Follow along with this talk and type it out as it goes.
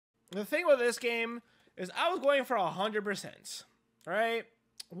The thing with this game is I was going for 100%. All right,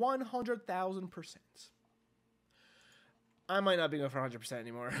 100,000%. I might not be going for 100%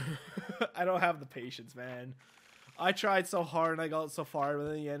 anymore. I don't have the patience, man. I tried so hard and I got so far, but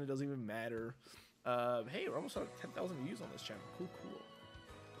in the end, it doesn't even matter. Hey, we're almost at 10,000 views on this channel. Cool, cool.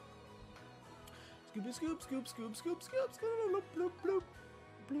 Scoop, scoop, scoop, scoop, scoop, scoop, scoop, bloop, bloop, bloop,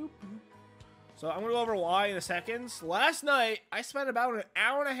 bloop, bloop. So I'm gonna go over why in a second. Last night, I spent about an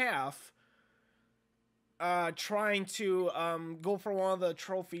hour and a half trying to go for one of the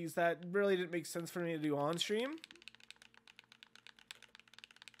trophies that really didn't make sense for me to do on stream.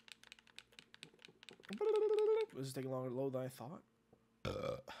 This is taking longer to load than I thought.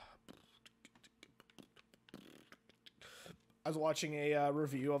 I was watching a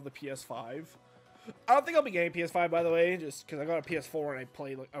review of the PS5. I don't think I'll be getting PS5, by the way, just because I got a PS4 and I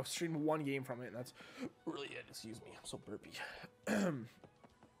played, like, I streamed one game from it, and that's really it. Excuse me, I'm so burpy.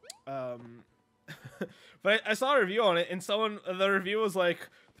 But I saw a review on it, and the review was like,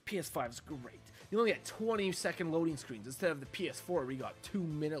 the PS5 is great. You only get 20-second loading screens instead of the PS4. We got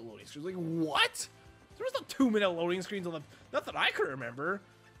 2-minute loading screens. Like, what? There was no 2-minute loading screens on the, not that I could remember.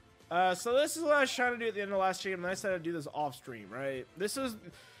 So this is what I was trying to do at the end of the last stream, and I said I'd do this off stream, right? This is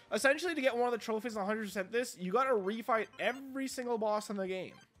essentially to get one of the trophies 100% this, you gotta refight every single boss in the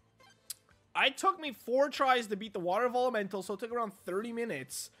game. It took me 4 tries to beat the Water Elemental, so it took around 30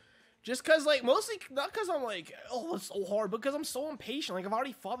 minutes. Just cause, like, mostly, not cause I'm like, oh, it's so hard, but because I'm so impatient. Like, I've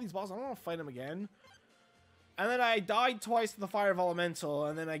already fought these bosses, I don't want to fight them again. And then I died twice to the Fire of Elemental,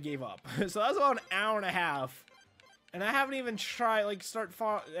 and then I gave up. So that was about an hour and a half. And I haven't even tried, like,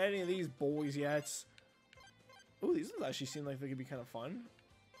 fought any of these boys yet. Ooh, these ones actually seem like they could be kind of fun.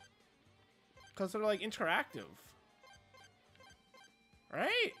 Because they're, like, interactive.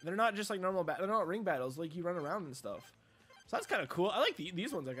 Right? They're not just, like, normal they're not ring battles. Like, you run around and stuff. So that's kind of cool. I like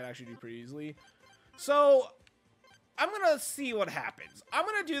these ones I can actually do pretty easily. So, I'm going to see what happens. I'm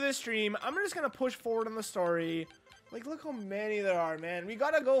going to do this stream. I'm just going to push forward on the story. Like, look how many there are, man. We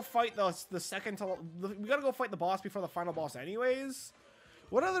got to go fight we got to go fight the boss before the final boss anyways.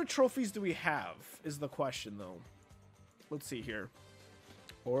 What other trophies do we have is the question, though. Let's see here.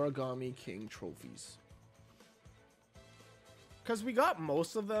 Origami King trophies. Because we got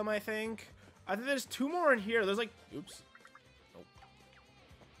most of them, I think. I think there's 2 more in here. There's like... Oops. Nope.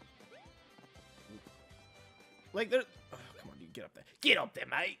 Like, there... Oh, come on, dude. Get up there. Get up there,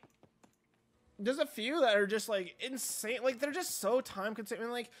 mate. There's a few that are just, like, insane. Like, they're just so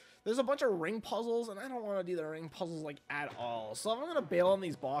time-consuming. Like, there's a bunch of ring puzzles, and I don't want to do the ring puzzles, like, at all. So if I'm going to bail on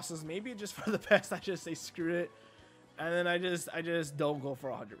these bosses, maybe just for the best, I just say screw it. And then I just don't go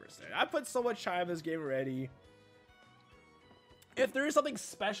for 100%. I put so much time in this game already. If there is something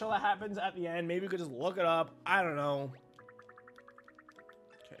special that happens at the end, maybe we could just look it up. I don't know.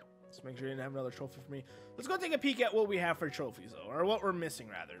 Okay, let's make sure you didn't have another trophy for me. Let's go take a peek at what we have for trophies, though. Or what we're missing,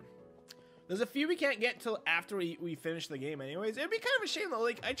 rather. There's a few we can't get till after we finish the game anyways. It'd be kind of a shame, though.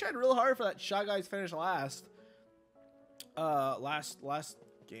 Like, I tried real hard for that Shy Guys finish last. Last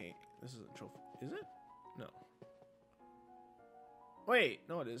game. This isn't a trophy. Is it? No. Wait,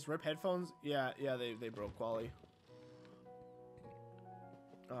 no, it is. Rip headphones? Yeah, they broke, Quali.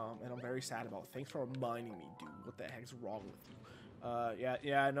 And I'm very sad about it. Thanks for reminding me, dude. What the heck's wrong with you?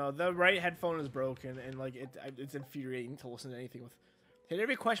 Yeah, no, the right headphone is broken, and, like, it's infuriating to listen to anything with... Hit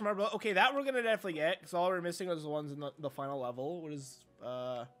every question mark, but okay, that we're gonna definitely get, because all we're missing is the ones in the final level. What is,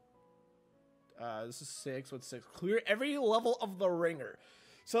 this is 6, what's 6? Clear every level of the ringer.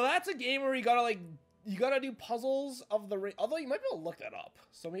 So that's a game where you gotta, like, you gotta do puzzles of the ring, although you might be able to look that up.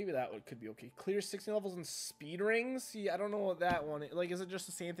 So maybe that could be okay. Clear 16 levels in speed rings. See, I don't know what that one is. Like, is it just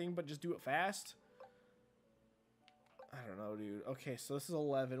the same thing, but just do it fast? I don't know, dude. Okay, so this is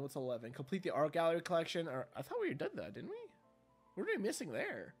 11. What's 11? Complete the art gallery collection. Or I thought we did that, didn't we? What are we missing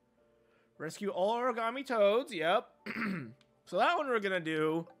there? Rescue all origami toads. Yep. So that one we're gonna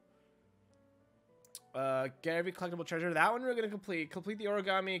do. Get every collectible treasure. That one we're gonna complete. Complete the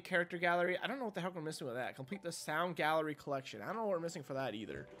origami character gallery. I don't know what the heck we're missing with that. Complete the sound gallery collection. I don't know what we're missing for that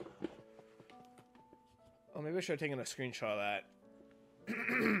either. Oh, maybe I should have taken a screenshot of that.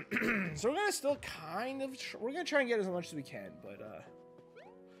 So we're gonna still kind of... We're gonna try and get as much as we can, but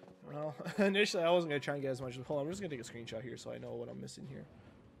well, initially I wasn't gonna try and get as much. Hold on, I'm just gonna take a screenshot here so I know what I'm missing here.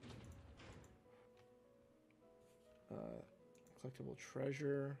 Collectible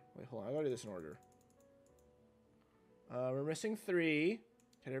treasure. Wait, hold on. I gotta do this in order. We're missing 3.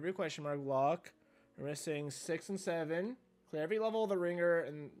 Hit every question mark block. We're missing 6 and 7. Clear every level of the ringer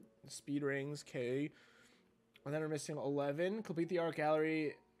and speed rings. K. And then we're missing 11. Complete the art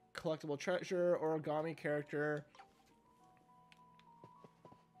gallery. Collectible treasure. Origami character.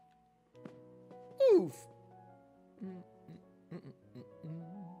 move.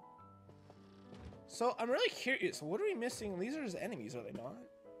 So I'm really curious. What are we missing? These are just enemies, are they not?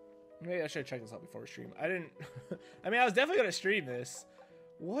 Maybe I should check this out before we stream. I didn't. I mean, I was definitely gonna stream this.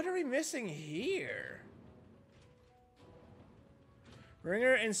 What are we missing here?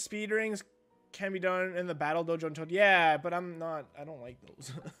 Ringer and speed rings can be done in the battle dojo and toad. Yeah, but I'm not. I don't like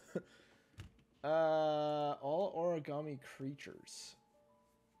those. All origami creatures.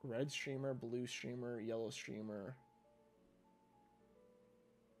 Red streamer, blue streamer, yellow streamer,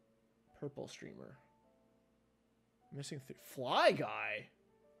 purple streamer. Missing fly guy.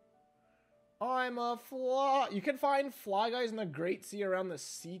 I'm a fly. You can find fly guys in the Great Sea around the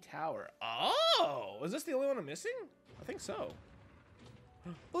sea tower. Oh, is this the only one I'm missing? I think so.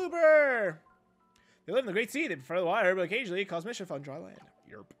 Blooper. They live in the Great Sea. They prefer the water, but occasionally cause mischief on dry land.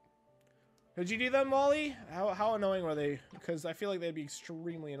 Yerp. Did you do them, Molly? How annoying were they? Because I feel like they'd be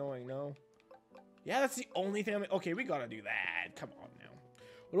extremely annoying, no? Yeah, that's the only thing okay, we gotta do that. Come on now.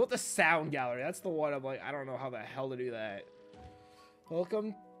 What about the sound gallery? That's the one I'm like, I don't know how the hell to do that.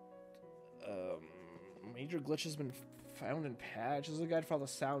 Welcome. Major glitch has been found in patch. This is a guide for all the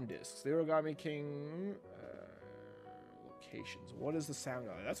sound discs. The Origami King locations. What is the sound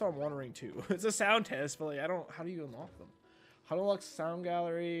gallery? That's what I'm wondering too. It's a sound test, but like, I don't. How do you unlock them? How to unlock sound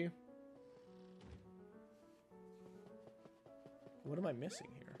gallery? What am I missing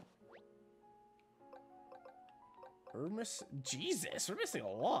here? Jesus, we're missing a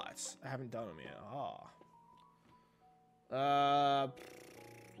lot. I haven't done them yet.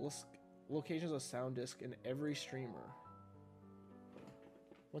 Locations of sound disc in every streamer.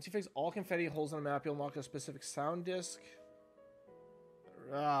 Once you fix all confetti holes on the map, you'll unlock a specific sound disc.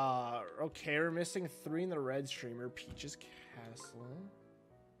 Okay, we're missing 3 in the red streamer. Peach's Castle.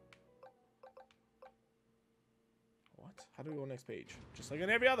 What? How do we go next page? Just like on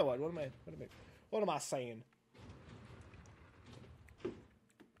every other one. What am I saying?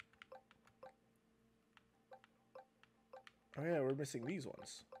 Oh yeah, we're missing these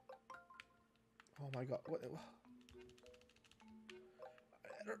ones. Oh my god. What?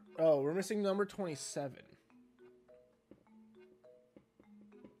 Oh, we're missing number 27.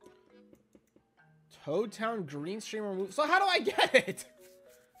 Toad Town green stream removed. So how do I get it?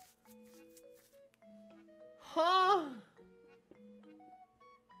 Huh?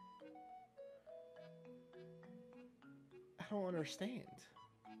 I don't understand.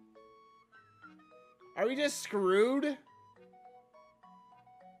 Are we just screwed?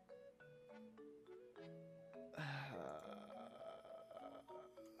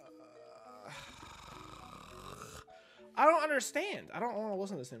 I don't understand. I don't want to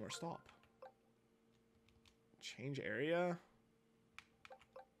listen to this anymore. Stop. Change area.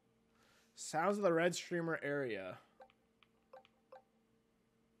 Sounds of the red streamer area.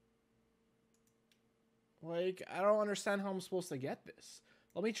 Like, I don't understand how I'm supposed to get this.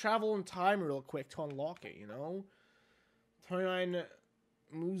 Let me travel in time real quick to unlock it, you know? 29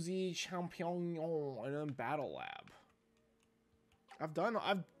 Muzi Champion and then Battle Lab.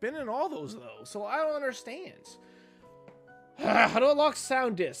 I've been in all those though, so I don't understand. How to unlock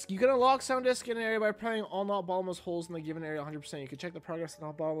sound disc? You can unlock sound disc in an area by pressing all not bottomless holes in the given area 100%. You can check the progress of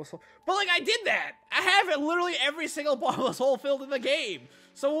not bottomless hole. But like, I did that. I have it literally every single bottomless hole filled in the game.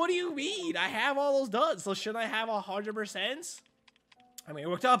 So what do you mean? I have all those done. So should I have 100%? I mean, it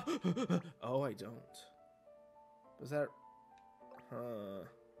worked up. Oh, I don't. Was that? But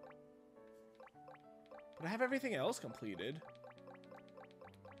I have everything else completed.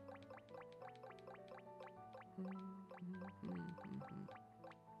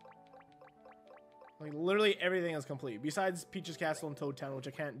 Like, literally everything is complete. Besides Peach's Castle and Toad Town, which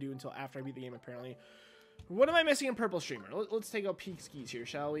I can't do until after I beat the game, apparently. What am I missing in Purple Streamer? Let's take out Peak Skis here,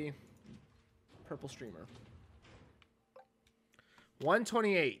 shall we? Purple Streamer.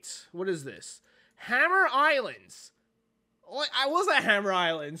 128. What is this? Hammer Islands. Like, I was at Hammer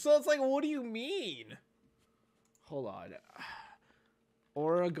Island, so it's like, what do you mean? Hold on.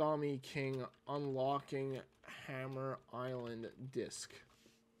 Origami King unlocking Hammer Island disc.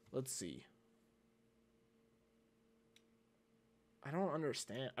 Let's see. I don't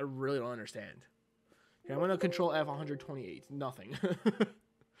understand. I really don't understand. Okay, I'm gonna control F 128. Nothing.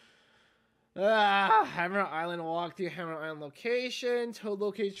 Hammer Island walk to Hammer Island location. Toad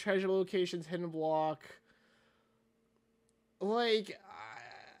location, treasure locations, hidden block. Like,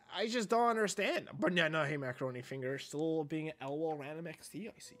 I just don't understand. Banana, hey, macaroni finger. Still being LOL random XD,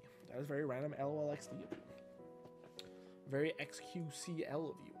 I see. That was very random LOL XD. Very XQCL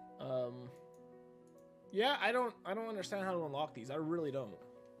of you. Yeah, I don't understand how to unlock these. I really don't.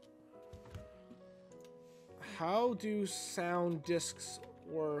 How do sound discs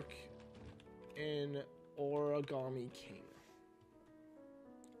work in Origami King.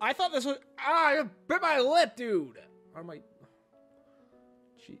 I thought this was... Ah, I bit my lip, dude! Or my...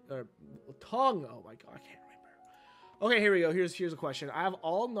 tongue. Oh my god, I can't remember. Okay, here we go. Here's a question. I have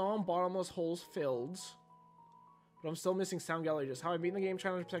all non-bottomless holes filled, but I'm still missing sound gallery. Just how I beat the game,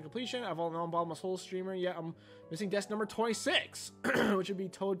 trying to percent completion. I have all non-bottomless holes streamer, yet I'm missing disc number 26, which would be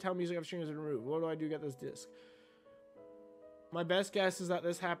Toad Town music of streamers and removed. What do I do to get this disc? My best guess is that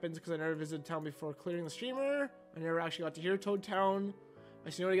this happens because I never visited town before clearing the streamer. I never actually got to hear Toad Town. I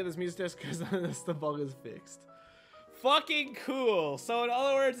should know how to get this music disc because the bug is fixed. Fucking cool. So in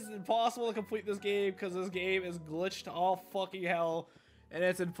other words, it's impossible to complete this game because this game is glitched to all fucking hell, and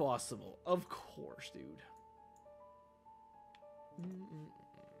it's impossible. Of course, dude.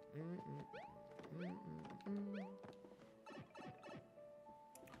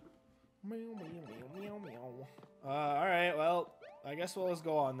 Alright, well, I guess we'll just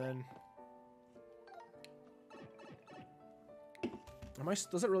go on then.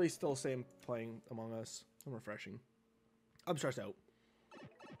 Does it really still say I'm playing Among Us? I'm refreshing. I'm stressed out.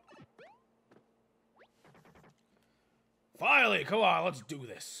 Finally, come on, let's do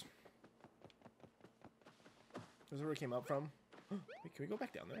this. Is that where it came up from? Wait, can we go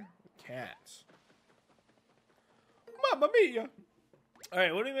back down there? We can't. Mamma mia!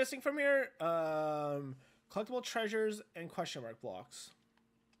 Alright, what are we missing from here? Collectible treasures and question mark blocks.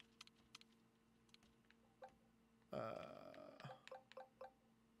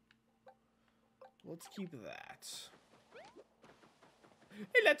 Let's keep that.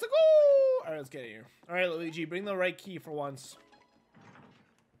 Hey, let's go! Alright, let's get here. Alright, Luigi, bring the right key for once.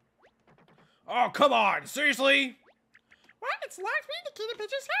 Oh, come on! Seriously? What? It's locked me to key to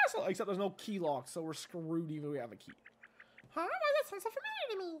Peach's castle! Except there's no key lock, so we're screwed even if we have a key. Huh? Why that sounds so familiar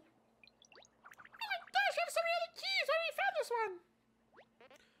to me? Oh my gosh, I have so many other keys! I already found this one!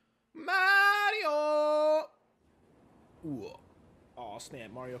 Mario! Ooh. Aw,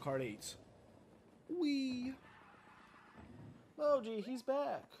 snap. Mario Kart 8. Wee. Oh, gee, he's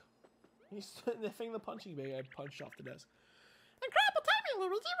back. He's sniffing the punching bag I punched off the desk. Incredible timing,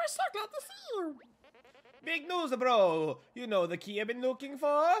 Luigi. We're so glad to see you. Big news, bro. You know the key I've been looking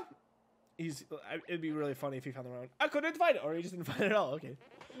for? It'd be really funny if he found the wrong one. I couldn't find it, or he just didn't find it at all. Okay.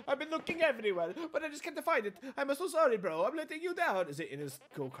 I've been looking everywhere, but I just can't find it. I'm so sorry, bro. I'm letting you down. Is it in his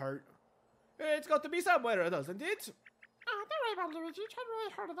go-kart? It's got to be somewhere, doesn't it? Oh, don't worry about Luigi. You tried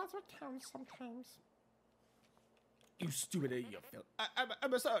really hard, and that's what counts sometimes. You stupid idiot.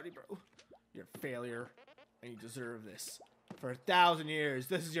 I'm sorry, bro. You're a failure, and you deserve this. For 1,000 years,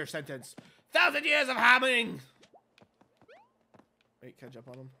 this is your sentence. 1,000 years of hammering! Wait, can I jump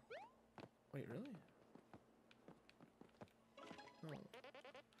on him? Wait, really? No.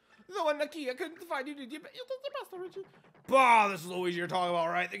 The one, the key, I couldn't find you, did you? But you did your best, Luigi. Bah, this is Luigi you're talking about,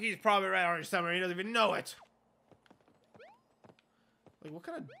 right? The key's probably right on your somewhere, he doesn't even know it. Like, what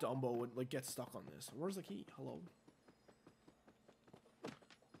kind of Dumbo would, like, get stuck on this? Where's the key? Hello?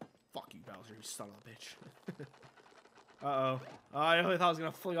 Fuck you, Bowser, you son of a bitch. Uh-oh. Oh, I really thought I was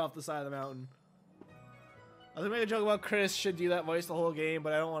gonna fling off the side of the mountain. I was gonna make a joke about Chris should do that voice the whole game,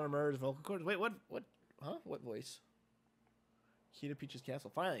 but I don't want to merge vocal cords. Wait, what? Huh? What voice? Key to Peach's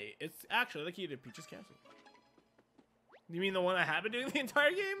Castle. Finally, it's actually the key to Peach's Castle. You mean the one I have been doing the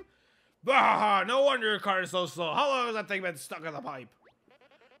entire game? Bah! No wonder your car is so slow. How long has that thing been stuck in the pipe?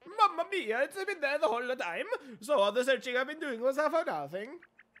 Mamma mia, it's been there the whole time. So all the searching I've been doing was for nothing.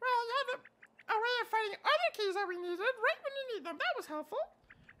 Well, you have a way of finding other keys that we needed right when you need them. That was helpful.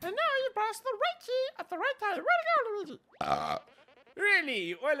 And now you passed the right key at the right time. Way to go, Luigi.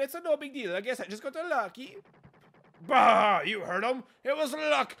 Really? Well, it's no big deal. I guess I just got lucky. Bah! You heard him. It was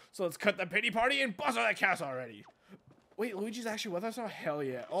luck. So let's cut the pity party and bust out that castle already. Wait, Luigi's actually with us? Oh, hell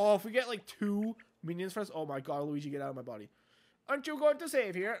yeah. Oh, if we get like 2 minions for us. Oh my god, Luigi, get out of my body. Aren't you going to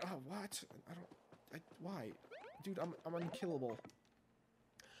save here? Oh, what? Why? Dude, I'm unkillable.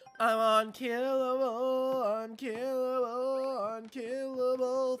 I'm unkillable, unkillable,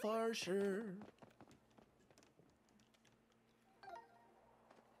 unkillable for sure.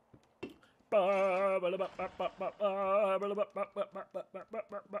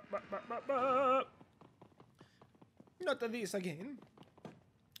 Not this again.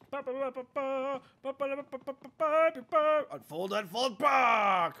 Unfold, unfold,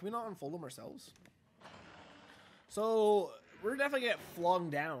 can we not unfold them ourselves? So, we're definitely gonna get flung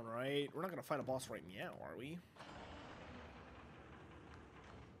down, right? We're not gonna fight a boss right now, are we?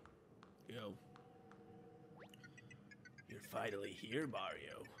 Yo. You're finally here,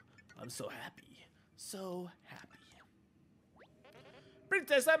 Mario. I'm so happy. So happy.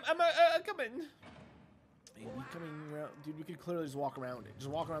 Princess, I'm coming. Hey, we coming around. Dude, we could clearly just walk around it. Just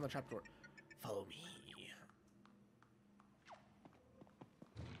walk around the trapdoor. Follow me.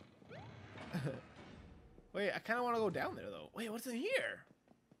 Wait, I kind of want to go down there, though. Wait, what's in here?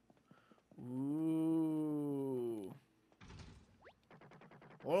 Ooh.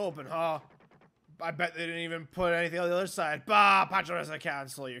 We're open, huh? I bet they didn't even put anything on the other side. Bah! Pancho doesn't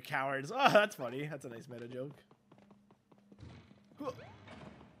cancel, you cowards. Oh, that's funny. That's a nice meta joke.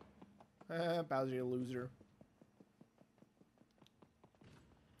 Bowser, you loser.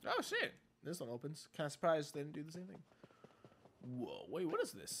 Oh, shit. This one opens. Kind of surprised they didn't do the same thing. Whoa, wait, what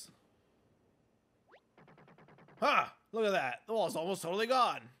is this? Huh! Look at that. The wall's almost totally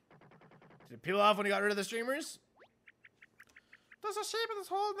gone. Did it peel off when you got rid of the streamers? Does the shape of this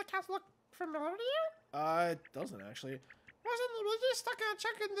hole in the castle look familiar to you? It doesn't actually. Wasn't Luigi stuck in a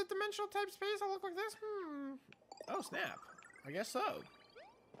chunk in the dimensional type space that looked like this? Oh, snap. I guess so.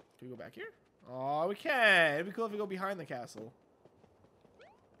 Can we go back here? Oh, we can. It'd be cool if we go behind the castle.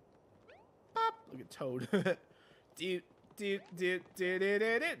 Pop. Look at Toad.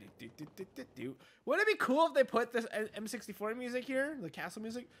 Wouldn't it be cool if they put this M64 music here? The castle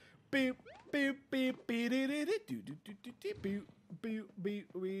music? Boop, boop, boop, boop, boop, boop,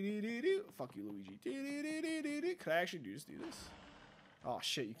 boop. Fuck you, Luigi. Could I actually just do this? Oh,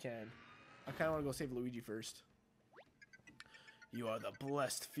 shit, you can. I kind of want to go save Luigi first. You are the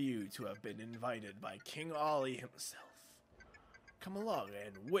blessed few to have been invited by King Ollie himself. Come along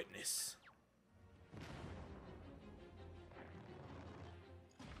and witness.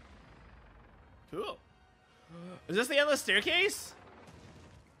 Cool. Is this the endless staircase?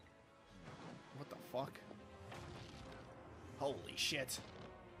 What the fuck? Holy shit.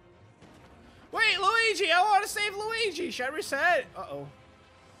 Wait, Luigi! I want to save Luigi! Should I reset? Uh-oh.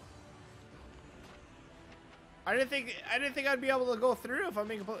 I didn't think I'd be able to go through if I'm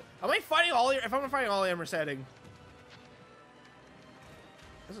being completely. Am I fighting Ollie? If I'm fighting Ollie, I'm resetting.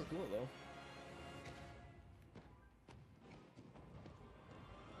 This is cool though.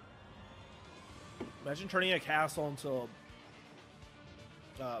 Imagine turning a castle into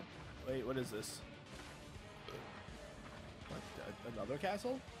wait, what is this? What, another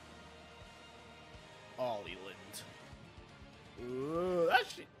castle? Ollieland. Ooh, that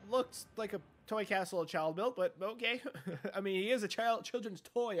looks like a toy castle a child built, but okay. I mean, he is a children's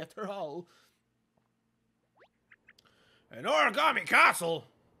toy after all. An origami castle?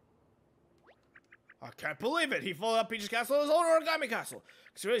 I can't believe it. He folded up Peach's castle as his own origami castle.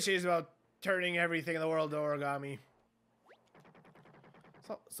 Because really she's about turning everything in the world to origami.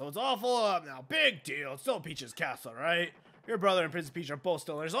 So it's all full up now. Big deal. It's still Peach's castle, right? Your brother and Princess Peach are both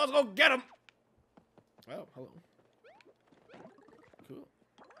still there, so let's go get them. Oh, hello. Cool.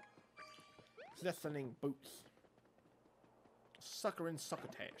 Listening boots. Sucker and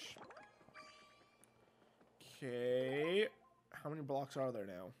succotash. Okay. How many blocks are there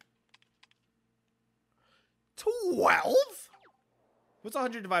now? 12? What's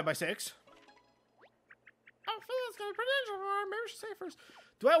 100 divided by 6? I feel it's gonna be pretty interesting. Maybe we should save first.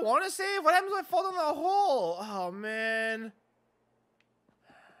 Do I want to save? What happens if I fall down the hole? Oh, man.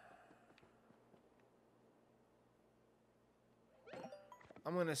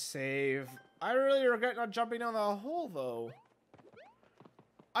 I'm gonna save. I really regret not jumping down the hole, though.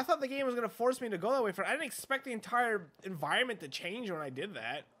 I thought the game was gonna force me to go that way. I didn't expect the entire environment to change when I did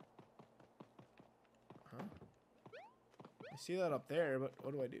that. Huh? I see that up there, but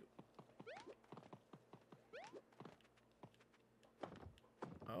what do I do?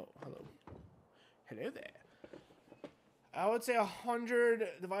 Oh, hello. Hello there. I would say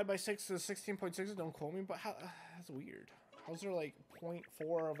 100 divided by 6 is 16.6. Don't quote me, but how? That's weird. How's there like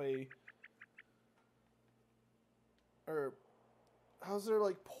 0.4 of a, or how's there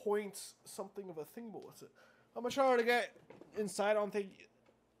like points something of a thing? But what's it? I'm gonna try to get inside. I don't think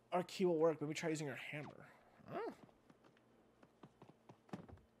our key will work. Maybe try using our hammer. Huh?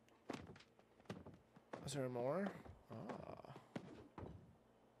 Is there more? Ah.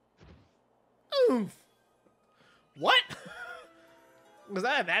 Oof. What? Was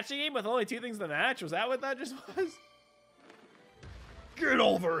that a matching game with only 2 things to match? Was that what that just was? Get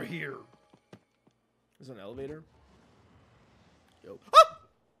over here. There's an elevator. Yo. Ah!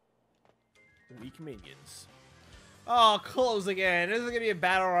 Weak minions. Oh, close again. This is gonna be a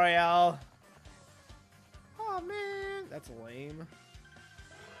battle royale. Oh man, that's lame.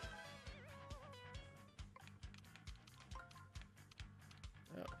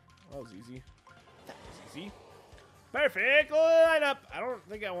 Oh, that was easy. That was easy. Perfect lineup. I don't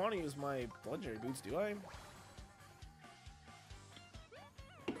think I want to use my legendary boots, do I?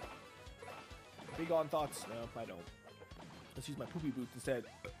 Big on thoughts. No, I don't. Let's use my poopy boots instead.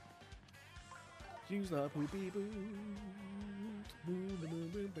 Use the poopy boots.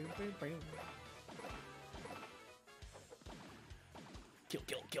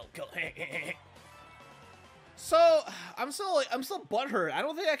 Kill. So I'm still butthurt. I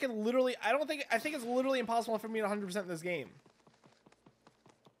don't think I can literally. I think it's literally impossible for me to 100% this game.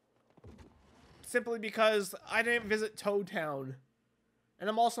 Simply because I didn't visit Toad Town, and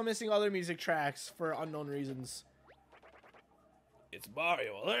I'm also missing other music tracks for unknown reasons. It's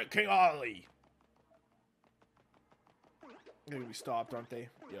Mario, they're King Ollie. They're gonna be stopped, aren't they?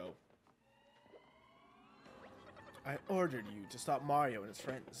 Yo. I ordered you to stop Mario and his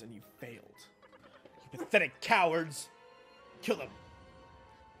friends, and you failed. You pathetic cowards! Kill them!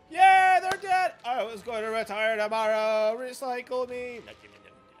 Yeah, they're dead! I was going to retire tomorrow! Recycle me!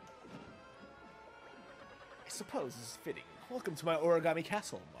 I suppose this is fitting. Welcome to my origami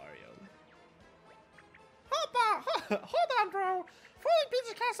castle, Mario. Hold on, bro. Fooling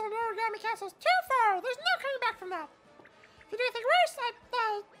Pizza Castle and Origami Castle is too far. There's no coming back from that. If you do anything worse,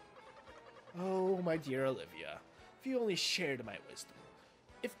 Oh, my dear Olivia. If you only shared my wisdom.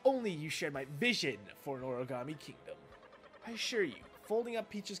 If only you shared my vision for an origami kingdom. I assure you, folding up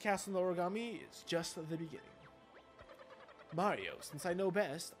Peach's castle and origami is just the beginning. Mario, since I know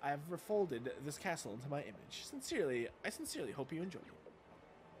best, I have refolded this castle into my image. I sincerely hope you enjoy it.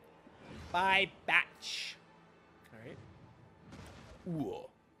 Bye, batch. Alright. Whoa.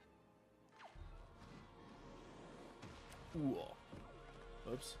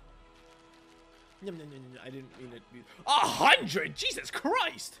 Oops. No, I didn't mean it to be 100! Jesus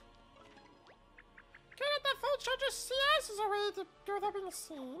Christ! Can't let that phone show just see us as a way to do that in the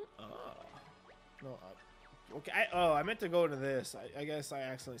scene. No, okay, I meant to go into this. I guess I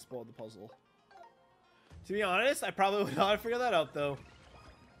accidentally spoiled the puzzle. To be honest, I probably would not have figured that out, though.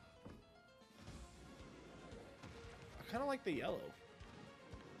 I kind of like the yellow.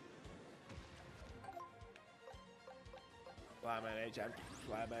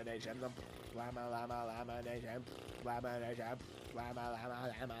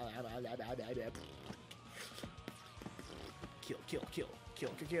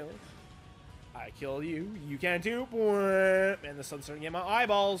 Kill. I kill you. You can too. And the sun's starting to get my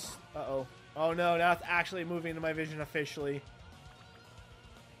eyeballs. Uh-oh. Oh no, now it's actually moving into my vision officially. It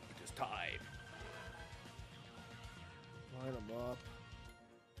is time. Line them up.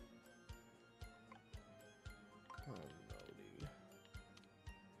 Oh no, dude.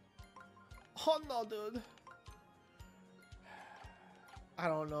 Oh no, dude. I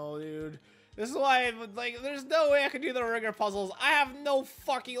don't know, dude. This is why, like, there's no way I could do the rigor puzzles. I have no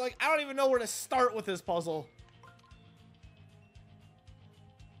fucking, like, I don't even know where to start with this puzzle.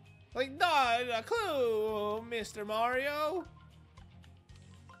 Like, not a clue, Mr. Mario.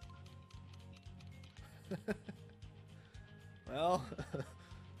 Well,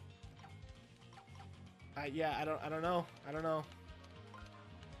 yeah, I don't know.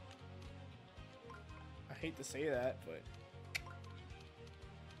 I hate to say that, but.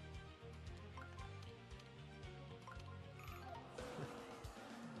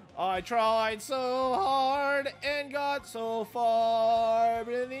 I tried so hard and got so far,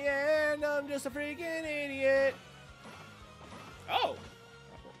 but in the end, I'm just a freaking idiot. Oh.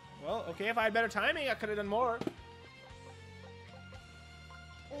 Well, okay, if I had better timing, I could have done more.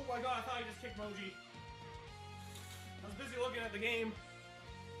 Oh my god, I thought I just kicked Moji. I was busy looking at the game.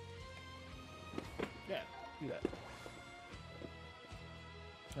 Yeah, do that.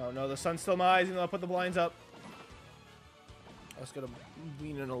 Oh no, the sun's still in my eyes, even though I put the blinds up. I was gonna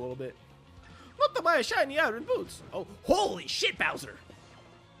lean in a little bit. Look at my shiny iron boots. Oh, holy shit, Bowser.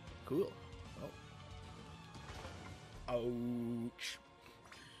 Cool. Oh. Ouch.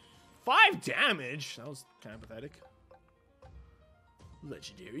 5 damage. That was kind of pathetic.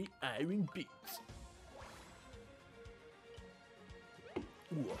 Legendary iron boots.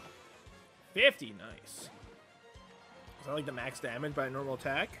 Ooh. 50, nice. Is that like the max damage by a normal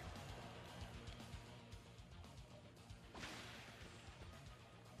attack?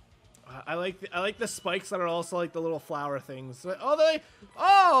 I like the spikes that are also like the little flower things.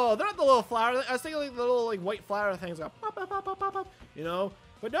 Oh, they're not the little flower. I was thinking like the little like white flower things. Go pop, pop, pop, pop, pop, pop, you know.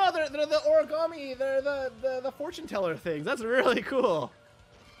 But no, they're the origami. They're the fortune teller things. That's really cool.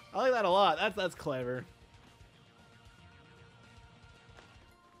 I like that a lot. That's clever.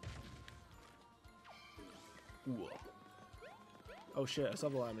 Ooh. Oh shit! I still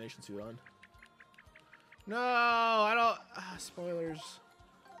have the lamination suit on. No, I don't. Spoilers.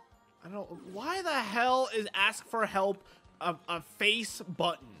 I don't. Why the hell is ask for help a face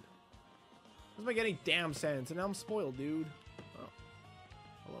button? Doesn't make any damn sense. And now I'm spoiled, dude. Oh.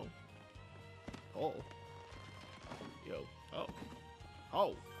 Hello. Oh. Yo. Oh.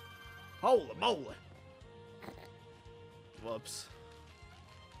 Oh. Holy moly. Whoops.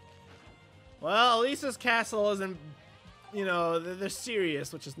 Well, at least this castle isn't, you know, they're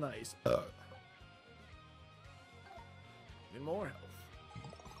serious, which is nice. Need more health.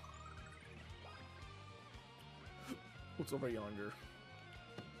 What's over yonder?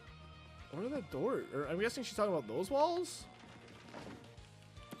 What are that door? Or, I'm guessing she's talking about those walls?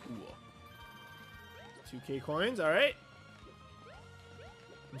 Ooh. 2k coins, alright.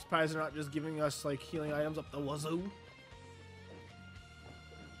 I'm surprised they're not just giving us, like, healing items up the wazoo.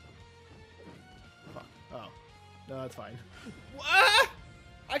 Fuck. Oh. No, that's fine. What?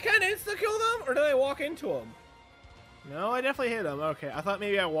 I can't insta-kill them? Or did I walk into them? No, I definitely hit them. Okay, I thought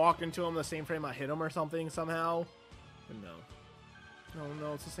maybe I walked into them the same frame I hit them or something somehow. But no.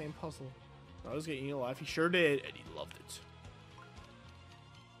 No, it's the same puzzle. I was getting alive. He sure did, and he loved it.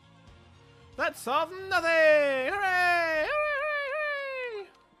 That solved nothing! Hooray! Hooray! Hooray!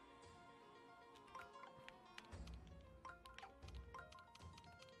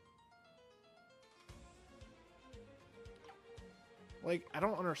 Like, I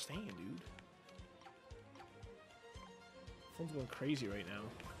don't understand, dude. Phone's going crazy right now.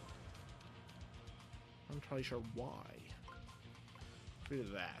 I'm not entirely sure why. Look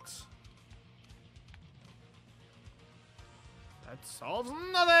at that. That solves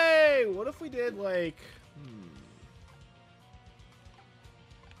nothing! What if we did, like...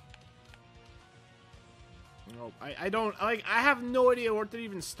 No, I don't... Like, I have no idea where to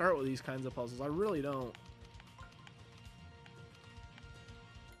even start with these kinds of puzzles. I really don't.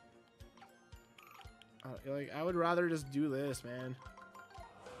 Like, I would rather just do this, man.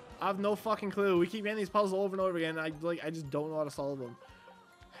 I have no fucking clue. We keep getting these puzzles over and over again. I just don't know how to solve them.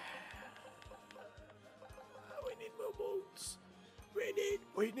 We need more boots.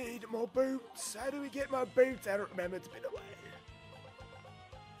 We need more boots. How do we get more boots? I don't remember. It's been a while.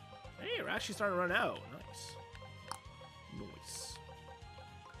 Hey, we're actually starting to run out. Nice. Nice.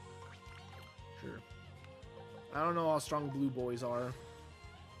 Sure. I don't know how strong blue boys are.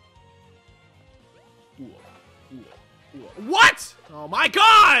 Ooh. Ooh. Ooh. What? Oh my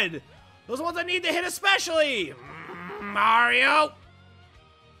god! Those are the ones I need to hit especially! Mario!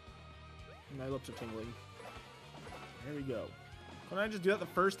 My lips are tingling. There we go. Can I just do that the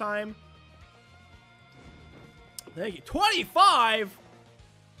first time? Thank you. 25?!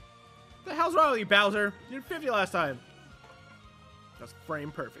 What the hell's wrong with you, Bowser? You did 50 last time. That's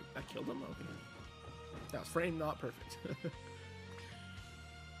frame perfect. I killed him? Okay. That was frame not perfect.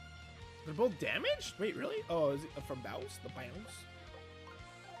 They're both damaged? Wait, really? Oh, is it from bounce? The bounce?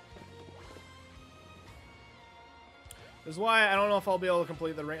 This is why I don't know if I'll be able to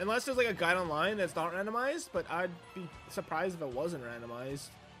complete the ring. Unless there's like a guide online that's not randomized, but I'd be surprised if it wasn't randomized.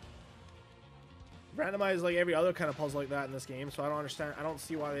 Randomized like every other kind of puzzle like that in this game, so I don't understand. I don't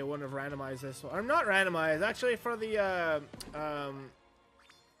see why they wouldn't have randomized this one. I'm not randomized. Actually, for the,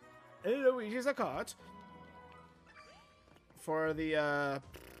 Luigi's a cart. For the,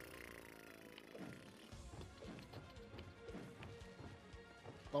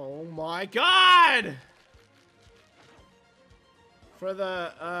 oh my god! For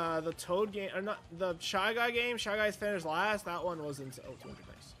the Toad game, or not, the Shy Guy game, Shy Guy's finished last, that one wasn't, oh, 200,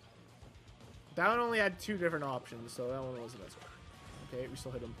 nice. That one only had 2 different options, so that one was the best one. Okay, we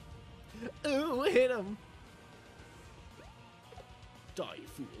still hit him. Ooh, hit him! Die, you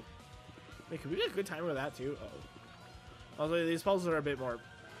fool. Wait, can we get a good timer with that too? Uh-oh. Also, these puzzles are a bit more,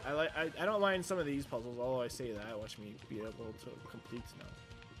 I don't mind some of these puzzles, although I say that, watch me be able to complete now.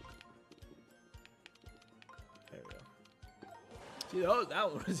 There we go. See,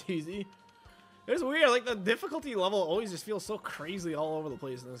 that one was easy. It's weird, like the difficulty level always just feels so crazy all over the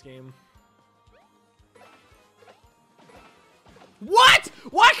place in this game. What?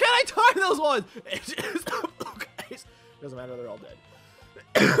 Why can't I time those ones? It just, guys, doesn't matter, they're all dead.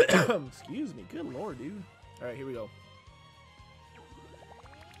 Excuse me, good lord, dude. All right, here we go.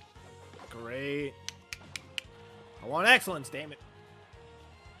 Great. I want excellence, damn it.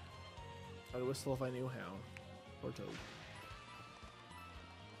 I'd whistle if I knew how. Poor Toad.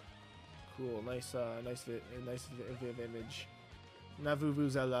 Cool, nice image.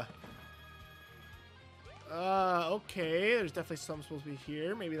 Navuvuzela. Okay, there's definitely some supposed to be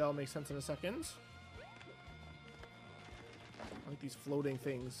here. Maybe that'll make sense in a second. I like these floating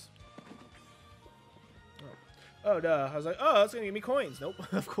things. Oh, duh. I was like, oh, that's gonna give me coins. Nope.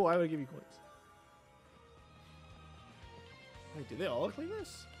 Of course, I would give you coins. Wait, do they all look like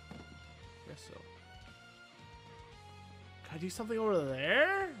this? Guess so. Can I do something over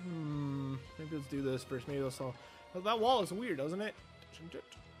there? Maybe let's do this first. Maybe let's all. Oh, that wall looks weird, doesn't it?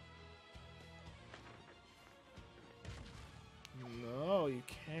 No, you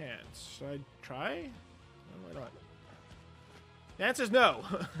can't. Should I try? No, why not? The answer's no.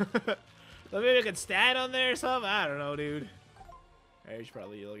 So maybe I could stand on there or something? I don't know, dude. Alright, you should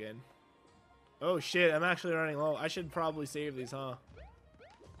probably heal again. Oh shit, I'm actually running low. I should probably save these, huh?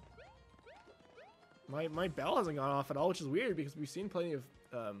 My bell hasn't gone off at all, which is weird because we've seen plenty of,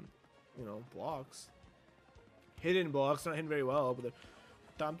 you know, blocks. Hidden blocks, not hidden very well, but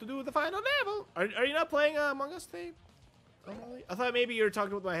time to do the final level. Are you not playing Among Us today? Oh, really? I thought maybe you were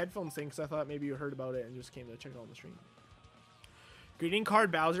talking about my headphones thing, because I thought maybe you heard about it and just came to check it out on the stream. Greeting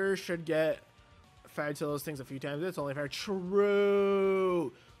card Bowser should get fed to those things a few times. It's only fair.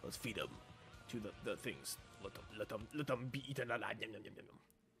 True. Let's feed them to the things. Let them be eaten alive.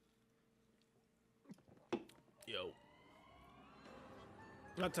 Yo.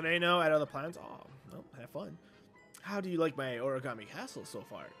 Not today, no. I had other plans. Oh, no. Have fun. How do you like my origami castle so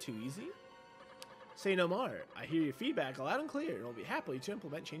far? Too easy? Say no more. I hear your feedback loud and clear, and will be happy to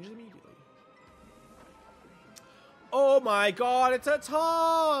implement changes immediately. Oh my god, it's a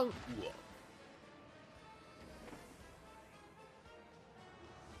tongue!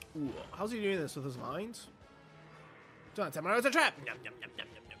 Ooh. How's he doing this with his mind? Don't tell me it's a trap!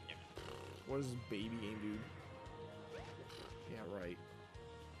 What is this baby game, dude? Yeah, right.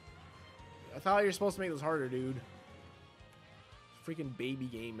 I thought you were supposed to make this harder, dude. Freaking baby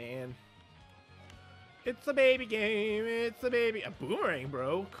game, man. It's a baby game. It's a baby. A boomerang,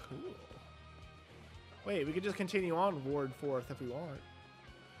 bro. Cool. Wait, we could just continue onward forth if we want.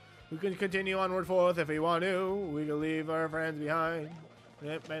 We can continue onward forth if we want to. We can leave our friends behind.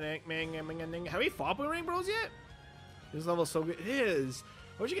 Have we fought boomerang bros yet? This level's so good. It is.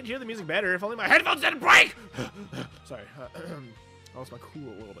 I wish you could hear the music better. If only my headphones didn't break. Sorry. I lost my cool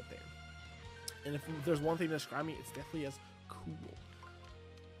a little bit there. And if there's one thing to describe me, it's definitely as cool.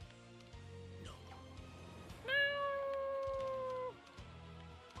 No.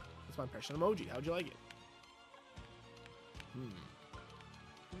 That's my impression emoji. How'd you like it?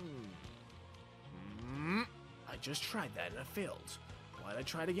 I just tried that and I failed. Why'd I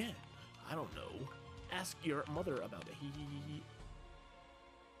try it again? I don't know. Ask your mother about it.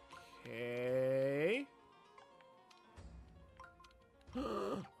 Okay. Wait a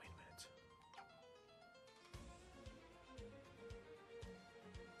minute.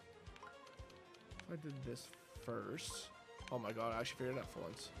 If I did this first. Oh my god, I actually figured it out for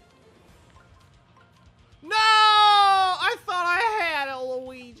once. No! I thought I had a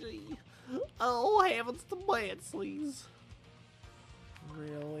Luigi. Oh, heavens to Mansley's.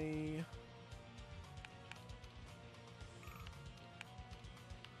 Really?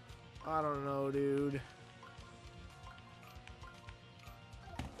 I don't know, dude.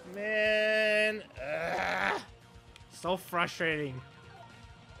 Man. Ugh. So frustrating.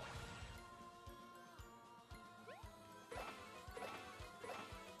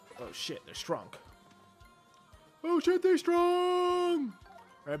 Oh shit, they're strong. Oh shit, they're strong!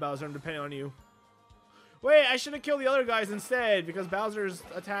 Alright, Bowser, I'm depending on you. Wait, I should have killed the other guys instead, because Bowser's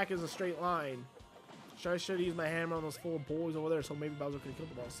attack is a straight line. I should have used my hammer on those 4 boys over there, so maybe Bowser could have killed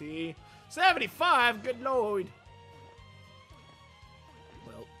them all. See? 75? Good lord!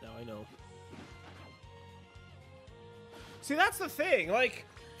 Well, now I know. See, that's the thing. Like,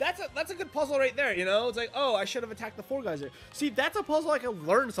 that's a good puzzle right there, you know? It's like, oh, I should have attacked the 4 guys there. See, that's a puzzle I can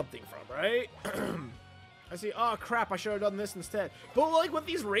learn something from, right? I see, oh crap, I should have done this instead. But like with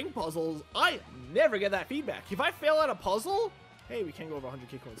these ring puzzles, I never get that feedback. If I fail at a puzzle, hey, we can go over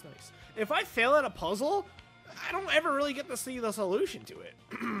 100k coins, nice. If I fail at a puzzle, I don't ever really get to see the solution to it.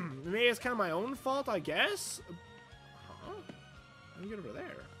 Maybe it's kind of my own fault, I guess. Huh? Let me get over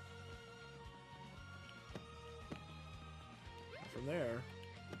there. From there.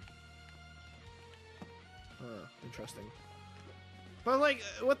 Huh, interesting. But like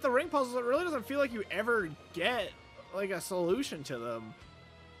with the ring puzzles, it really doesn't feel like you ever get like a solution to them,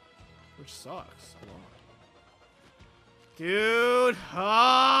 which sucks. Dude,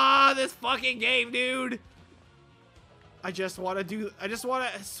 this fucking game, dude. I just want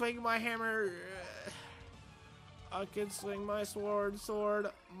to swing my hammer. I can swing my sword,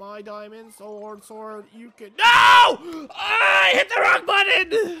 my diamond sword. You can. No! I hit the wrong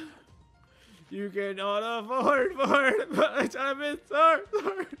button. You cannot afford my diamond sword.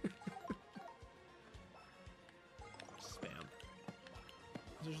 Spam.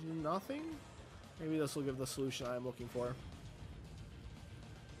 There's nothing? Maybe this will give the solution I'm looking for.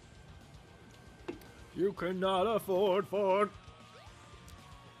 You cannot afford Ford.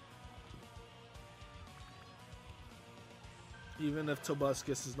 Even if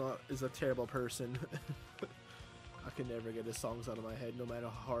Tobuscus is a terrible person, I can never get his songs out of my head, no matter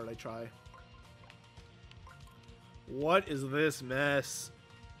how hard I try. What is this mess?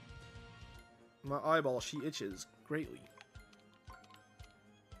 My eyeball, she itches greatly.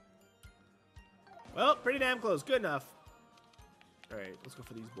 Well, pretty damn close. Good enough. All right, let's go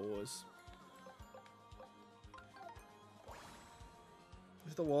for these boys.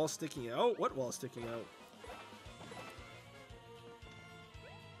 Is the wall sticking out? What wall is sticking out?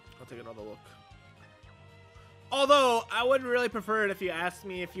 I'll take another look. Although I would really prefer it if you asked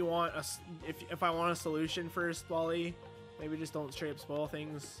me if you want a if I want a solution first, Wally. Maybe just don't straight up spoil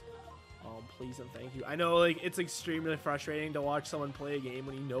things. Oh, please and thank you. I know, like, it's extremely frustrating to watch someone play a game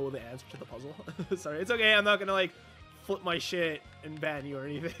when you know the answer to the puzzle. Sorry, it's okay. I'm not gonna like flip my shit and ban you or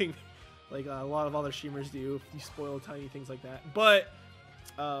anything, like a lot of other streamers do if you spoil tiny things like that. But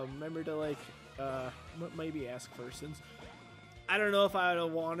remember to like maybe ask first, since I don't know if I would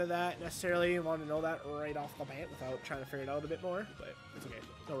have wanted that necessarily, want to know that right off the bat without trying to figure it out a bit more, but it's okay.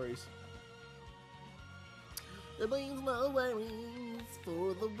 No worries. There means no worries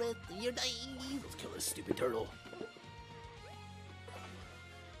for the rest of your days. Let's kill this stupid turtle.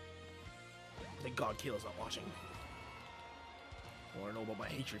 Thank God Kayla's not watching. I want to know about my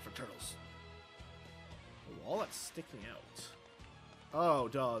hatred for turtles. A wall that's sticking out. Oh,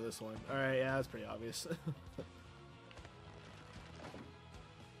 duh, this one. Alright, yeah, that's pretty obvious.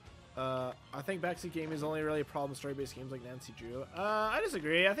 I think backseat game is only really a problem story-based games like Nancy Drew. I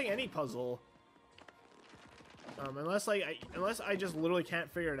disagree. I think any puzzle, unless I just literally can't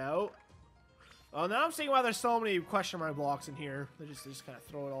figure it out. Oh, now I'm seeing why there's so many question mark blocks in here. They just kind of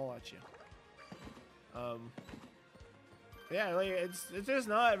throw it all at you. Yeah, like it's just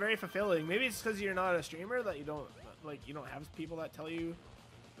not very fulfilling. Maybe it's because you're not a streamer that you don't have people that tell you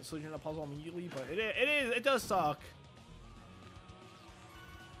the solution to the puzzle immediately. But it does suck.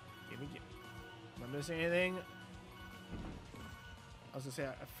 Am I missing anything? I was gonna say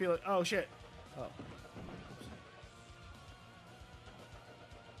I feel it. Oh shit. Oh.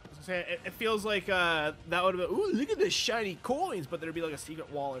 Say, it feels like that would have been, ooh, look at the shiny coins, but there'd be like a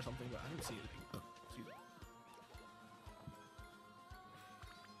secret wall or something, but I didn't see anything. Excuse me.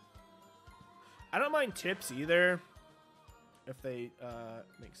 I don't mind tips either, if they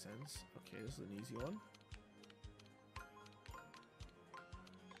make sense. Okay, this is an easy one.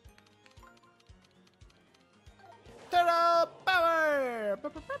 Ta-da! Power!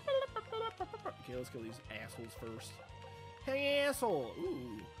 Okay, let's kill these assholes first. Hey, asshole!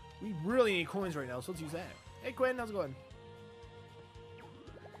 Ooh. We really need coins right now, so let's use that. Hey, Quinn, how's it going?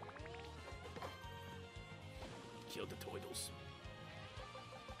 Killed the Toidles.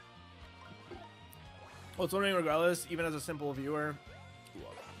 Well, it's wondering regardless, even as a simple viewer.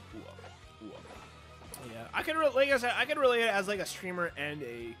 Yeah, I can like I said, I can relate it as like a streamer and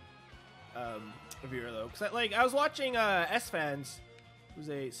a viewer though, because I was watching S-Fans, who's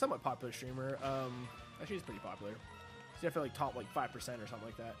a somewhat popular streamer. Actually, he's pretty popular. He's definitely like top like 5% or something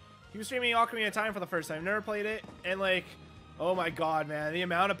like that. He was streaming Ocarina of Time for the first time. Never played it, and like, oh my god, man, the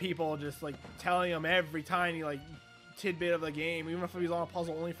amount of people just like telling him every tiny like tidbit of the game, even if he was on a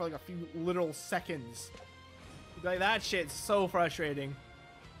puzzle only for like a few literal seconds. Like that shit's so frustrating.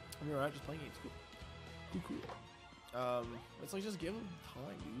 I'm alright, just playing games. Cool. It's like just give him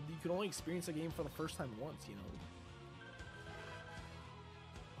time, dude. You can only experience a game for the first time once, you know.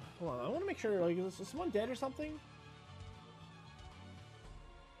 Hold on, I want to make sure. Like, is someone dead or something?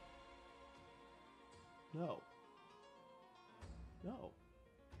 No. No.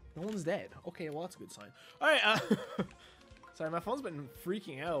 No one's dead. Okay, well, that's a good sign. Alright, sorry, my phone's been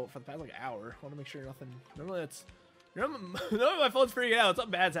freaking out for the past, like, hour. I want to make sure nothing... Normally my phone's freaking out.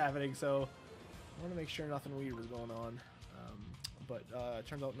 Something bad's happening, so... I want to make sure nothing weird was going on. But, it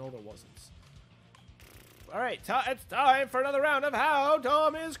turns out, no, there wasn't. Alright, it's time for another round of How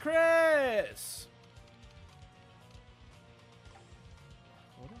Dumb Is Chris?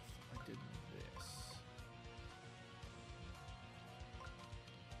 What if I did this?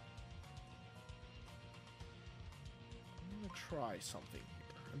 I'm gonna try something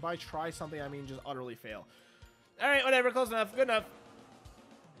here. And by try something, I mean just utterly fail. Alright, whatever, close enough, good enough.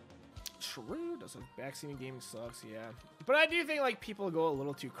 True, does backseating gaming sucks, yeah. But I do think like people go a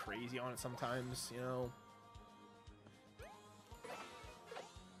little too crazy on it sometimes, you know.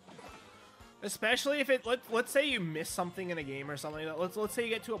 Especially if it let's say you miss something in a game or something. Let's say you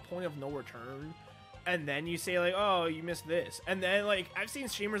get to a point of no return, and then you say like, oh, you missed this, and then like I've seen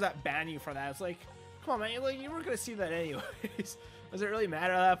streamers that ban you for that. It's like, come on, man, like you weren't gonna see that anyways. Does it really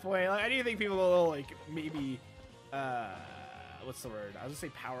matter at that point? Like, I do think people go a little like maybe what's the word? I was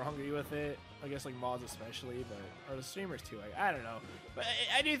gonna say power hungry with it. I guess like mods especially, but or the streamers too. Like I don't know, but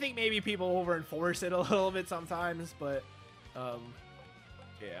I do think maybe people over enforce it a little bit sometimes. But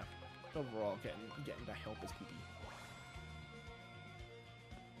yeah, overall getting to help is key.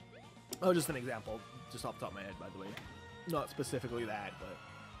 Oh, just an example, just off the top of my head, by the way, not specifically that, but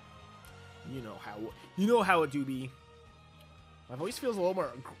You know how it do be. My voice feels a little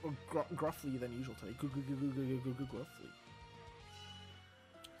more gruffly than usual today. Gruffly.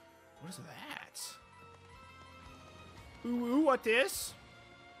 What is that? Ooh, what this?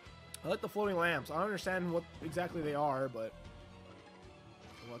 I like the floating lamps. I don't understand what exactly they are, but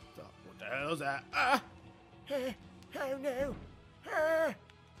what the hell is that? Ah! Oh no! Ah!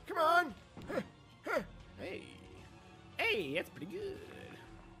 Come on! Hey, hey, that's pretty good.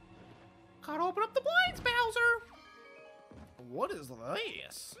 Gotta open up the blinds, Bowser. What is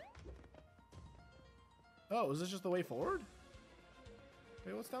this? Oh, is this just the way forward?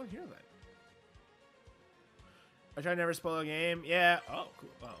 Wait, what's down here then? I try to never spoil a game. Yeah. Oh, cool.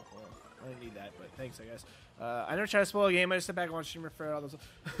 Oh, well, I didn't need that, but thanks, I guess. I never try to spoil a game. I just sit back and watch streamer for all those.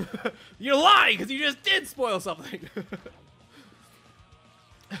 You're lying because you just did spoil something.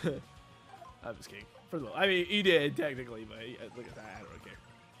 I'm just kidding. First of all, I mean, he did technically, but look at that. I don't care.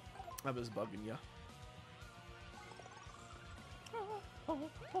 I'm just bugging you.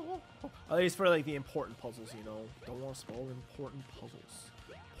 At least for like the important puzzles, you know. Don't want to spoil important puzzles.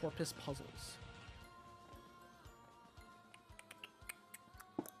 Porpoise puzzles.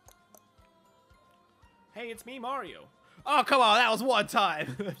 Hey, it's me, Mario. Oh, come on, that was one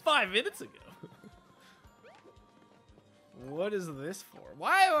time. 5 minutes ago. What is this for?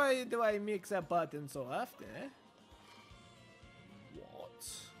 Why do I mix that button so often? What?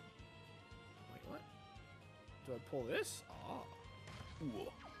 Wait, what? Do I pull this? Ah. Ooh.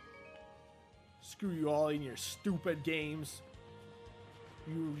 Screw you all in your stupid games.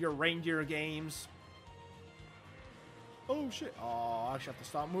 Your reindeer games. Oh, shit. Oh, I actually have to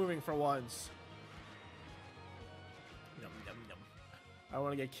stop moving for once. Num, num, num. I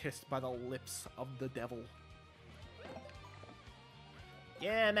want to get kissed by the lips of the devil.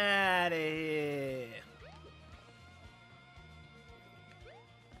 Get out of here.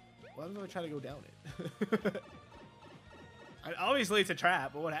 Why don't I try to go down it? Obviously, it's a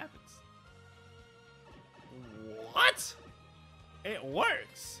trap, but what happens? What? It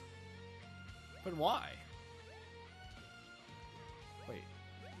works. But why? Wait.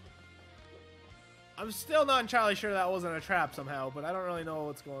 I'm still not entirely sure that wasn't a trap somehow, but I don't really know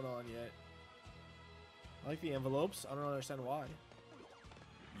what's going on yet. I like the envelopes. I don't understand why.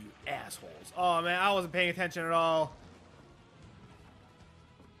 You assholes. Oh, man, I wasn't paying attention at all.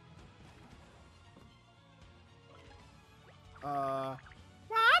 What?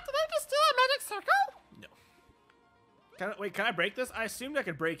 Did I just steal a magic circle? No. Wait, can I break this? I assumed I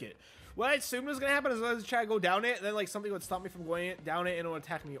could break it. What I assumed was gonna happen is I was trying to go down it, and then like something would stop me from going down it and it would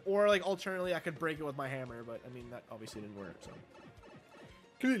attack me. Or like alternatively I could break it with my hammer, but I mean that obviously didn't work, so.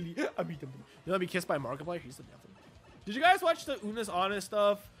 Clearly, I beat them. You let me kissed by Markiplier? He's the devil. Did you guys watch the Unis Honest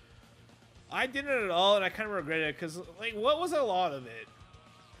stuff? I didn't at all, and I kind of regret it, because, like, what was a lot of it?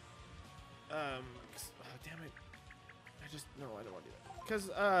 Oh, damn it. No, I don't want to do that. Because,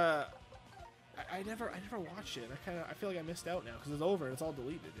 I never watched it, and I feel like I missed out now, because it's over, and it's all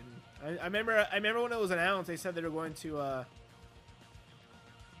deleted, and I remember when it was announced, they said they were going to,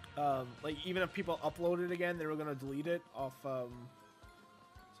 like, even if people upload it again, they were going to delete it off, so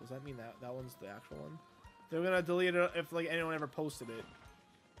does that mean that one's the actual one? They were going to delete it if, like, anyone ever posted it.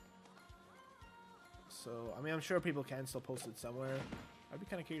 So, I mean, I'm sure people can still post it somewhere. I'd be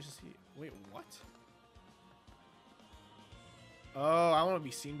kind of curious to see. Wait, what? Oh, I want to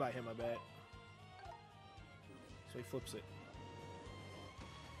be seen by him, I bet. So he flips it.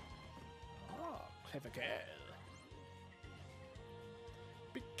 Oh, clever girl.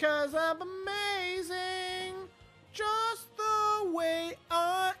 Because I'm amazing, just the way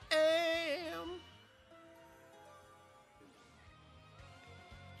I am.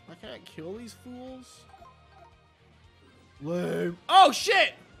 Why can't I kill these fools? Lame. Oh,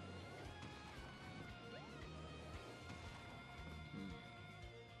 shit!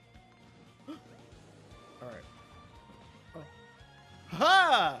 Alright. Oh.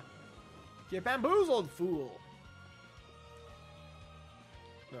 Ha! Get bamboozled, fool!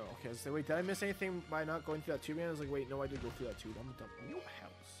 No, okay, so wait, did I miss anything by not going through that tube? I was like, wait, no, I did go through that tube. I'm done. New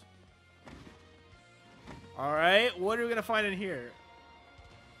house. Alright, what are we gonna find in here?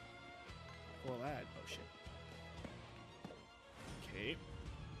 Well, that. Oh, shit. Okay.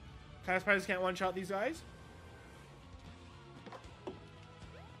 Kind of surprised I can't one-shot these guys.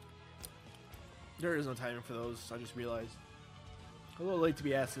 There is no timing for those, I just realized. A little late to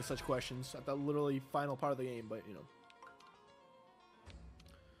be asking such questions at the literally final part of the game, but, you know.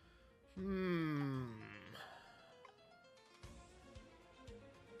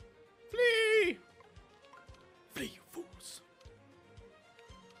 Flee! Flee, you fools!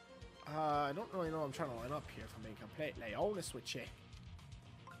 I don't really know what I'm trying to line up here, if I'm being completely honest with you.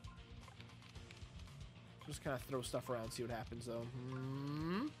 Just kind of throw stuff around, see what happens, though.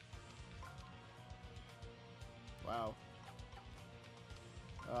 Wow.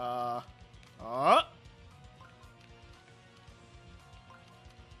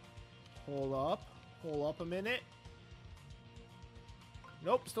 Hold up a minute.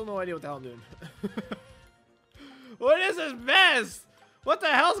 Nope, still no idea what the hell I'm doing. What is this mess? What the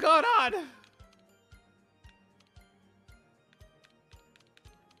hell's going on?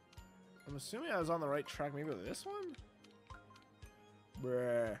 I'm assuming I was on the right track. Maybe with this one?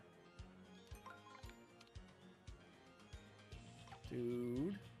 Bruh.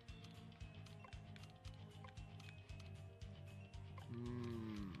 Dude.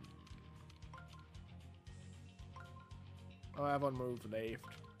 Oh, I have one move left.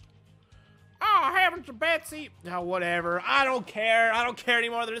 Oh, haven't you, Betsy? Oh, whatever. I don't care. I don't care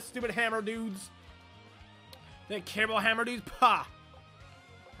anymore. They're just stupid hammer dudes. They don't care about hammer dudes? Pah.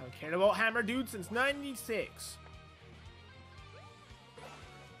 I haven't cared about hammer dudes since 96.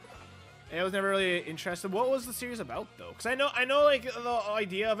 I was never really interested. What was the series about, though? Because I know, like, the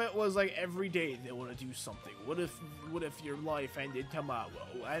idea of it was, like, every day they want to do something. What if your life ended tomorrow?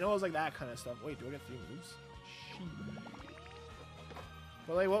 I know it was, like, that kind of stuff. Wait, do I get 3 moves? Sheesh.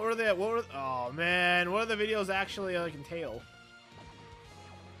 But, like, what were oh, man. What are the videos actually, like, entail?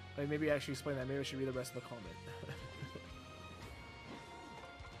 Like, maybe actually explain that. Maybe I should read the rest of the comment.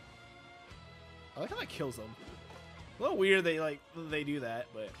 I like how that kills them. A little weird they do that,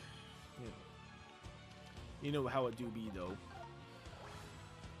 but... You know how it do be, though.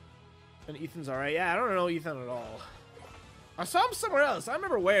 And Ethan's alright. Yeah, I don't know Ethan at all. I saw him somewhere else. I don't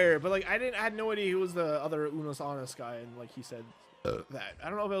remember where, but like I had no idea who was the other Unos Honest guy, and like he said that. I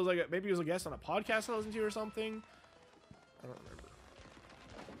don't know if it was like maybe he was a guest on a podcast I listened to or something. I don't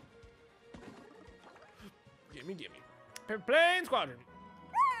remember. Gimme. Plane Squadron.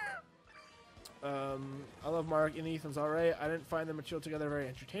 I love Mark and Ethan's alright. I didn't find them and Chill together very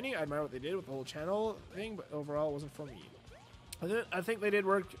entertaining. I admire what they did with the whole channel thing, but overall it wasn't for me. I think they did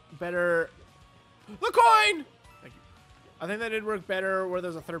work better. The coin! Thank you. I think they did work better where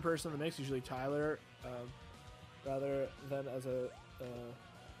there's a third person in the mix, usually Tyler, rather than as a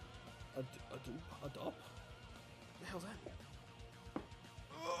dupe. What the hell's that?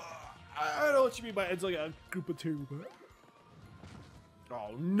 I don't know what you mean by it's like a group of two, but...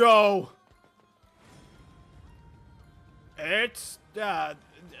 Oh no! It's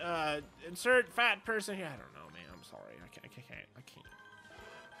insert fat person here. I don't know, man. I'm sorry. I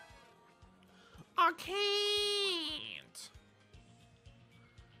can't.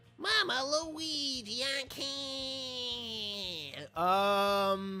 Mama Luigi, I can't.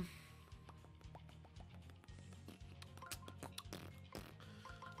 I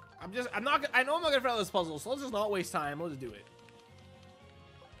know I'm not gonna fail this puzzle, so let's just not waste time. Let's do it.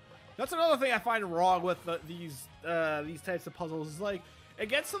 That's another thing I find wrong with these types of puzzles. Is like it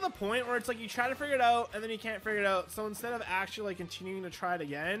gets to the point where it's like you try to figure it out and then you can't figure it out. So instead of actually like continuing to try it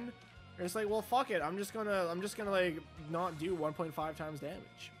again, it's like, well, fuck it. I'm just gonna like not do 1.5 times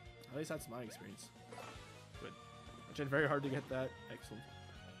damage. At least that's my experience. Good. I tried very hard to get that. Excellent.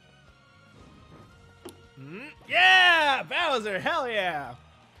 Yeah, Bowser. Hell yeah.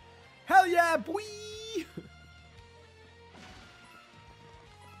 Hell yeah, boy.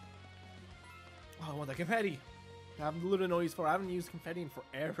 Oh, I want that confetti. I have literally no use for it. I haven't used confetti in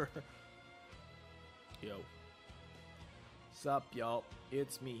forever. Yo. Sup, y'all?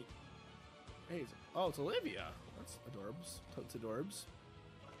 It's me. Hey, oh, it's Olivia. That's adorbs. Totes adorbs.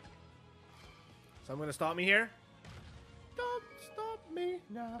 So I'm gonna stop me here. Don't stop me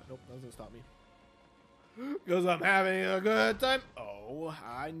now. Nope, that doesn't stop me. Because I'm having a good time. Oh,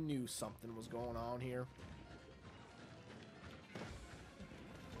 I knew something was going on here.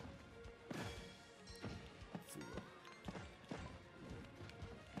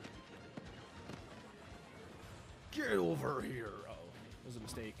 Get over here. Oh, it was a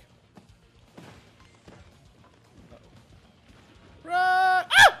mistake. Uh-oh. Run! Ah!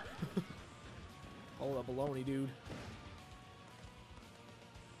 Hold up, baloney, dude.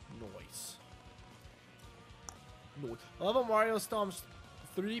 Noise. I love how Mario stomps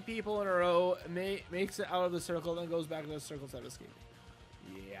 3 people in a row, makes it out of the circle, then goes back to the circle instead of escaping.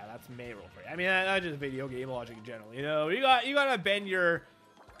 Yeah, that's May roll for you. I mean, that's just video game logic in general. You know, you gotta bend your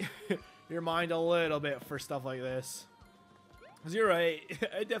your mind a little bit for stuff like this. Cause you're right,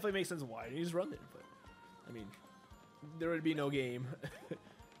 it definitely makes sense why you just run it. But I mean, there would be no game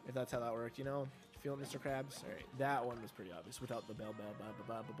if that's how that worked. You know, feel it, Mr. Krabs. All right, that one was pretty obvious without the bell.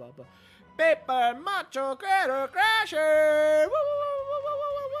 Paper Macho Crater Crasher. Woo, woo, woo, woo,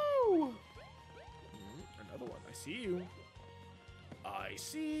 woo, woo. Another one. I see you. I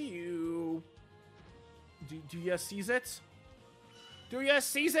see you. Do you seize it? Do you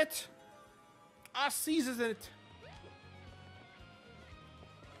seize it? I seizes it.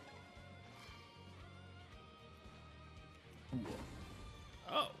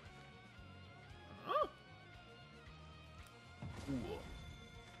 Oh. Huh? Whoa.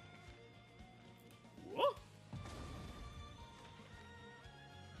 Whoa.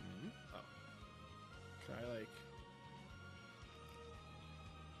 Oh. Can I like?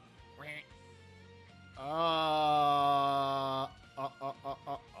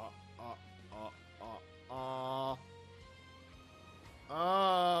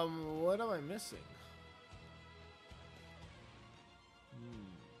 What am I missing?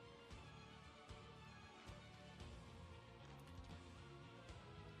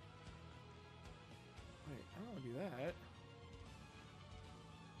 Wait, I don't want to do that.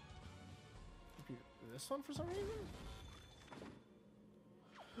 This one for some reason?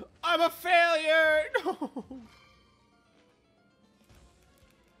 I'm a failure! No!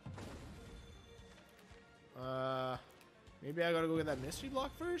 Maybe I gotta go get that mystery block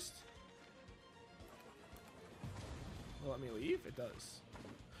first? Will it let me leave? It does.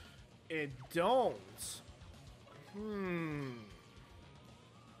 It don't.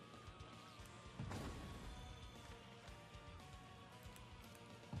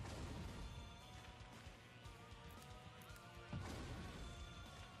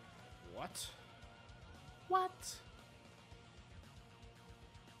 What? What?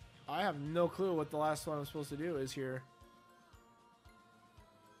 I have no clue what the last one I'm supposed to do is here.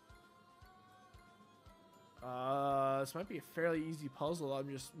 This might be a fairly easy puzzle. I'm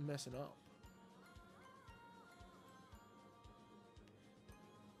just messing up.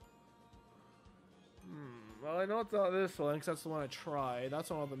 Well, I know it's not this one because that's the one I tried. That's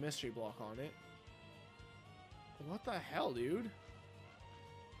the one with the mystery block on it. What the hell, dude?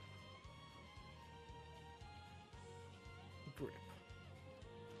 Grip.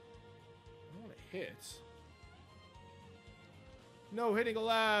 I want to hit. No hitting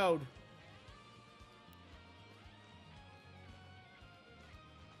allowed.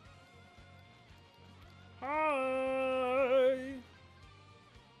 Hi.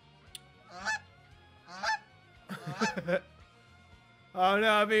 Oh no,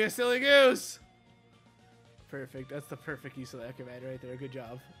 I'm being a silly goose. Perfect. That's the perfect use of that command right there. Good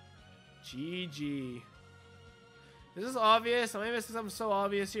job. GG. Is this obvious? Am I missing something so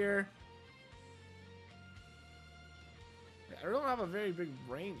obvious here? I don't have a very big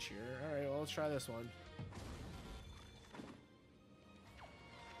range here. Alright, well, let's try this one.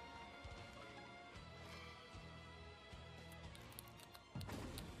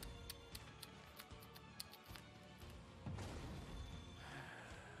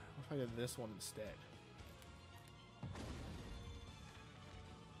 What if I did this one instead?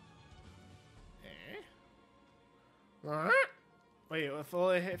 Wait, if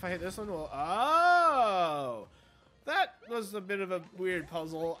I hit this one, well, oh, that was a bit of a weird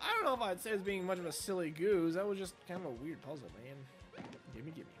puzzle. I don't know if I'd say it's being much of a silly goose. That was just kind of a weird puzzle, man.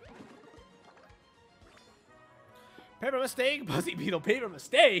 Gimme. Paper mistake, Buzzy Beetle, paper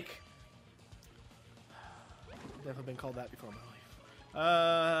mistake. Definitely been called that before in my life.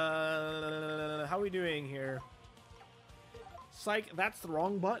 How are we doing here? Psych, that's the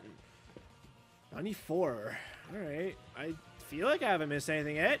wrong button. 94. Alright, I feel like I haven't missed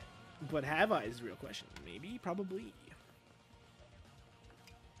anything yet, but have I is the real question. Maybe, probably.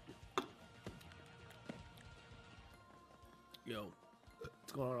 Yo,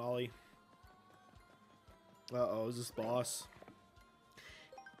 what's going on, Ollie? Uh-oh, is this boss?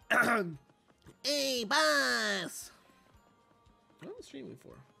 Hey, boss! What am I streaming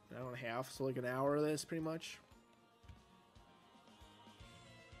for? An hour and a half, so like an hour of this, pretty much.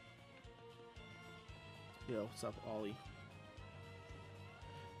 Yo, what's up, Ollie?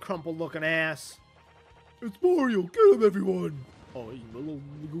 Crumpled looking ass. It's Mario, get him, everyone! I'm a little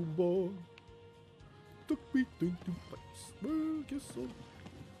Goomba. Took me to place. Well, guess so.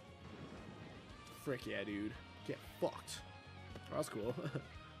 Frick yeah, dude. Get fucked. Oh, that's cool.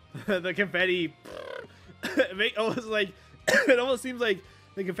 The confetti. It almost like it almost seems like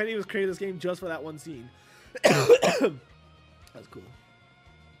the confetti was created this game just for that one scene. That's cool.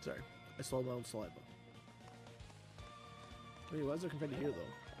 Sorry, I swallowed my own saliva. Wait, why is there confetti here though?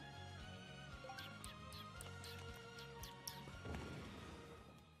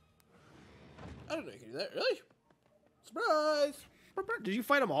 I didn't know you could do that. Really? Surprise! Did you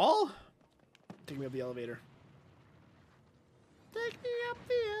fight them all? Take me up the elevator. Take me up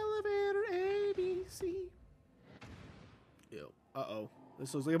the elevator, A, B, C. Yo, uh-oh.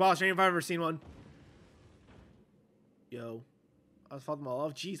 This looks like a boss game if I've ever seen one. Yo. I fought them all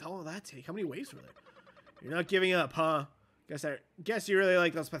off. Jeez, how long did that take? How many waves were there? You're not giving up, huh? Guess you really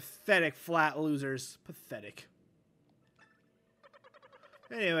like those pathetic flat losers. Pathetic.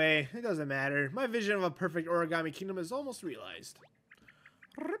 Anyway, it doesn't matter. My vision of a perfect origami kingdom is almost realized.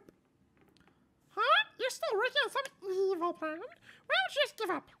 Huh? You're still working on some evil plan? Why don't you just give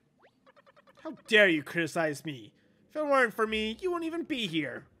up? How dare you criticize me? If it weren't for me, you wouldn't even be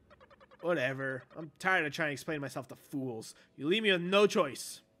here. Whatever. I'm tired of trying to explain myself to fools. You leave me with no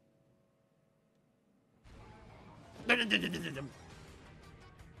choice. The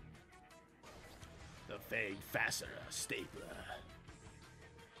Fang Fastener Stapler.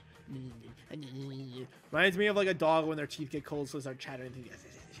 Reminds me of like a dog when their teeth get cold, so they start chattering.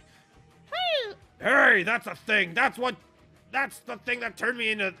 Hey, that's a thing. That's the thing that turned me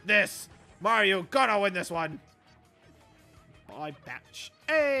into this. Mario, gotta win this one. Bye, batch.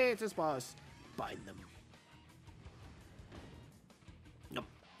 Hey, it's his boss. Bind them. Nope,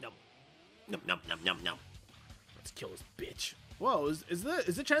 nope, nope, nope, nope, nope, nope. Let's kill this bitch. Whoa, is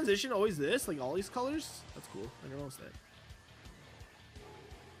the transition always this? Like all these colors? That's cool. I never noticed that.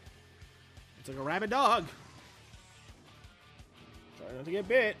 It's like a rabid dog. Try not to get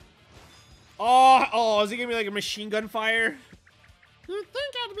bit. Oh, is he gonna be like a machine gun fire? You'd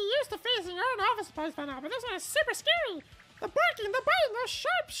think I'd be used to facing your own office supplies by now, but this one is super scary. The barking, the biting, those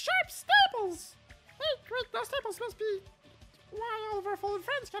sharp staples. Wait, those staples must be why all of our fallen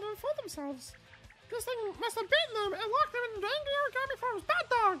friends can't unfold themselves. This thing must have beaten them and locked them into angry origami forms. Bad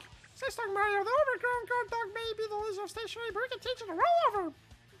dog! Say strong Mario, the overgrown guard dog may be the laser stationary, but we can teach it to roll over.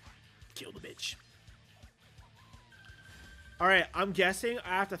 Kill the bitch. Alright, I'm guessing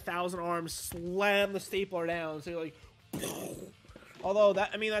I have to 1,000 arms slam the stapler down. So you're like... Although,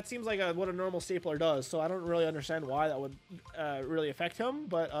 that seems like what a normal stapler does. So I don't really understand why that would really affect him.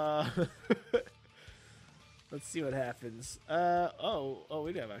 But, let's see what happens. Oh,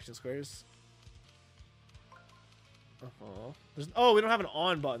 we do have action squares. Oh, we don't have an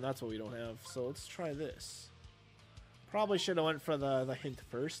on button. That's what we don't have. So let's try this. Probably should have went for the hint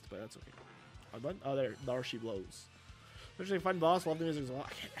first, but that's okay. On button? Oh, there she blows. Especially fun boss. Love the music as well.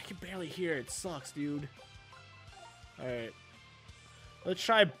 I can barely hear it. It sucks, dude. Alright. Let's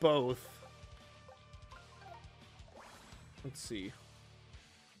try both. Let's see.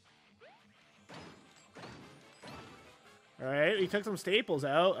 Alright, we took some staples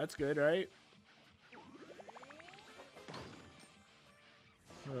out. That's good, right?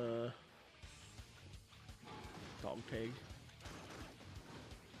 Dog pig.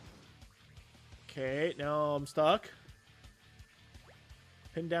 Okay, now I'm stuck.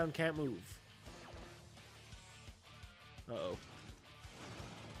 Pinned down, can't move. Uh-oh.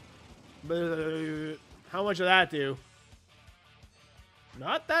 How much did that do?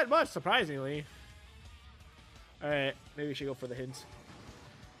 Not that much, surprisingly. Alright, maybe we should go for the hints.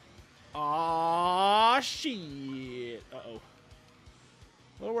 Aw, shit. Uh-oh. A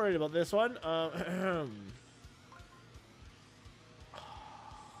little worried about this one. I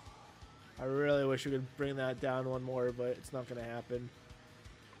really wish we could bring that down one more, but it's not going to happen.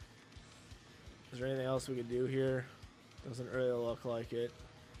 Is there anything else we could do here? Doesn't really look like it.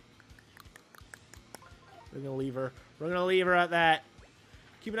 We're going to leave her. We're going to leave her at that.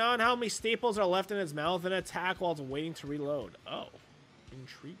 Keep an eye on how many staples are left in its mouth and attack while it's waiting to reload. Oh.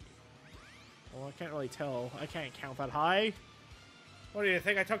 Intriguing. Well, I can't really tell. I can't count that high. What do you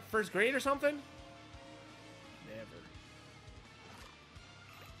think? I took first grade or something? Never.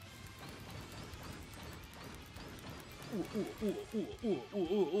 Ooh.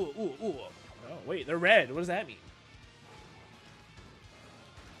 Oh, wait, they're red. What does that mean?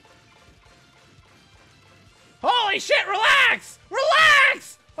 Holy shit, relax!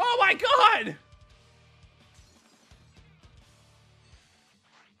 Relax! Oh my god!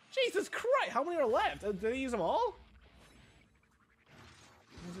 Jesus Christ, how many are left? Did they use them all?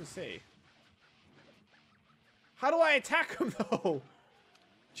 What does it say? How do I attack him though?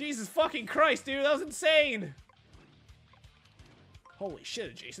 Jesus fucking Christ, dude, that was insane! Holy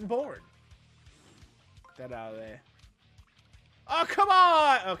shit, Jason Bourne. Get that out of there. Oh, come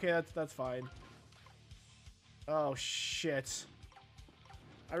on! Okay, that's fine. Oh, shit.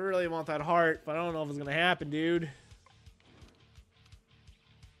 I really want that heart, but I don't know if it's gonna happen, dude.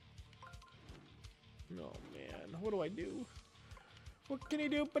 Oh, man. What do I do? What can you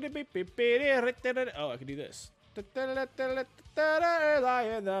do? Oh, I can do this. Early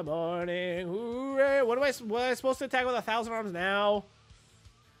in the morning. Hooray. What am I supposed to attack with 1,000 arms now?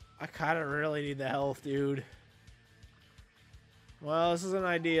 I kind of really need the health, dude. Well, this isn't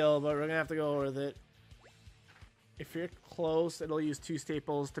ideal, but we're gonna have to go with it. If you're close, it'll use 2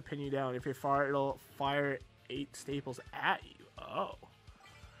 staples to pin you down. If you're far, it'll fire 8 staples at you. Oh.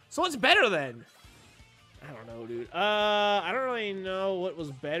 So what's better then? I don't know, dude. I don't really know what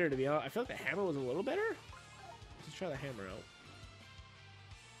was better, to be honest. I feel like the hammer was a little better. Let's try the hammer out.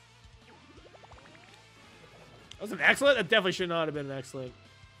 That was an excellent? That definitely should not have been an excellent.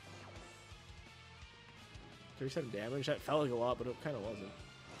 37 damage. That felt like a lot, but it kind of wasn't.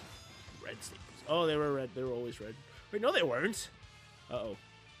 Red staples. Oh, they were red. They were always red. Wait, no, they weren't. Uh-oh.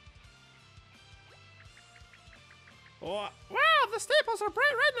 Wow, the staples are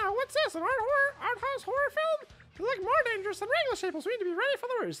bright red now. What's this? An art house horror film? They look more dangerous than regular staples. We need to be ready for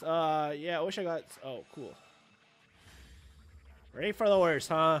the worst. Yeah, I wish I got... Oh, cool. Ready for the worst,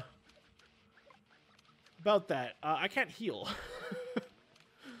 huh? About that. I can't heal.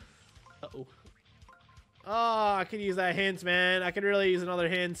 Uh-oh. Oh, I could use that hint, man. I could really use another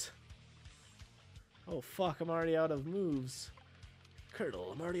hint. Oh, fuck. I'm already out of moves.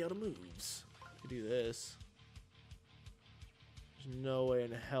 Curdle, I'm already out of moves. I could do this. There's no way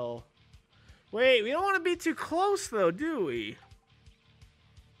in hell. Wait, we don't want to be too close, though, do we?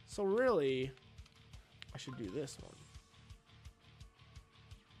 So, really, I should do this one.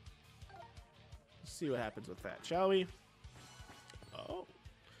 Let's see what happens with that, shall we? Oh.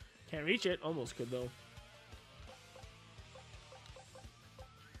 Can't reach it. Almost could, though.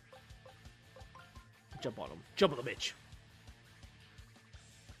 Jump on him. Jump on the bitch.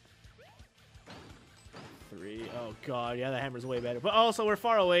 3. Oh, God. Yeah, the hammer's way better. But also, we're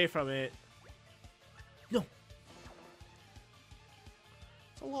far away from it. No.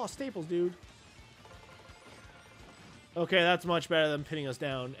 It's a lot of staples, dude. Okay, that's much better than pinning us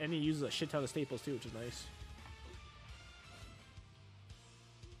down. And he uses a shit ton of staples, too, which is nice.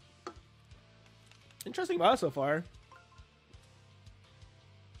 Interesting boss so far.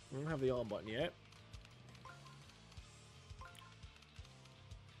 We don't have the on button yet.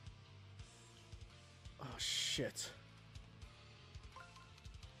 Oh, shit.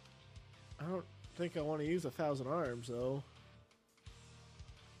 I don't think I want to use 1,000 arms, though.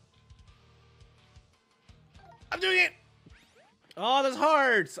 I'm doing it! Oh, there's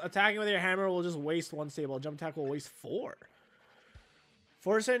hearts! Attacking with your hammer will just waste 1 staple. Jump attack will waste 4.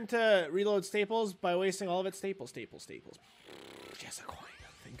 Force it to reload staples by wasting all of its staples. Yes, a coin.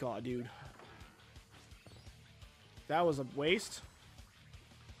 Thank God, dude. That was a waste.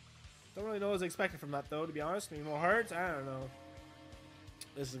 Don't really know what was expected from that, though, to be honest. Need more hearts? I don't know.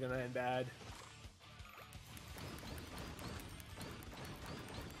 This is gonna end bad.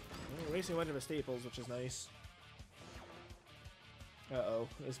 We're wasting a bunch of his staples, which is nice. Uh-oh.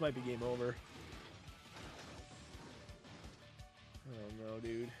 This might be game over. Oh no,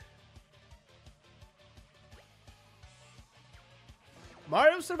 dude.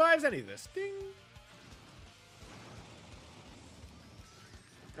 Mario survives any of this. Ding!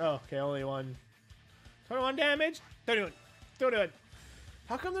 Oh, okay, only 1. 21 damage? 31. Don't do it.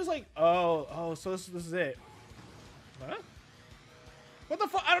 How come there's like... Oh, so this is it. Huh? What the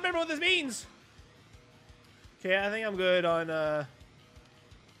fuck? I don't remember what this means! Okay, I think I'm good on,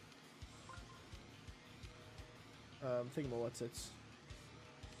 thinking about what's it's.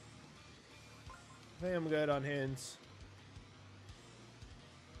 I think I'm good on hints.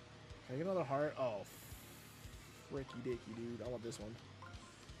 Can I get another heart? Oh, fricky dicky, dude. I want this one.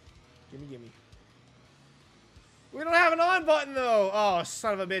 Gimme. We don't have an on button, though. Oh,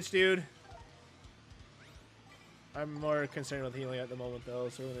 son of a bitch, dude. I'm more concerned with healing at the moment, though,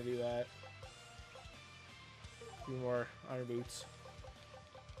 so we're gonna do that. Do more iron boots.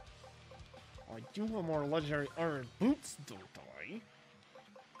 I do want more legendary iron boots, don't I?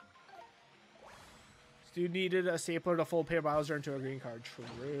 This dude needed a stapler to full pair Bowser into a green card.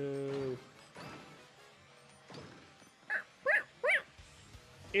 True.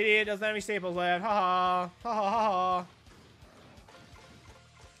 Idiot, doesn't have any staples left. Ha ha. Ha ha ha ha.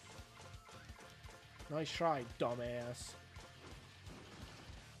 Nice try, dumbass.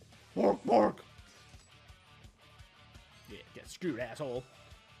 Bark, bark. Yeah, get screwed, asshole.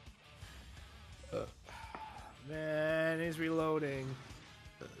 Man, he's reloading.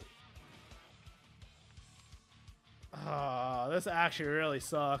 Ah, this actually really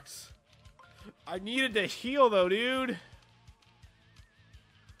sucks. I needed to heal though, dude.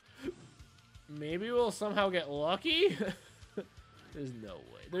 Maybe we'll somehow get lucky? There's no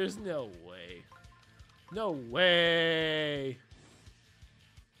way. There's no way. No way.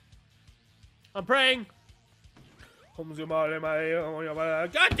 I'm praying. God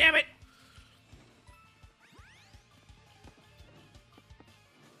damn it!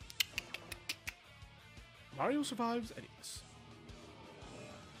 Mario survives any of this.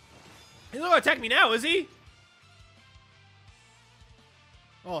 He's not gonna attack me now, is he?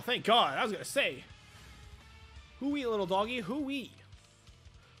 Oh, thank God. I was gonna say. Hoo-wee, little doggy. Hoo-wee.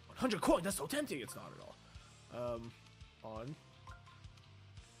 100 coins. That's so tempting. It's not at all. On. And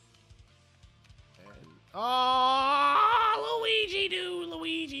oh, Luigi do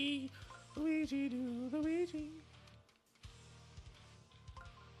Luigi. Luigi do Luigi.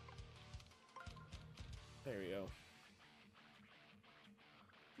 There we go.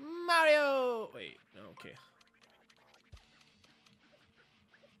 Mario! Wait, no, okay.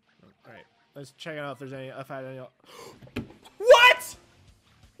 Alright, let's check out if there's any. If I had any. What?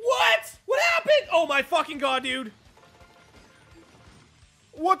 What? What happened? Oh my fucking god, dude!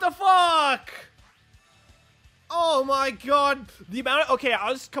 What the fuck? Oh my god! The amount of. Okay, I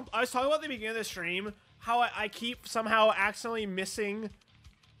was talking about at the beginning of the stream how I keep somehow accidentally missing.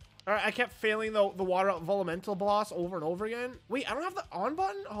 Or I kept failing the water elemental boss over and over again. Wait, I don't have the on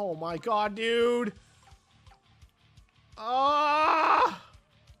button? Oh my god, dude. Ah!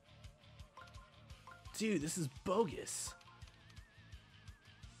 Dude, this is bogus.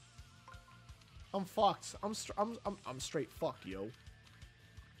 I'm fucked. I'm straight fucked, yo.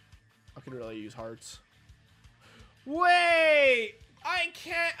 I could really use hearts. Wait! I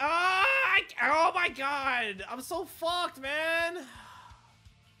can't. Oh my god! I'm so fucked, man.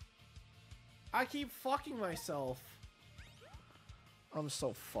 I keep fucking myself. I'm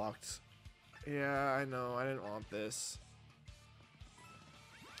so fucked. Yeah, I know. I didn't want this.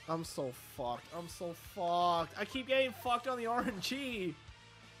 I'm so fucked. I'm so fucked. I keep getting fucked on the RNG.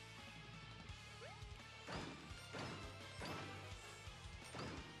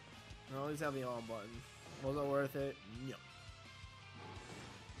 No, at least have the on button. Was it worth it?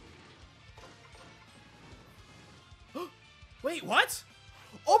 No. Wait, what?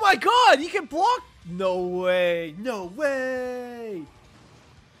 Oh my god, you can block. No way. No way.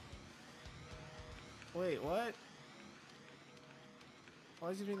 Wait, what? Why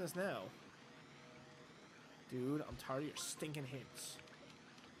is he doing this now? Dude, I'm tired of your stinking hints.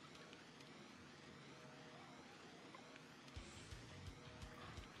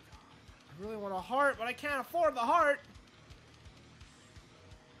 I really want a heart, but I can't afford the heart.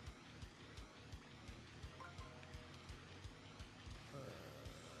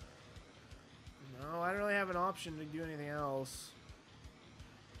 No, I don't really have an option to do anything else.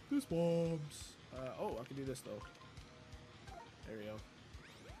 Goose bombs. Oh, I can do this though. There we go.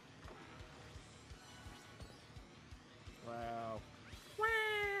 Wow.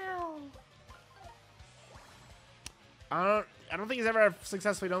 Wow. I don't think he's ever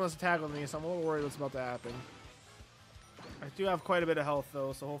successfully done this attack with me, so I'm a little worried what's about to happen. I do have quite a bit of health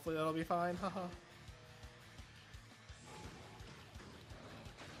though, so hopefully that'll be fine. Haha.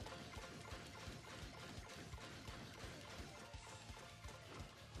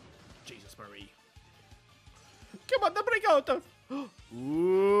 Jesus Marie. Come on, the break out.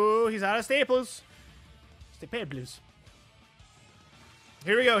 Ooh, he's out of staples. Staples.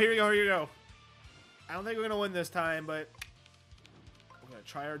 Here we go, here we go, here we go. I don't think we're gonna win this time, but we're gonna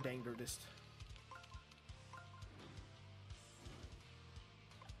try our dangdest.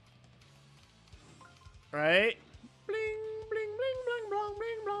 Right? Bling, bling, bling, bling, bling,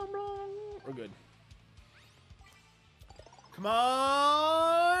 bling, bling, bling. We're good. Come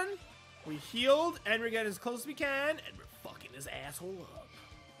on! We healed, and we're getting as close as we can, and we're fucking his asshole up.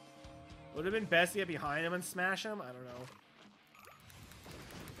 Would have been best to get behind him and smash him? I don't know.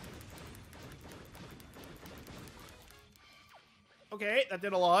 Okay, that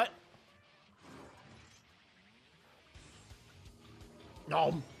did a lot.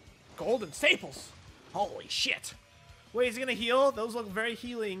 No. Golden staples. Holy shit. Wait, is he gonna heal? Those look very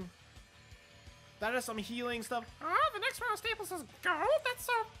healing. That is some healing stuff. Oh, the next round of staples is gold? That's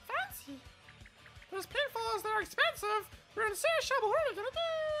so fancy. But as painful as they're expensive, we're in serious trouble. What are we gonna do?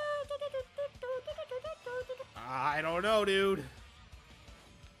 I don't know, dude.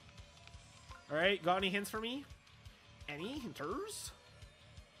 Alright, got any hints for me? Any hinters?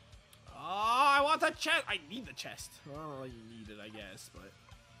 Oh, I want the chest. I need the chest. I don't really need it, I guess, but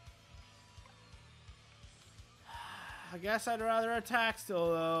I guess I'd rather attack still,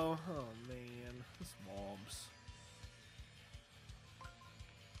 though. Oh, man. This bombs.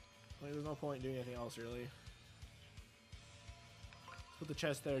 Like, there's no point in doing anything else, really. Let's put the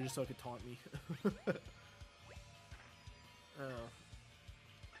chest there just so it could taunt me. Oh.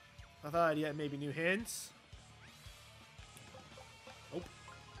 I thought I'd get maybe new hints. Nope.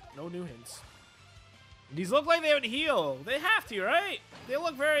 No new hints. These look like they would heal. They have to, right? They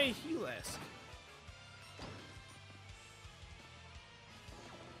look very heal-esque.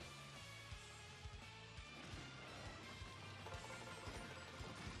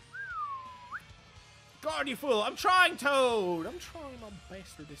 God, you fool! I'm trying, Toad! I'm trying my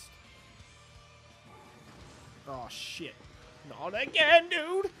bastardest. Oh, shit. Not again,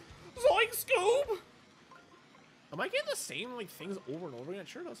 dude! Zoink Scoob! Am I getting the same like things over and over again? It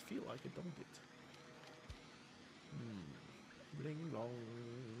sure does feel like it, don't it? Bling long.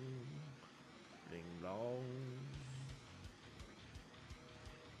 Bling long.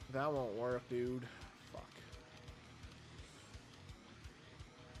 That won't work, dude. Fuck.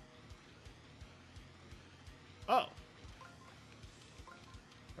 Oh.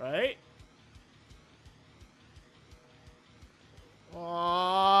 Right?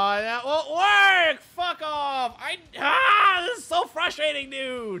 Oh, that won't work! Fuck off! This is so frustrating,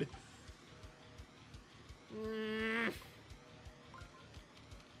 dude!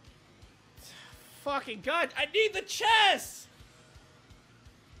 Fucking God, I need the chest!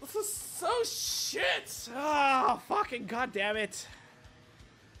 This is so shit! Oh, fucking God damn it.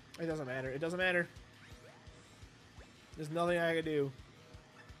 It doesn't matter. It doesn't matter. There's nothing I can do.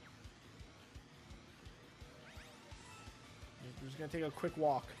 I'm just gonna take a quick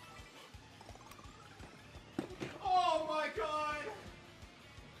walk. Oh my God!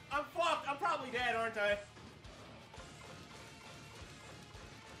 I'm fucked. I'm probably dead, aren't I?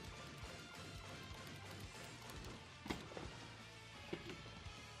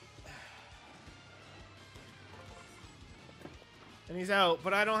 And he's out,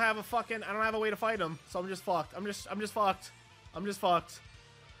 but I don't have a way to fight him, so I'm just fucked. I'm just fucked. I'm just fucked.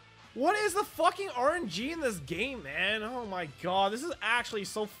 What is the fucking RNG in this game, man? Oh my God, this is actually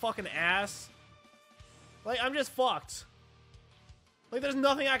so fucking ass. Like, I'm just fucked. Like, there's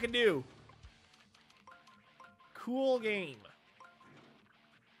nothing I can do. Cool game.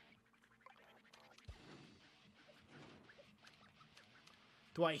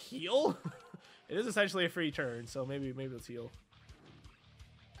 Do I heal? It is essentially a free turn, so maybe let's heal.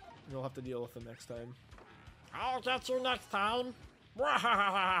 We'll have to deal with them next time. I'll get you next time. Give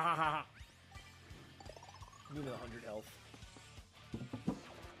me 100 health.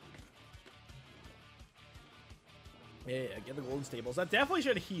 Yeah, get the golden staples. That definitely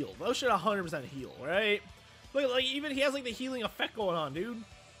should heal. Those should 100% heal, right? Look, like, even he has, like, the healing effect going on, dude.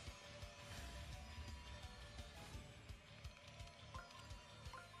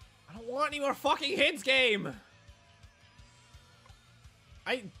 I don't want any more fucking hits, game!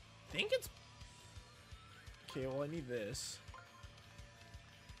 I think it's... Okay, well, I need this.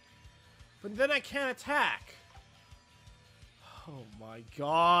 But then I can't attack. Oh my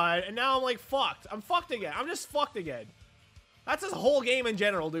God. And now I'm like fucked. I'm fucked again. I'm just fucked again. That's this whole game in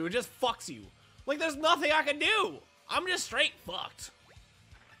general, dude. It just fucks you. Like, there's nothing I can do. I'm just straight fucked.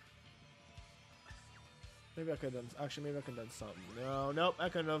 Maybe I could have done... Actually, maybe I could have done something. No, nope, I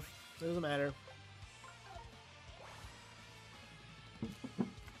couldn't have. It doesn't matter.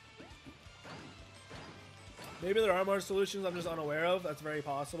 Maybe there are more solutions I'm just unaware of. That's very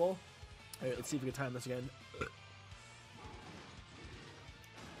possible. Alright, let's see if we can time this again.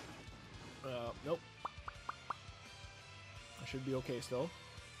 Nope. I should be okay still.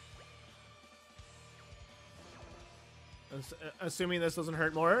 Assuming this doesn't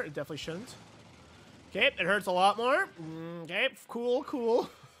hurt more, it definitely shouldn't. Okay, it hurts a lot more. Okay, cool, cool.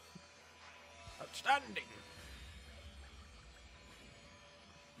 Outstanding.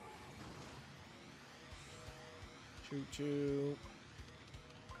 Choo-choo.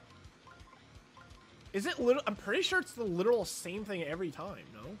 Is it literal? I'm pretty sure it's the literal same thing every time,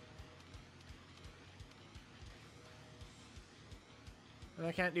 no? And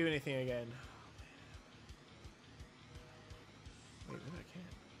I can't do anything again. Wait, maybe I can't.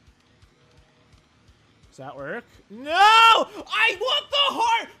 Does that work? No! I want the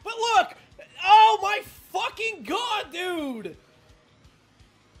heart! But look! Oh my fucking God, dude!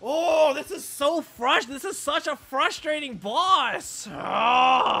 Oh, this is so this is such a frustrating boss.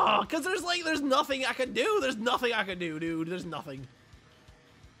 Oh, cause there's nothing I can do. There's nothing I can do, dude. There's nothing.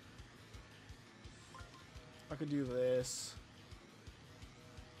 I could do this.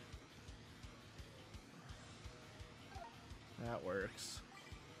 That works.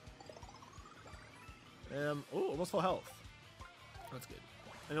 Oh, almost full health. That's good.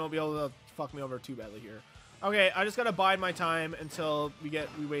 And it won't be able to fuck me over too badly here. Okay, I just gotta bide my time until we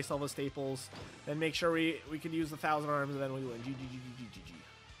waste all the staples, then make sure we can use the 1,000 arms, and then we win. GG.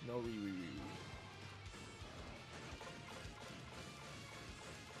 No re.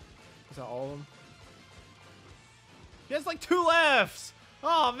 Is that all of them? He has like 2 left.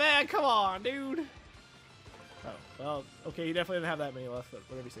 Oh man, come on, dude. Oh well, okay, he definitely didn't have that many left, but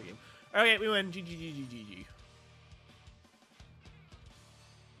whatever you say, game. Okay, we win. GG.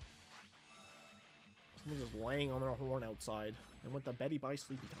 Someone's just laying on their horn outside. And went to Betty by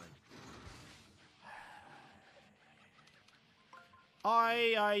sleepy time.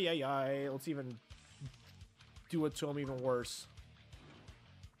 Aye. Let's even do it to him even worse.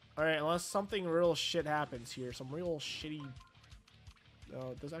 Alright, unless something real shit happens here. Some real shitty...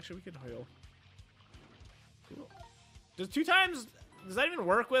 Oh, does actually we could heal. Cool. Does 2 times... Does that even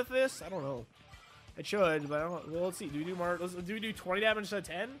work with this? I don't know. It should, but I don't... Well, let's see. Do we do more... Do we do 20 damage instead of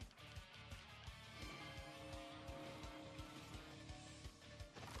 10?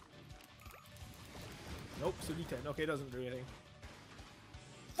 Nope, so D10. Okay, it doesn't do anything.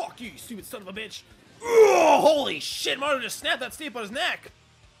 Fuck you, you stupid son of a bitch! Ugh, holy shit, Mario just snapped that staple on his neck!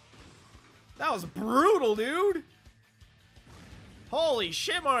 That was brutal, dude! Holy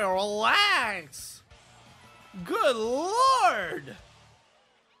shit, Mario, relax! Good lord!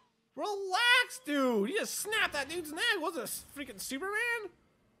 Relax, dude! You just snapped that dude's neck! Was it a freaking Superman?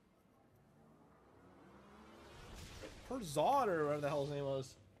 Or Zod, or whatever the hell his name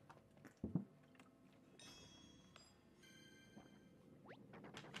was.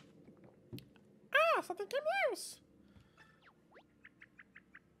 Ah, something came loose.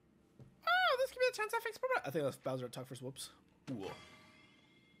 Oh, this could be a chance to fix problem. I think that's Bowser attack first. Whoops. Ooh.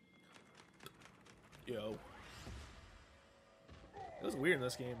 Yo. It was weird in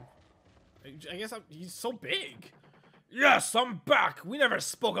this game. I guess he's so big. Yes, I'm back. We never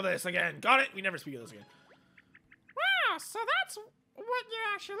spoke of this again. Got it? We never speak of this again. Wow, so that's what you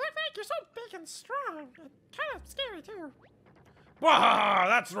actually look like. You're so big and strong. And kind of scary, too. Wahaha,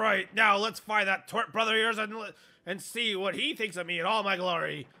 that's right. Now let's find that tort brother of yours and see what he thinks of me in all my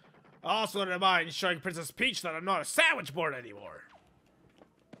glory. I also don't mind showing Princess Peach that I'm not a sandwich board anymore.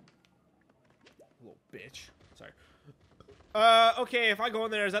 Little bitch. Sorry. Okay, if I go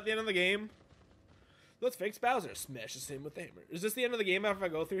in there, is that the end of the game? Let's fix Bowser. Smashes him with the hammer. Is this the end of the game after I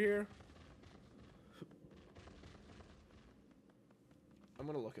go through here? I'm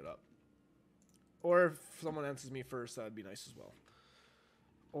gonna look it up. Or if someone answers me first, that'd be nice as well.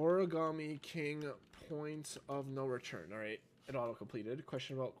 Origami King, point of no return. Alright, it auto-completed.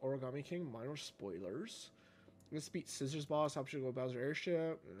 Question about Origami King, minor spoilers. Let's beat Scissors Boss, option to go Bowser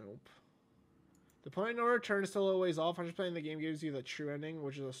Airship. Nope. The point of no return is still a ways off. I'm just playing the game gives you the true ending,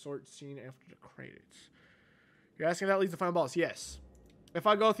 which is a short scene after the credits. You're asking if that leads to final boss? Yes. If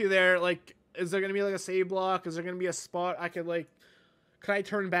I go through there, like, is there going to be like a save block? Is there going to be a spot I could like... Can I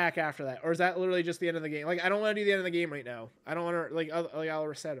turn back after that? Or is that literally just the end of the game? Like, I don't want to do the end of the game right now. I don't want to, like I'll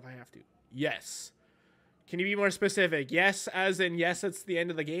reset if I have to. Yes. Can you be more specific? Yes, as in yes, it's the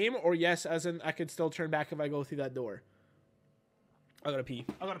end of the game? Or yes, as in I could still turn back if I go through that door? I gotta pee.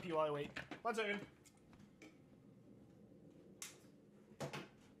 I gotta pee while I wait. 1 second.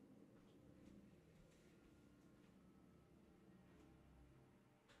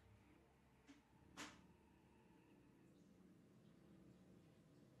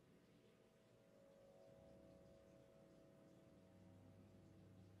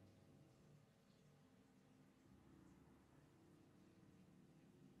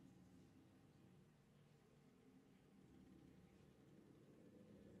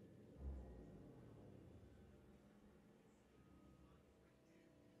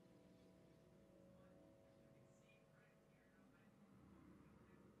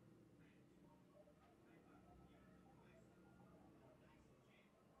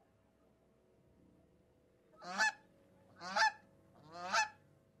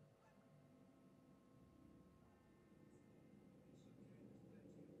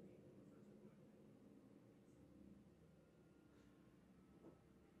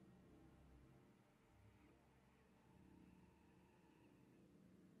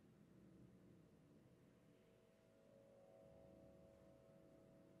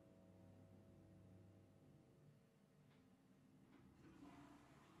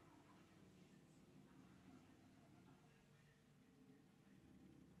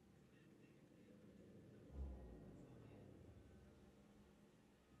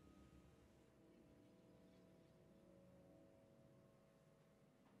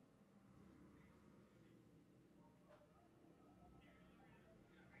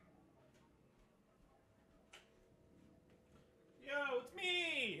 Yo, it's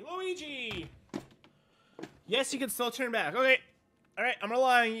me, Luigi. Yes, you can still turn back. Okay. All right, I'm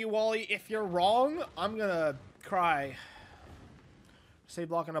relying on you, Wally. If you're wrong, I'm gonna cry. Say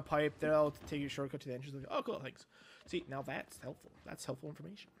blocking a pipe. They'll take you a shortcut to the entrance. Oh, cool. Thanks. See, now that's helpful. That's helpful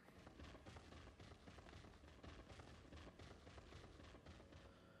information.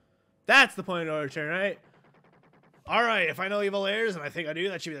 That's the point of no return, right? All right. If I know evil heirs, and I think I do,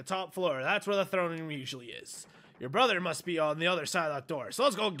 that should be the top floor. That's where the throne room usually is. Your brother must be on the other side of that door, so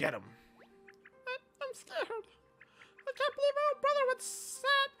let's go get him. I'm scared. I can't believe my own brother would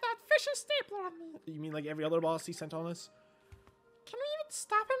set that vicious stapler on me. You mean like every other boss he sent on us? Can we even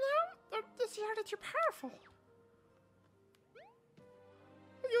stop him now? Or is he already too powerful?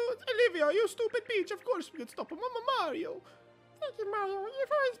 Olivia, you stupid peach. Of course we could stop him. Mama Mario. Thank you, Mario.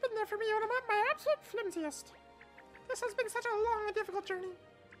 You've always been there for me when I'm at my absolute flimsiest. This has been such a long and difficult journey.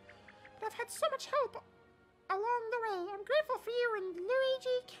 But I've had so much help along the way. I'm grateful for you and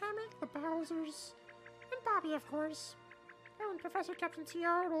Luigi, Kamek, the Bowsers, and Bobby, of course. Oh, and Professor Captain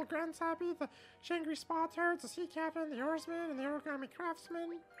T.O., Old Grand Sappy, the Shangri Spa Toads, the Sea Captain, the Oarsman, and the Origami Craftsman.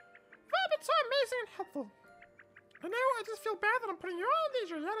 You've all been so amazing and helpful. And now I just feel bad that I'm putting you all in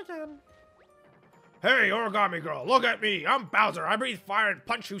danger yet again. Hey, Origami girl, look at me. I'm Bowser. I breathe fire and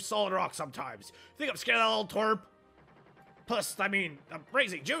punch you solid rock sometimes. Think I'm scared of that little twerp? Plus, I mean, I'm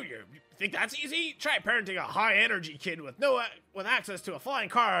raising Junior. You think that's easy? Try parenting a high-energy kid with access to a flying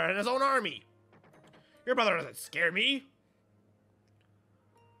car and his own army. Your brother doesn't scare me.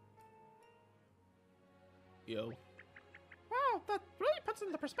 Yo. Wow, that really puts it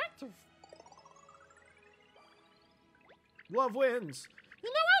into perspective. Love wins. You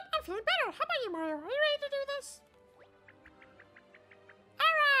know what? I'm feeling better. How about you, Mario? Are you ready to do this?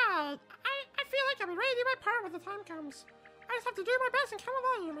 Alright! I feel like I'll be ready to do my part when the time comes. I just have to do my best and count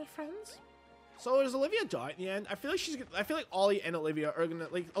on you, my friends. So does Olivia die at the end? I feel like Ollie and Olivia are gonna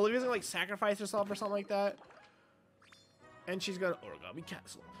Olivia's gonna sacrifice herself or something like that. And she's gonna Origami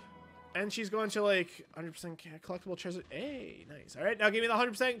Castle. And she's going to 100% collectible treasure. Hey, nice. Alright, now give me the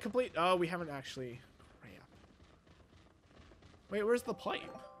 100% complete. Oh, we haven't actually. Crap. Wait, where's the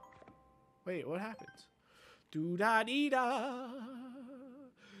pipe? Wait, what happens? Do-da-dee-da.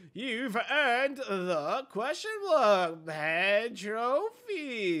 You've earned the question mark head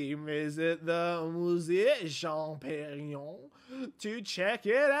trophy. Visit the Musée Champignon to check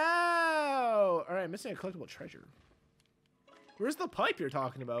it out. Alright, I'm missing a collectible treasure. Where's the pipe you're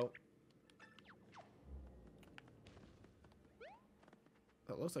talking about?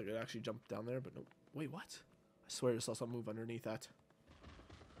 That looks like it actually jumped down there, but no. Wait, what? I swear I saw something move underneath that.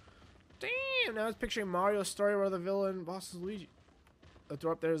 Damn! Now I was picturing Mario's story where the villain boss is Luigi. The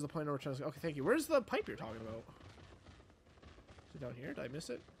door up there is the point of return. Okay, thank you. Where's the pipe you're talking about? Is it down here? Did I miss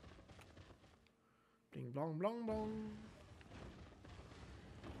it? Ding, blong, blong, blong.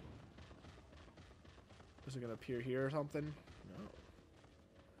 Is it gonna appear here or something? No.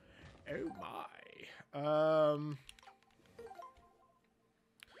 Oh my.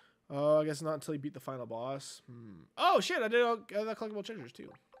 Oh, I guess not until you beat the final boss. Oh shit! I did all the collectible treasures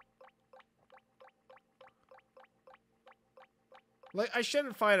too. I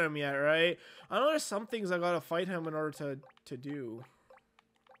shouldn't fight him yet, right? I know there's some things I gotta fight him in order to do.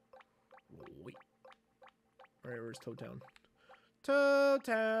 Wait. Alright, where's Toad Town? Toad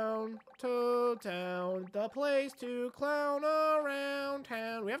Town, Toad Town, the place to clown around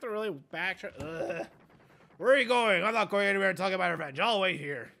town. We have to really backtrack. Ugh. Where are you going? I'm not going anywhere talking about revenge. I'll wait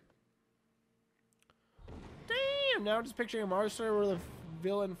here. Damn, now I'm just picturing a Mario story where the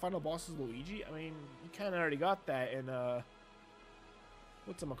villain final boss is Luigi. I mean, you kind of already got that in,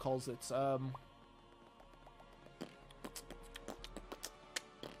 whatchamacalls it's,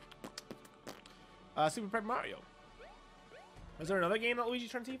 Super Paper Mario. Is there another game that Luigi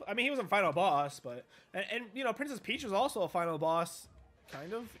turns evil? I mean, he was a final boss, but... And you know, Princess Peach was also a final boss,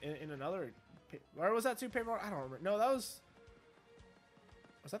 kind of, in another... Where was that Super Paper Mario? I don't remember. No, that was...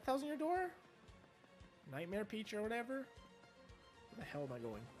 Was that Thousand Year Door? Nightmare Peach or whatever? Where the hell am I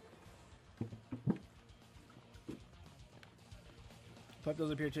going? Pipe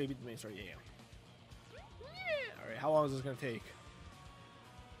doesn't appear till you beat the main story. Yeah. Alright, how long is this gonna take?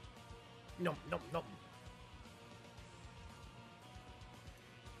 No, no, no.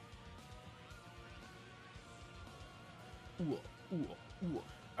 Ooh, ooh, ooh.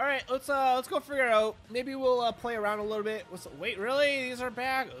 Alright, let's go figure it out. Maybe we'll play around a little bit. Wait, really? These are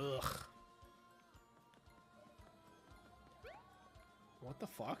back? Ugh. What the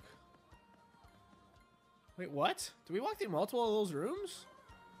fuck? Wait, what? Did we walk through multiple of those rooms?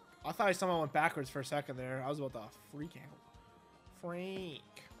 I thought I somehow went backwards for a second there. I was about to freak out. Freak.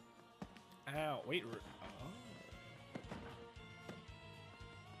 Ow. Wait. Oh.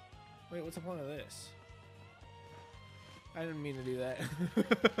 Wait, what's the point of this? I didn't mean to do that.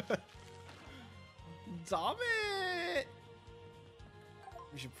 Damn it!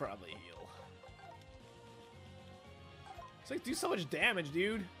 We should probably heal. It's like, do so much damage,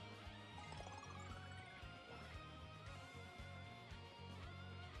 dude.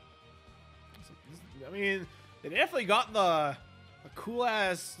 I mean, they definitely got the cool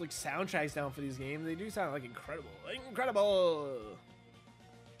ass soundtracks down for these games. They do sound incredible. Incredible.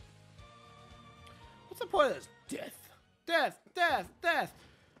 What's the point of this? Death. Death. Death. Death.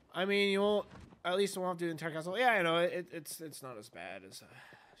 I mean, you won't. At least you won't have to do the entire castle. Yeah, I know. It's not as bad as you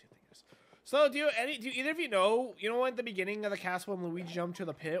think it is. So do either of you know at the beginning of the castle when Luigi jumped to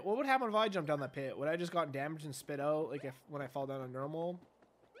the pit, what would happen if I jumped down that pit? Would I just gotten damaged and spit out like when I fall down a normal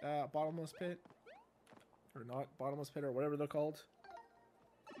bottomless pit? Or not bottomless pit or whatever they're called?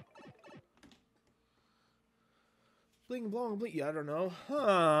 Bling blong bling. Yeah, I don't know.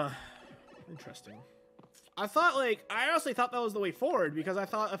 Huh. Interesting. I honestly thought that was the way forward because I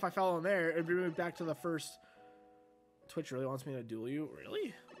thought if I fell in there, it'd bring me back to the first. Twitch really wants me to duel you?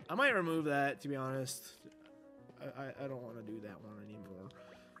 Really? I might remove that, to be honest. I don't want to do that one anymore.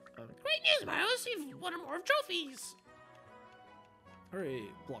 Great news, Miles! You've won more trophies! Hooray,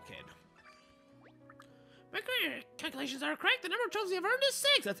 blockhead. My career calculations are correct. The number of trophies I've earned is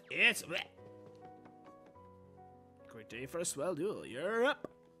 6. That's it. Blech. Great day for a swell duel. You're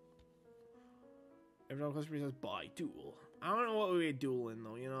up. Everyone close says bye, duel. I don't know what we would duel in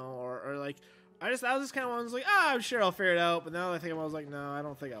though, or like that was just kind of one. I was like, I'm sure I'll figure it out. But now I think I was like, no, I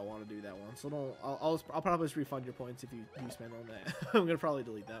don't think I want to do that one. So don't. I'll probably just refund your points if you spend on that. I'm gonna probably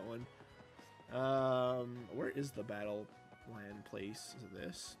delete that one. Where is the battle land place? Is it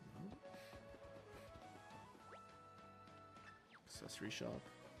this? No. Accessory shop.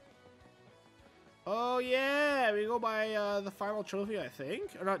 Oh yeah, we go by the final trophy, I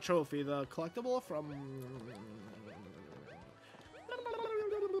think, or not trophy, the collectible from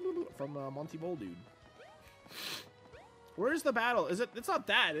Monty Bull dude. Where's the battle? Is it? It's not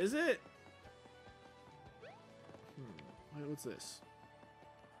that, is it? Wait, what's this?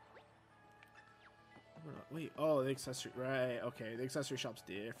 Wait, oh, the accessory, right? Okay, the accessory shop's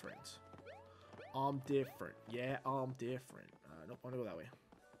different. I'm different. Yeah, I'm different. Nope, I want to go that way.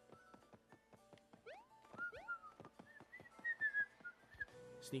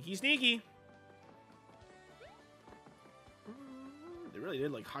 Sneaky, sneaky. They really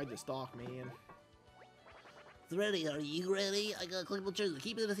did like hide the stock, man. It's ready. Are you ready? I got a collectible treasure.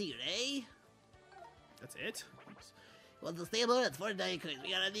 Keep it in the secret, eh? That's it. What's the stable? It's 49 coins.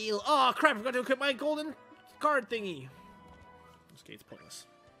 We got a deal. Oh crap! I forgot to equip my golden card thingy. This gate's pointless.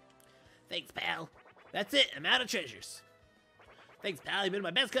 Thanks, pal. That's it. I'm out of treasures. Thanks, pal. You've been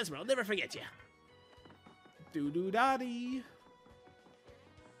my best customer. I'll never forget you. Doo doo da dee.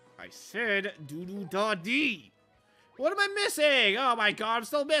 I said doo doo da dee. What am I missing? Oh my god, I'm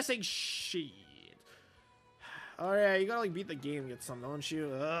still missing shit. Oh yeah, you gotta like beat the game to get some, don't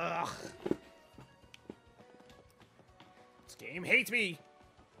you? Ugh. This game hates me.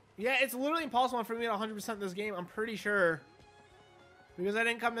 Yeah, it's literally impossible for me to 100% this game, I'm pretty sure. Because I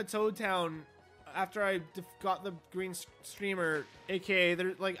didn't come to Toad Town after I got the green streamer, aka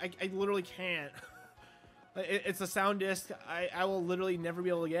they're like I literally can't. It's a sound disc I will literally never be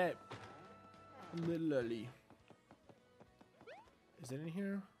able to get. Literally. Is it in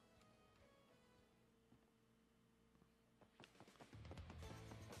here?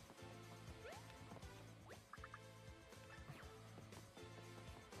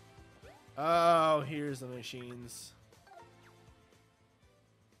 Oh, here's the machines.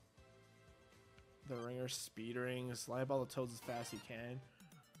 The ringer, speed rings, slide all the toads as fast as you can.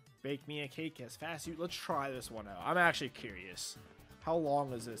 Bake me a cake as fast as you. Let's try this one out. I'm actually curious. How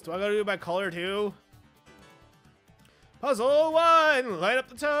long is this? Do I gotta do it by color too? Puzzle 1! Light up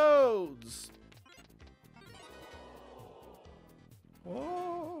the toads!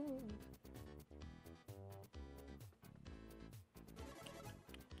 Whoa!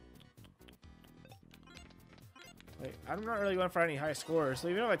 Wait, I'm not really going for any high scores, so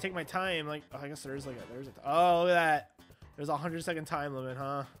even if I take my time, like, oh, I guess there's like a, oh, look at that. There's a 100-second time limit,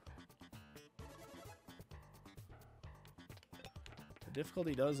 huh? The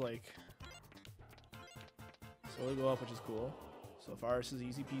difficulty does, like, slowly go up, which is cool. So far, this is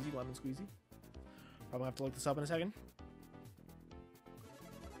easy peasy, lemon squeezy. Probably have to look this up in a second.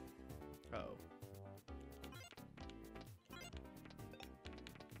 Uh-oh.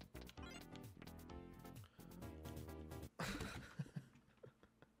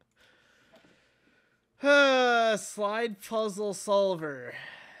 Slide puzzle solver.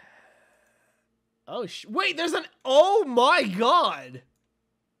 Oh, wait, there's an... Oh, my God.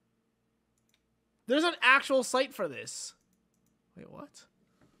 There's an actual site for this. Wait, what?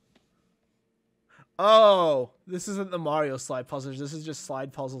 Oh, this isn't the Mario slide puzzles. This is just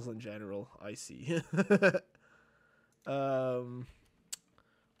slide puzzles in general. I see. Origami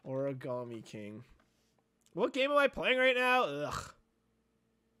King. What game am I playing right now? Ugh.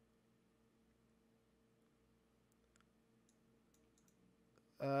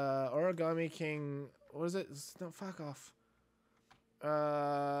 Origami King, what is it? No, fuck off.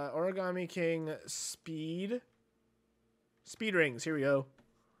 Origami King speed rings. Here we go.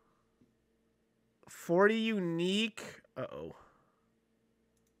 40 unique. Uh-oh.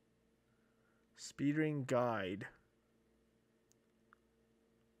 Speedrun guide.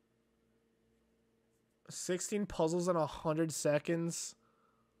 16 puzzles in 100 seconds.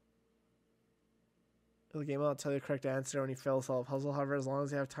 The game will tell you the correct answer when you fail to solve a puzzle. However, as long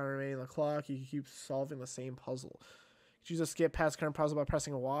as you have time remaining on the clock, you can keep solving the same puzzle. Choose a skip past current puzzle by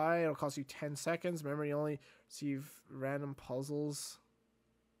pressing Y. It'll cost you 10 seconds. Remember, you only receive random puzzles.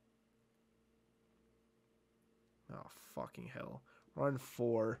 Oh, fucking hell. Run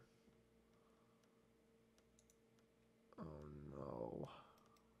 4. Oh, no.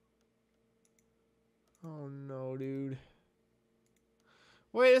 Oh, no, dude.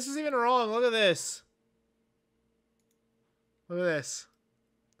 Wait, this is even wrong. Look at this. Look at this.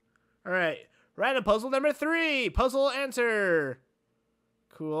 All right. Random puzzle number 3. Puzzle answer.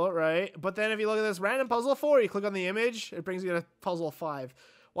 Cool, right? But then if you look at this random puzzle 4, you click on the image, it brings you to puzzle 5.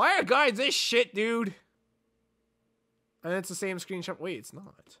 Why are guides this shit, dude? And it's the same screenshot. Wait, it's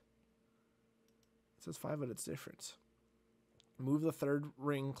not. It says 5, but it's different. Move the third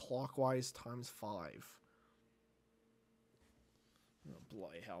ring clockwise times 5. Oh,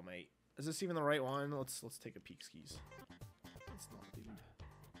 bloody hell, mate. Is this even the right one? Let's take a peek, skis. It's not, dude.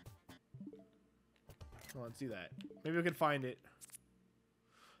 Oh, let's do that. Maybe we could find it.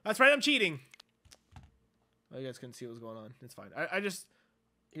 That's right, I'm cheating. Oh, you guys couldn't see what was going on. It's fine. I just...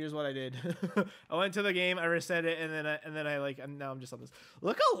 Here's what I did. I went to the game, I reset it, and then I like, and now I'm just on this.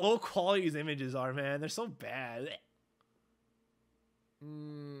 Look how low quality these images are, man. They're so bad.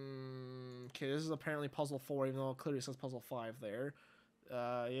 Okay, this is apparently puzzle 4, even though it clearly says puzzle 5 there.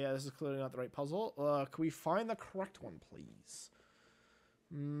 Yeah, this is clearly not the right puzzle. Can we find the correct one, please?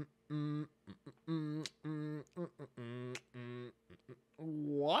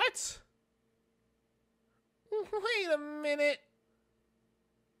 What? Wait a minute.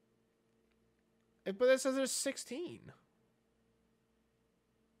 But it says there's 16.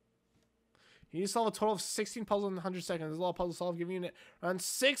 You need to solve a total of 16 puzzles in 100 seconds. This is all puzzle solve, giving you around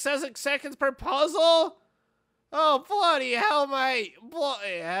 6 seconds per puzzle? Oh, bloody hell, mate.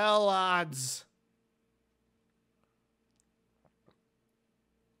 Bloody hell, lads.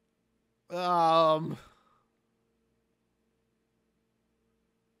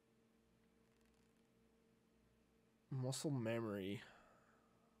 Muscle memory.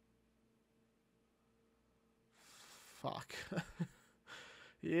 Fuck.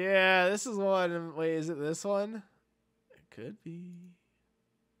 Yeah, this is one. Wait, is it this one? It could be.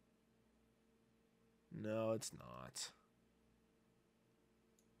 No, it's not.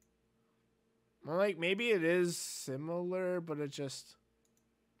 Well, like, maybe it is similar, but it just...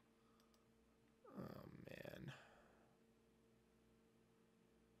 Oh, man.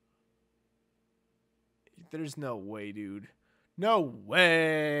 There's no way, dude. No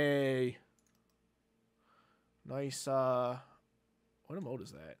way! Nice, what emote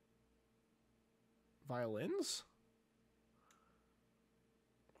is that? Violins?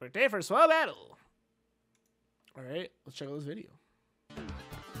 Quick day for a swell battle! Alright, let's check out this video.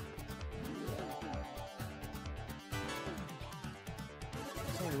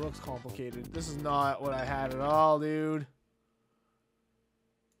 This already looks complicated. This is not what I had at all, dude.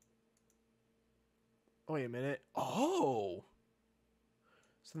 Wait a minute. Oh!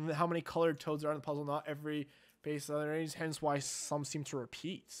 So how many colored toads are in the puzzle? Not every base of the range, hence why some seem to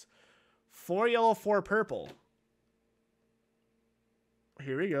repeat. 4 yellow, 4 purple.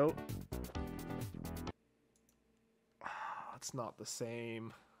 Here we go. It's not the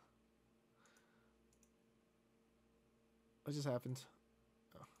same. What just happened?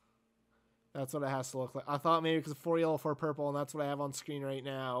 Oh. That's what it has to look like. I thought maybe because 4 yellow, 4 purple, and that's what I have on screen right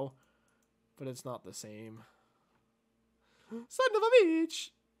now. But it's not the same. Son of a bitch!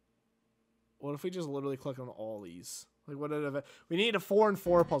 What if we just literally click on all these? Like, what did it? We need a 4 and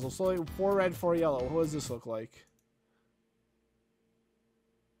 4 puzzle. So, like, 4 red, 4 yellow. What does this look like?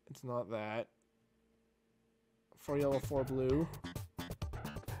 It's not that. 4 yellow, 4 blue.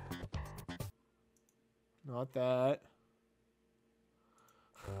 Not that.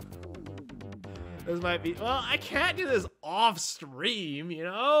 This might be... Well, I can't do this off stream, you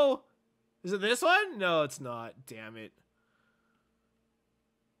know? Is it this one? No, it's not. Damn it.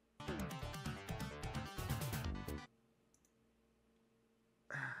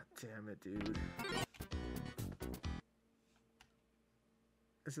 Damn it, dude.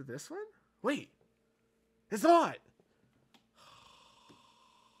 Is it this one? Wait. It's not.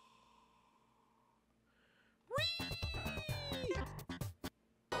 Whee!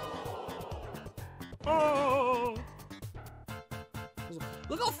 Oh!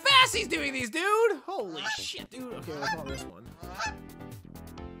 Look how fast he's doing these, dude! Holy shit, dude. Okay, that's not this one.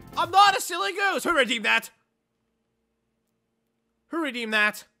 I'm not a silly goose! Who redeemed that? Who redeemed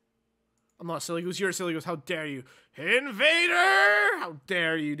that? I'm not a silly goose. You're a silly goose. How dare you? Invader! How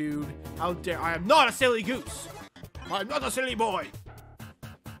dare you, dude? How dare... I am not a silly goose. I'm not a silly boy.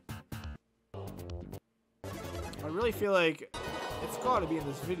 I really feel like it's got to be in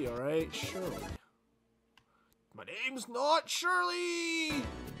this video, right? Surely. My name's not Shirley!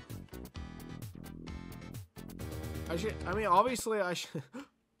 I mean, obviously I should...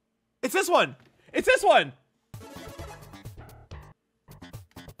 It's this one! It's this one!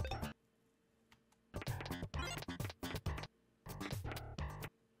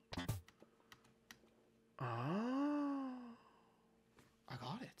 Oh. I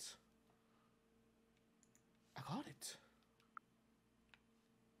got it. I got it.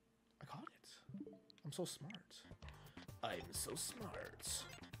 I got it. I'm so smart. I'm so smart.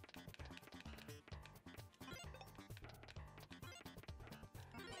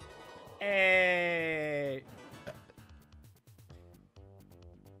 Hey.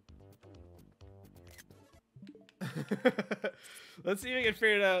 Let's see if we can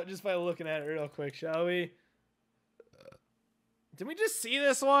figure it out just by looking at it real quick, shall we? Did we just see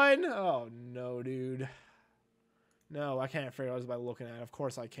this one? Oh, no, dude. No, I can't figure it out just by looking at it. Of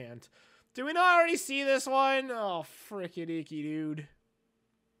course I can't. Did we not already see this one? Oh, frickin' dude.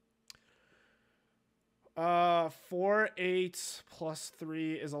 4, 8 plus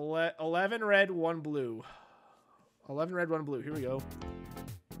 3 is 11 red, 1 blue. 11 red, 1 blue. Here we go.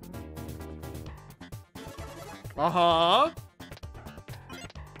 Uh-huh.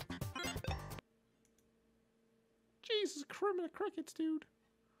 Jesus, criminal crickets, dude.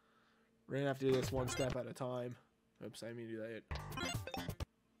 We're gonna have to do this one step at a time. Oops, I didn't mean to do that yet.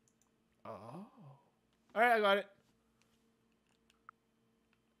 Oh. Alright, I got it.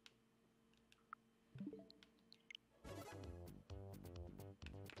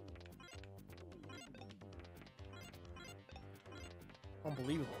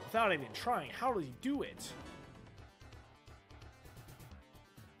 Unbelievable. Without even trying, how does he do it?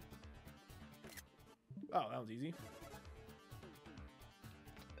 Oh, that was easy.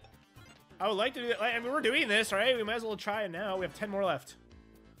 I would like to do that. I mean, we're doing this, right? We might as well try it now. We have 10 more left.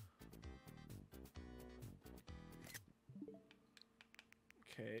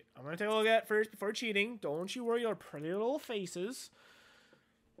 Okay, I'm gonna take a look at it first before cheating. Don't you worry your pretty little faces.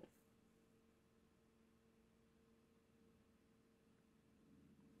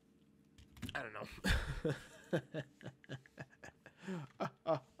 I don't know.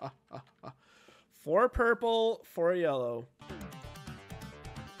 4 purple, 4 yellow.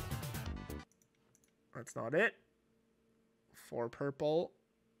 That's not it. 4 purple,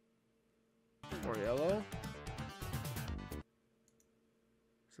 4 yellow.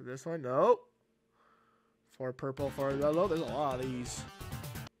 So this one, nope. 4 purple, 4 yellow. There's a lot of these.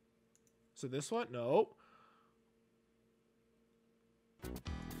 So this one, nope.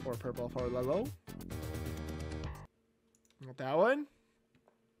 4 purple, 4 yellow. Not that one.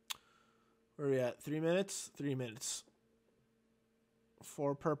 Where are we at? 3 minutes? 3 minutes.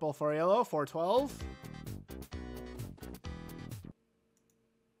 4 purple, 4 yellow, 4, 12.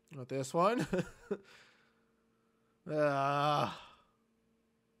 Not this one. 4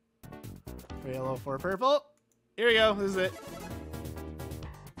 yellow, 4 purple. Here we go. This is it.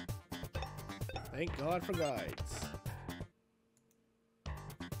 Thank God for guides.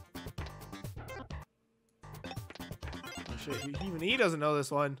 Oh, shit, even he doesn't know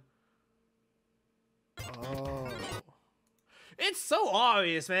this one. Oh. It's so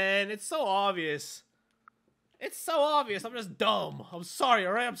obvious, man. It's so obvious. It's so obvious. I'm just dumb. I'm sorry,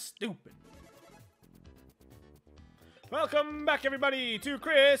 alright? I'm stupid. Welcome back, everybody, to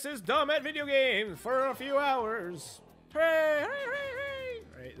Chris is Dumb at Video Games for a few hours. Hooray, hooray, hooray, hooray.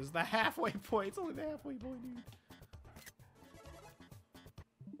 Alright, this is the halfway point. It's only the halfway point, dude.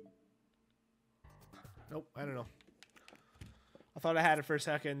 Nope, I don't know. I thought I had it for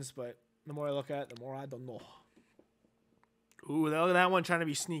seconds, but the more I look at it, the more I don't know. Ooh, look at that one trying to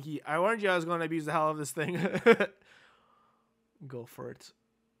be sneaky. I warned you I was going to abuse the hell of this thing. Go for it.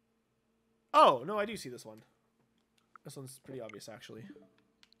 Oh, no, I do see this one. This one's pretty obvious, actually.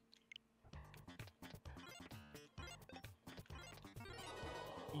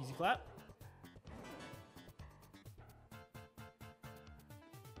 Easy clap.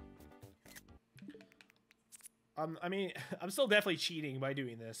 I mean, I'm still definitely cheating by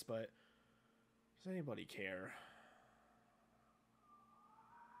doing this, but does anybody care?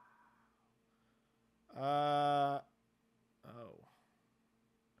 Oh.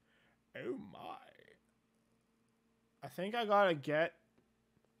 Oh my. I think I gotta get...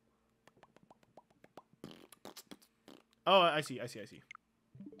 Oh, I see.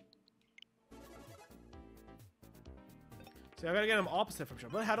 See, I gotta get them opposite from each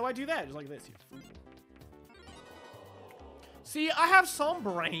other. But how do I do that? Just like this, you fool. See, I have some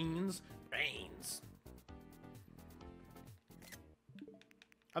brains. Brains.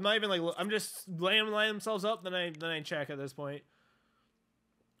 I'm not even like, I'm just laying themselves up, then I check at this point.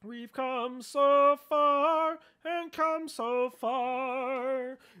 We've come so far and come so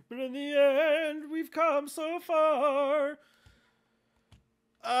far, but in the end, we've come so far.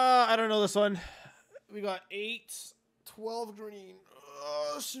 I don't know this one. We got 8, 12 green.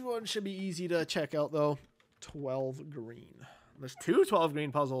 This one should be easy to check out though. 12 green. There's 2 12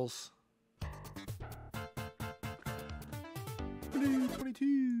 green puzzles. Blue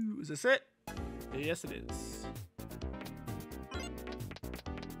 22. Is this it? Yes, it is.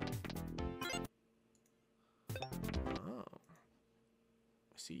 Oh.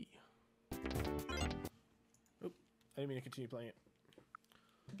 I see. Oop. I didn't mean to continue playing it.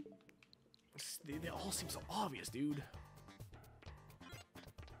 They all seem so obvious, dude.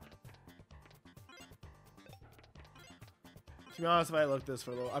 To be honest, if I looked this for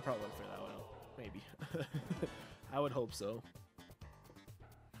a little, I'd probably look for that one out. Maybe. I would hope so.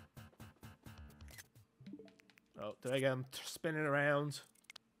 Oh, did I get him spinning around?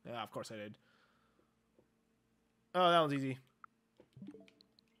 Yeah, of course I did. Oh, that one's easy.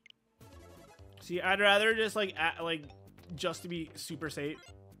 See, I'd rather just like just to be super safe.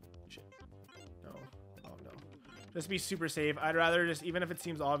 Shit. No. Oh no. Just be super safe. I'd rather just, even if it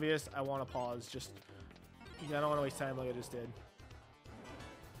seems obvious, I want to pause. Just, I don't want to waste time like I just did.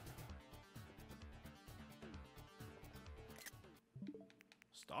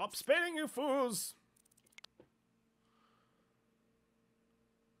 Stop spinning, you fools!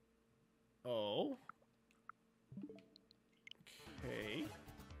 Oh. Okay.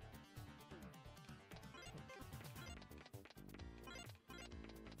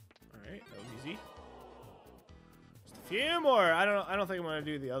 Alright, that was easy. Just a few more. I don't think I'm gonna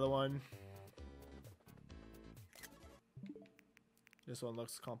do the other one. This one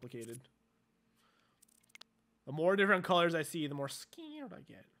looks complicated. The more different colors I see, the more scared I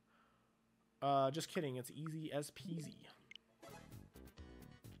get. Just kidding. It's easy as peasy.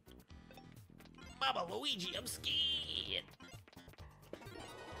 Mama Luigi, I'm scared.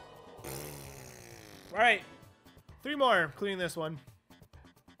 All right, 3 more, including this one.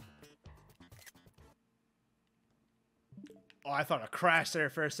 Oh, I thought I crashed there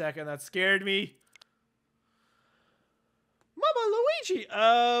for a second. That scared me. Mama Luigi.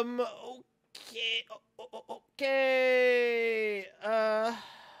 Okay. Okay. Huh.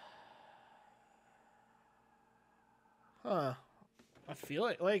 I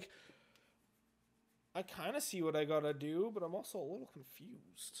feel like I kind of see what I gotta do, but I'm also a little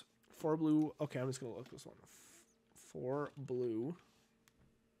confused. 4 blue. Okay, I'm just gonna look this one. 4 blue.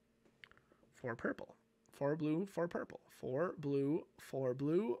 4 purple. 4 blue, 4 purple. 4 blue, 4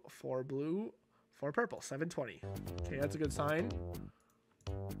 blue, 4 blue, 4 purple. 720. Okay, that's a good sign.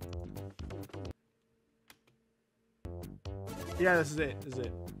 Yeah, this is it. This is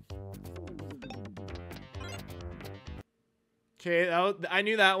it. Okay, I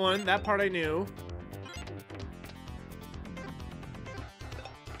knew that one. That part I knew.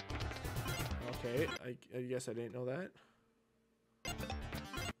 Okay, I guess I didn't know that.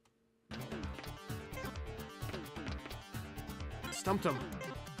 Stumped him.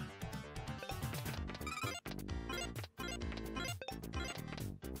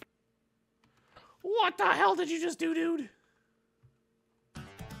 What the hell did you just do, dude?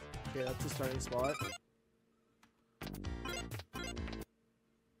 Okay, that's the starting spot.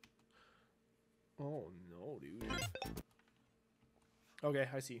 Oh no, dude. Okay,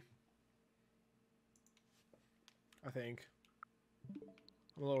 I see. I think.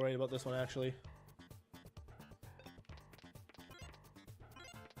 I'm a little worried about this one, actually.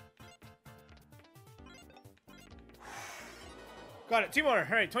 Got it. 2 more.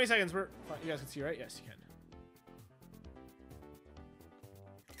 All right, 20 seconds. You guys can see, right? Yes, you can.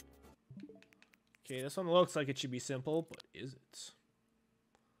 Okay, this one looks like it should be simple, but is it?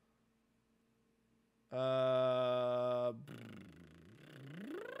 I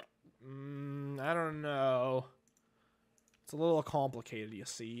don't know. It's a little complicated, you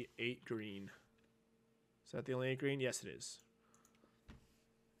see. 8 green. Is that the only 8 green? Yes, it is.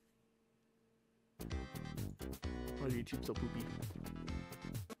 Oh, YouTube's so poopy.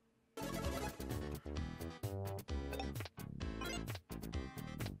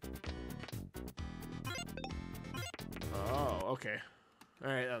 Oh, okay.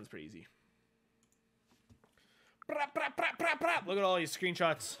 Alright, that one's pretty easy. Look at all these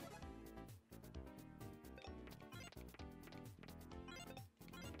screenshots.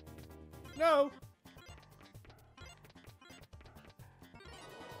 No!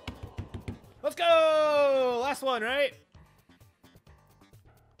 Let's go! Last one, right?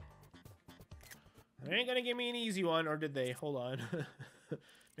 They ain't gonna give me an easy one, or did they? Hold on.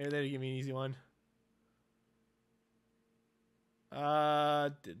 Maybe they didn't give me an easy one.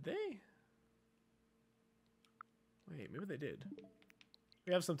 Did they? Wait, maybe they did.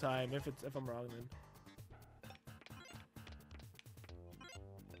 We have some time. If I'm wrong, then.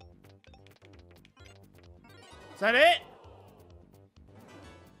 Is that it?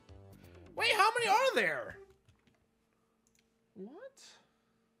 Wait, how many are there? What?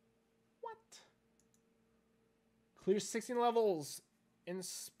 What? Clear 16 levels in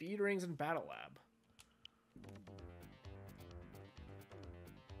speed rings and battle lab.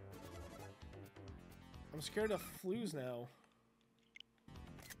 I'm scared of flues now.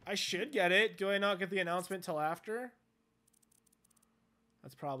 I should get it. Do I not get the announcement till after?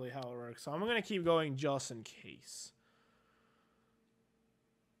 That's probably how it works. So I'm gonna keep going just in case.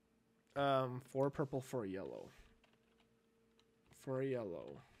 4 purple, 4 yellow. 4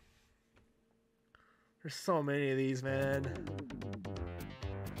 yellow. There's so many of these, man.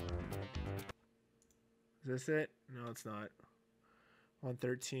 Is this it? No, it's not.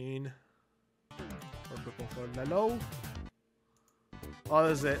 113. 4 purple, 4 yellow. Oh,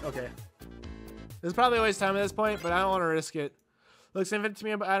 this is it. Okay. This is probably a waste of time at this point, but I don't want to risk it. Looks infinite to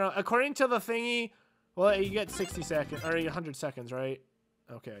me, but I don't. According to the thingy, well, you get 60 seconds or 100 seconds, right?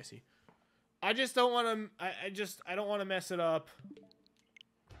 Okay, I see. I just don't want to. I don't want to mess it up.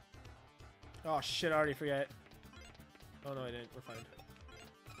 Oh shit! I already forget. Oh no, I didn't. We're fine.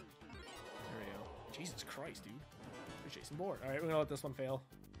 There we go. Jesus Christ, dude. We're chasing board. All right, we're gonna let this one fail.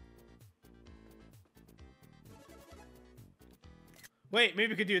 Wait,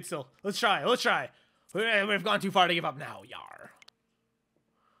 maybe we could do it still. Let's try. Let's try. We've gone too far to give up now. Yar.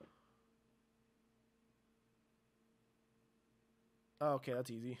 Oh, okay,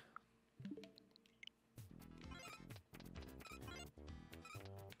 that's easy.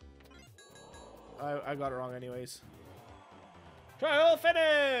 I got it wrong anyways. Trial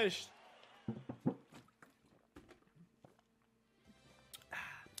finished!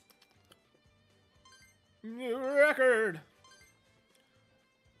 New record!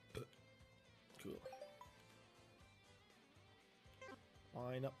 Cool.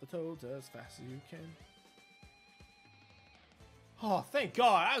 Line up the toads as fast as you can. Oh, thank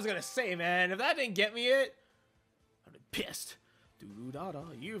God. I was gonna say, man, if that didn't get me it, I'd be pissed.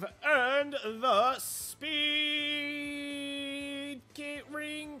 Doo-doo-da-da. You've earned the Speed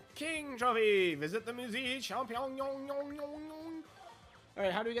Ring King Trophy. Visit the Museum Champion.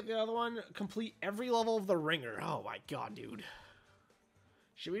 Alright, how do we get the other one? Complete every level of the Ringer. Oh my God, dude.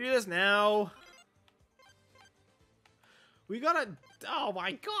 Should we do this now? We gotta... Oh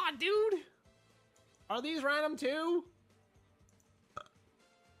my God, dude. Are these random too?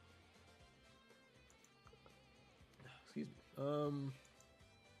 Excuse me.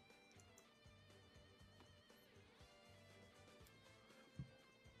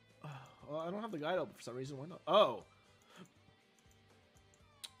 Well, I don't have the guide open for some reason. Why not? Oh.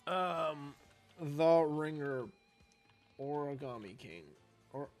 The Ringer Origami King.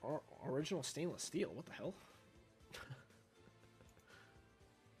 Or original stainless steel. What the hell?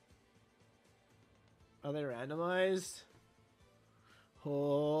 Are they randomized?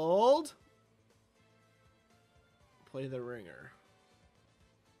 Hold. Play the Ringer.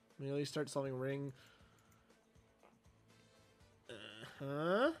 Immediately start solving ring.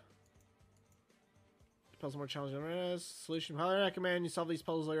 Puzzle more challenging. Solution. Highly recommend you solve these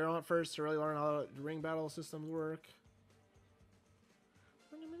puzzles later on first to really learn how the ring battle systems work.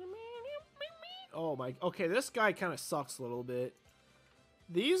 Oh my. Okay, this guy kind of sucks a little bit.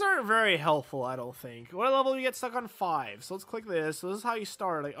 These aren't very helpful, I don't think. What level do you get stuck on? 5. So let's click this. So this is how you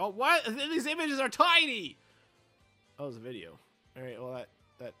start. Like, oh, what? These images are tiny. Oh, it was a video. All right. Well,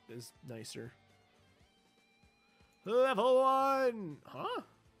 that is nicer. Level 1. Huh?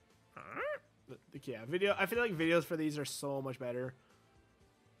 Yeah, video. I feel like videos for these are so much better.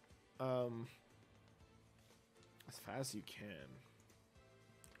 As fast as you can.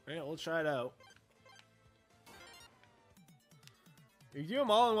 All right, let's try it out. You do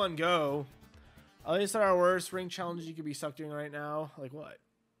them all in one go. At least at our worst ring challenges you could be stuck doing right now. Like what?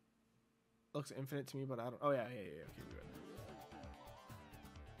 Looks infinite to me, but I don't. Oh yeah. Okay, good.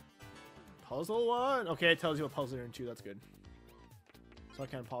 Puzzle 1. Okay, it tells you what puzzle you're in 2. That's good. So I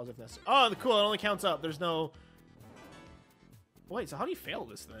can pause if necessary. Oh, cool. It only counts up. There's no. Wait. So how do you fail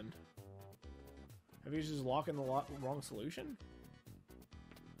this then? Have you just locked in the wrong solution?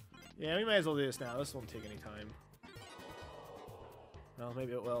 Yeah, we might as well do this now. This won't take any time. Well,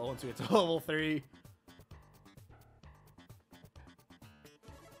 maybe it will once we get to level 3.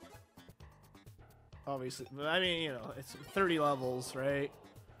 obviously. But I mean, you know, it's 30 levels, right?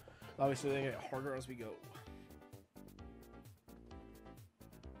 Obviously, they get harder as we go.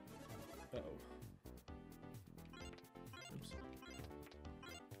 Uh-oh. Oops.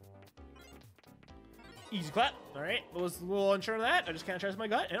 Easy clap. All right. I was a little unsure of that. I just kind of trusted my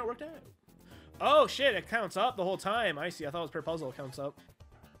gut, and it worked out. Oh, shit. It counts up the whole time. I see. I thought it was per puzzle. It counts up.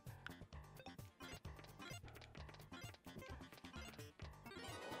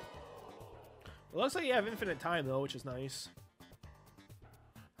 It looks like you have infinite time, though, which is nice.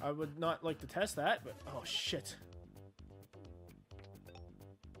 I would not like to test that, but... Oh, shit.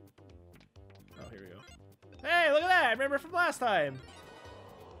 Oh, here we go. Hey, look at that! I remember from last time!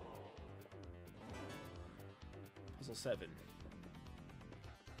 Puzzle 7.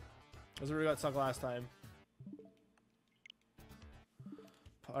 That's where we got stuck last time.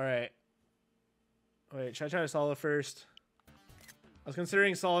 Alright. Wait, should I try to solve it first? I was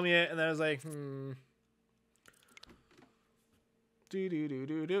considering solving it, and then I was like, Do do do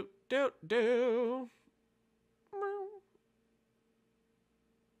do do do do.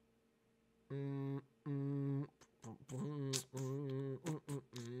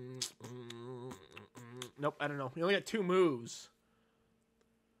 Nope, I don't know. You only got 2 moves.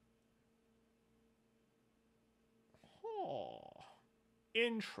 Oh,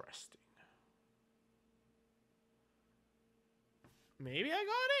 interesting. Maybe I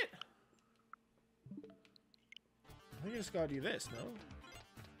got it? I think I just gotta do this,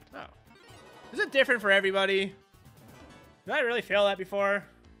 no? Oh. Is it different for everybody? Did I really fail that before?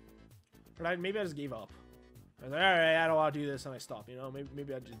 Or maybe I just gave up. I was like, alright, I don't want to do this, and I stopped, you know?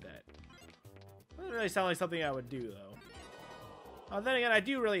 Maybe I did that. Doesn't really sound like something I would do, though. Then again, I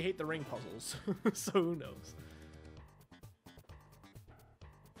do really hate the ring puzzles. So who knows?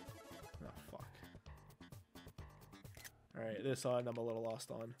 Oh, fuck. Alright, this one I'm a little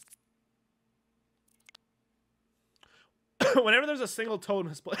lost on. Whenever there's a single toad in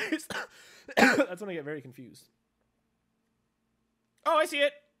this place, that's when I get very confused. Oh, I see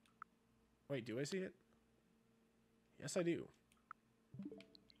it! Wait, do I see it? Yes, I do.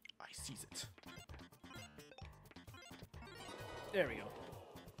 I sees it. There we go.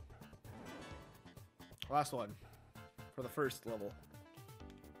 Last one. For the first level.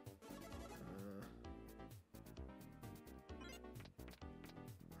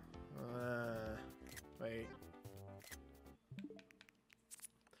 Wait.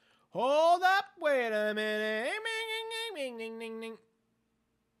 Hold up! Wait a minute. Ding, ding, ding, ding.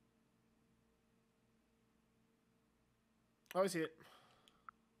 Oh, I see it.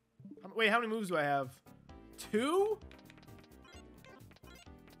 Wait, how many moves do I have? 2?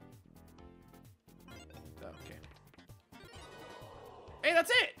 Okay. Hey, that's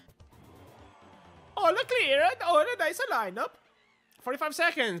it! Oh, look clear. Oh, a nice lineup. 45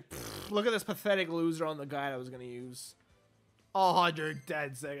 seconds. Pfft, look at this pathetic loser on the guide I was going to use.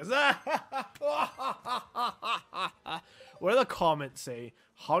 110 seconds. What do the comments say?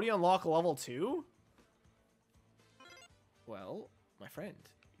 How do you unlock level 2? Well, my friend,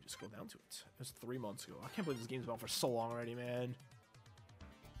 you just go down to it. It was 3 months ago. I can't believe this game's been out for so long already, man.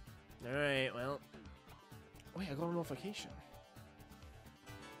 Alright, well. Wait, I got a notification.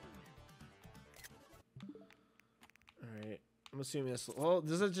 Alright. I'm assuming this... Well,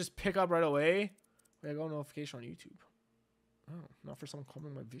 does it just pick up right away? Wait, I got a notification on YouTube. Oh, not for someone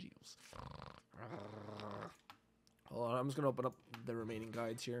commenting my videos. Hold on, I'm just going to open up the remaining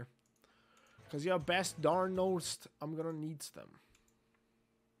guides here. Because yeah, best darn nost, I'm going to need them.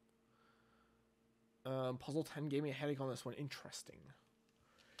 Puzzle 10 gave me a headache on this one. Interesting.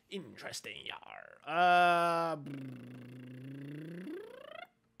 Interesting, yar.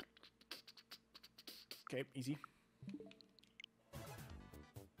 Okay, easy.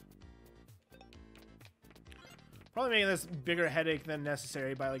 Probably making this bigger headache than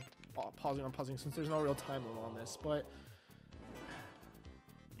necessary by like pausing on puzzling since there's no real time limit on this, but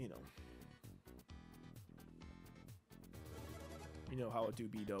you know how it do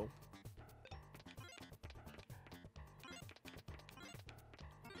be though.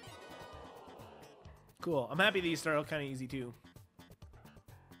 Cool. I'm happy these start out kind of easy too.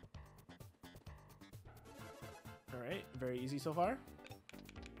 All right, very easy so far.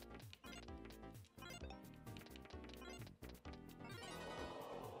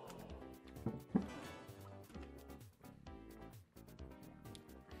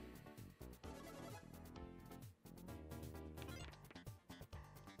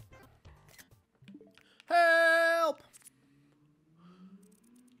 Help!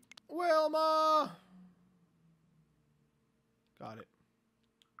 Wilma! Got it.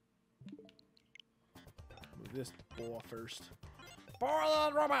 Move this boy first.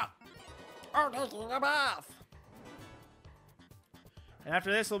 Borland robot! or taking a bath. And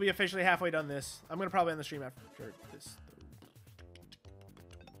after this, we'll be officially halfway done this. I'm going to probably end the stream after this.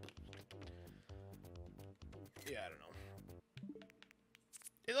 Yeah, I don't know.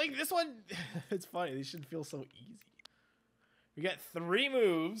 Like, this one, it's funny. These should feel so easy. We got 3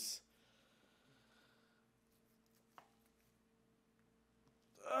 moves.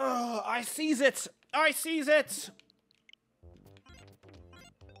 Oh, I seize it. I seize it.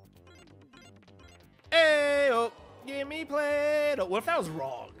 Hey, oh, give me play. Oh, what if that was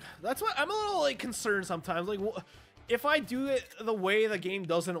wrong? That's what I'm a little like concerned sometimes. Like, if I do it the way the game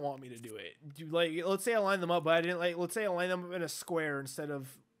doesn't want me to do it, like, let's say I line them up, but I didn't like. Let's say I line them up in a square instead of,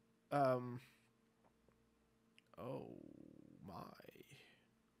 oh my.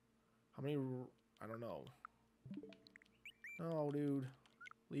 How many? I don't know. Oh, dude,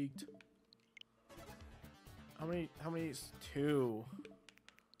 leaked. How many? How many is 2?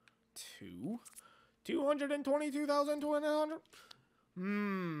 2? 222,200?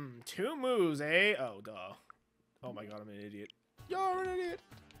 2 moves, eh? Oh, duh. Oh my god, I'm an idiot. You're an idiot.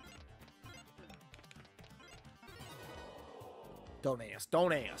 Don't ask.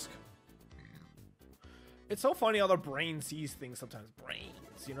 Don't ask. It's so funny how the brain sees things sometimes.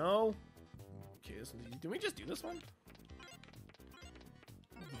 Brains, you know? Okay, this one's easy. Did we just do this one?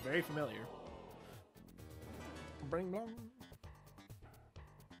 It's very familiar. Bring blong.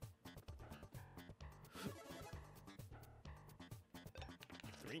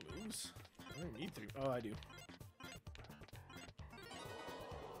 Moves? I don't need 3. Oh, I do.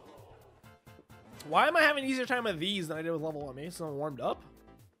 Why am I having an easier time with these than I did with level 1? Maybe it's not warmed up?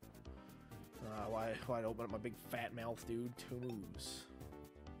 Why I open up my big fat mouth, dude? 2 moves.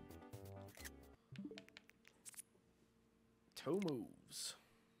 2 moves.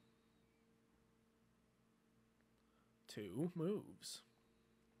 2 moves.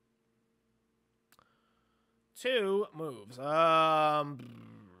 2 moves.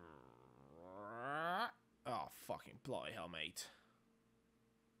 Oh, fucking bloody hell, mate.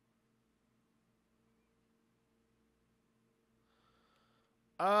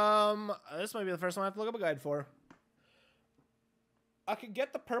 This might be the first one I have to look up a guide for. I could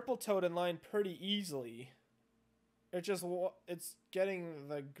get the purple toad in line pretty easily. It's just, it's getting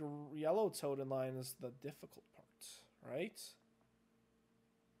the yellow toad in line is the difficult part, right?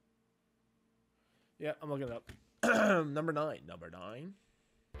 Yeah, I'm looking it up. Number 9. Number 9.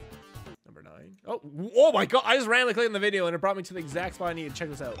 Number 9. Oh, oh my god! I just randomly clicked on the video and it brought me to the exact spot I need. Check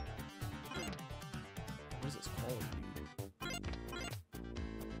this out. What is this called,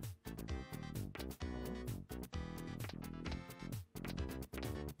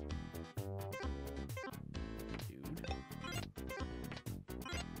 dude?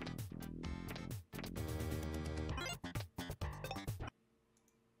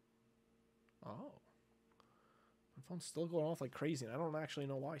 Oh. My phone's still going off like crazy and I don't actually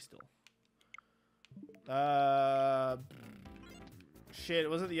know why still. Shit,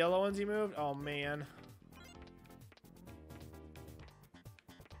 was it the yellow ones he moved? Oh, man.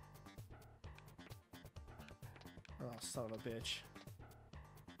 Oh, son of a bitch.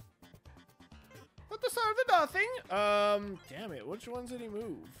 Not the son of the nothing! Damn it, which ones did he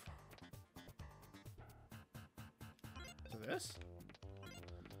move? Is it this?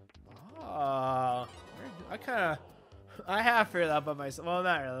 Ah, I half figured that by myself. Well,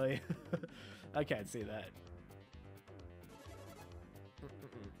 not really. I can't see that.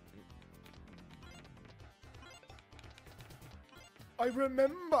 I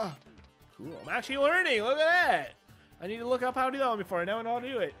remember. Cool. I'm actually learning. Look at that. I need to look up how to do that one before. I now know how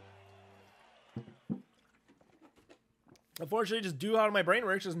to do it. Unfortunately, just due to how my brain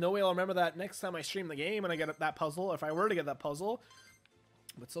works, there's no way I'll remember that next time I stream the game and I get that puzzle. If I were to get that puzzle.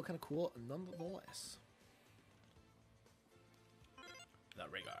 But still kind of cool nonetheless. The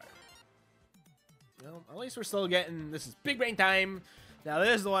rigor. Well, at least we're still getting... This is big brain time. Now,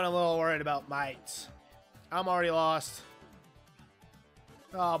 this is the one I'm a little worried about, mate. I'm already lost.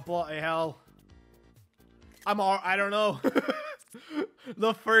 Oh, bloody hell. I don't know.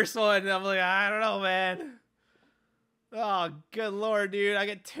 The first one, I'm like, I don't know, man. Oh, good lord, dude. I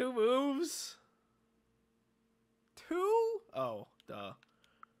get 2 moves? 2? Oh, duh.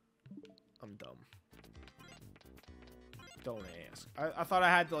 I'm dumb. Don't ask. I thought I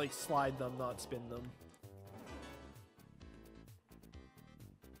had to, like, slide them, not spin them.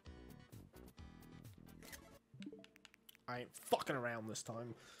 I ain't fucking around this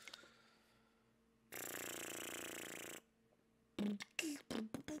time.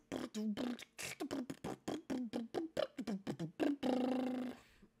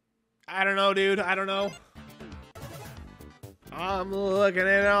 I don't know, dude. I don't know. I'm looking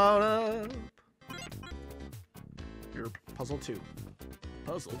it on up. You're puzzle 2.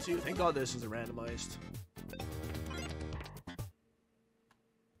 Puzzle 2. Thank God this is randomized.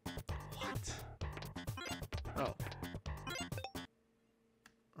 What? Oh.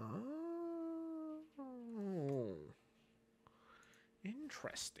 Oh.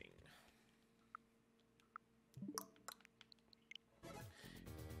 Interesting.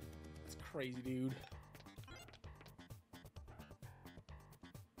 That's crazy, dude.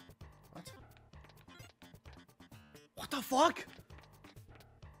 What? What the fuck?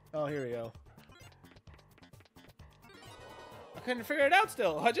 Oh, here we go. I couldn't figure it out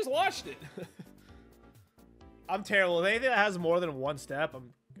still. I just watched it. I'm terrible. With anything that has more than one step,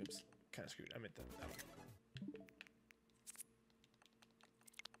 I'm oops, kind of screwed. I meant that one.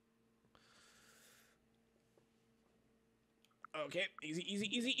 Okay, easy,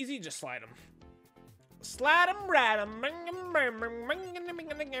 easy, easy, easy. Just slide them. Slide them, right them.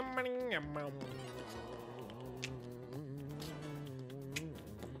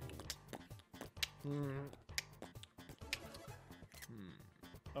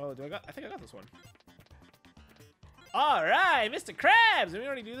 Oh, I think I got this one. All right, Mr. Krabs. Did we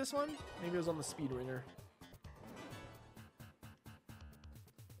already do this one? Maybe it was on the speed ringer.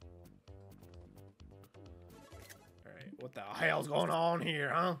 All right, what the hell's going on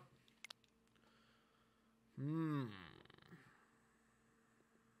here, huh?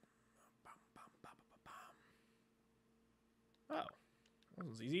 Oh, that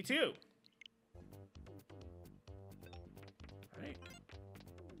was easy too. All right.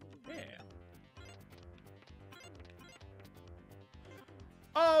 Yeah.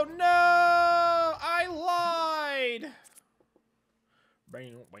 Oh no! I lied.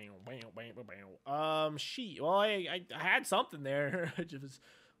 Sheet. Well, I had something there. It just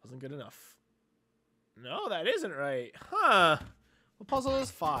wasn't good enough. No, that isn't right. Huh? What puzzle is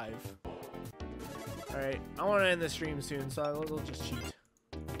 5? All right, I want to end the stream soon, so we'll just cheat.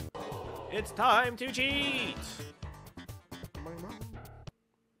 It's time to cheat.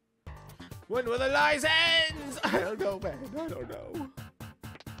 When will the license? I don't know, man. I don't know.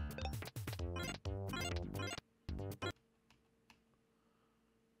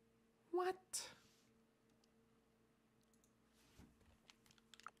 What?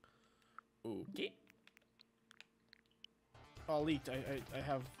 Okay. Oh, leaked. I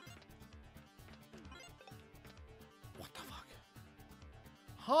have. What the fuck?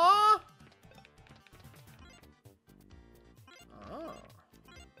 Huh?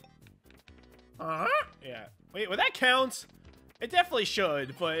 Oh. Yeah. Wait, would that count? It definitely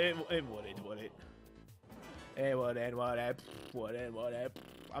should, but it wouldn't, would it? It wouldn't.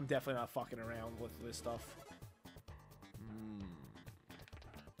 I'm definitely not fucking around with this stuff.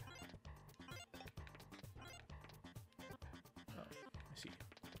 Oh, I see.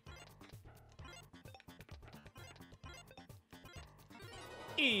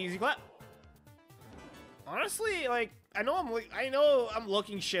 Easy clap. Honestly, like, I know I'm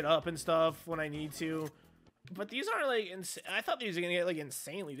looking shit up and stuff when I need to, but these aren't like I thought these were gonna get like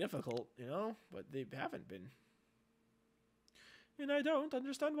insanely difficult, you know, but they haven't been, and I don't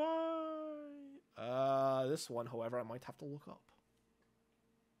understand why. This one, however, I might have to look up.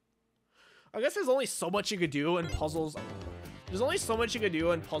 I guess there's only so much you could do in puzzles. There's only so much you could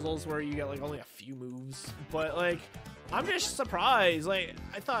do in puzzles where you get like only a few moves, but like. I'm just surprised. Like,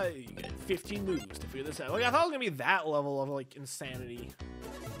 I thought you get 15 moves to figure this out. Like, I thought it was gonna be that level of like insanity.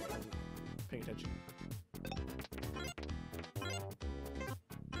 Paying attention.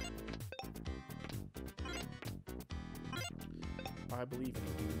 I believe in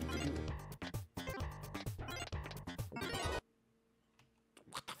you. You need to do it.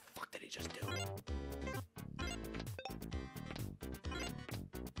 What the fuck did he just do?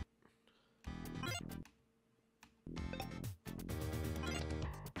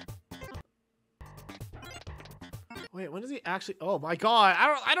 Wait, when does he actually? Oh my god,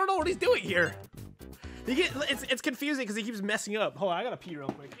 I don't know what he's doing here. It's confusing because he keeps messing up. Hold on, I gotta pee real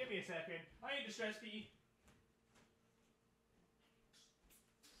quick. Give me a second. I need to stress pee.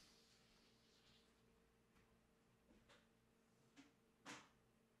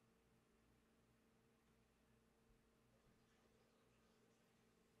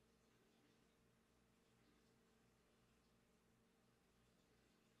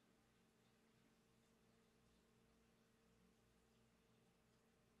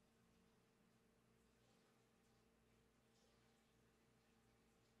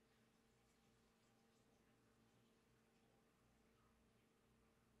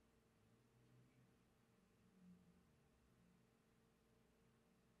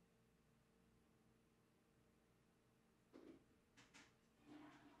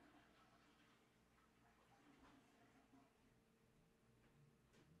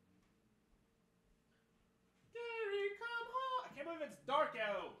 believe it's dark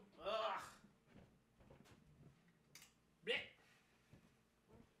out. Ugh. Bleh.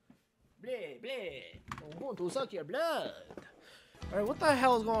 Bleh, bleh. I'm going to suck your blood. Alright, what the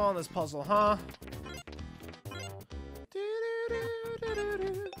hell is going on in this puzzle, huh?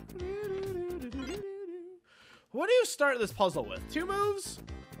 What do you start this puzzle with? 2 moves?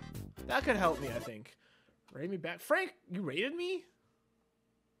 That could help me, I think. Rate me back. Frank, you rated me?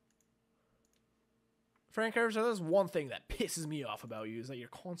 Frank, there's one thing that pisses me off about you is that your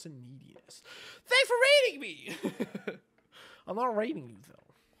constant neediness. Thanks for rating me! I'm not rating you, though.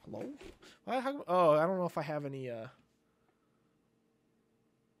 Hello? Oh, I don't know if I have any,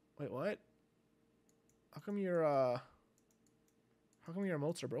 Wait, what? How come your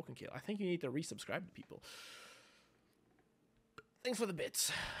emotes are broken, Kale? I think you need to resubscribe to people. Thanks for the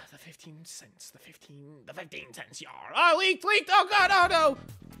bits. The 15 cents. The 15 cents, y'all. Oh, leaked! Oh, God, oh, no!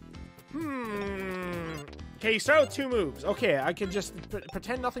 Okay, you start with 2 moves. Okay, I can just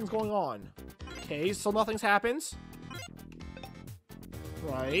pretend nothing's going on. Okay, so nothing's happens.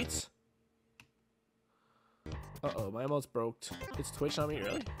 Right. Uh-oh, my emote's broke. It's Twitch on me,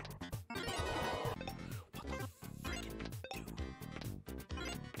 really? What the freaking do?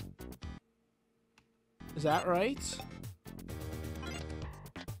 Is that right?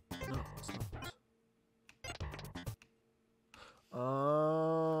 No, it's not.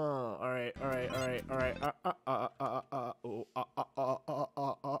 Alright.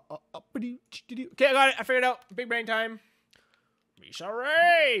 Okay, I got it. I figured it out. Big brain time. Misha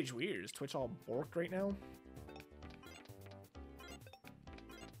Rage! Weird. Is Twitch all borked right now?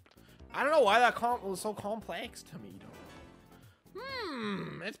 I don't know why that was so complex to me, though.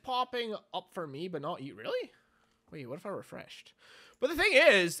 It's popping up for me, but not you. Really? Wait, what if I refreshed? But the thing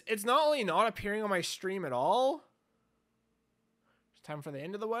is, it's not only not appearing on my stream at all. It's time for the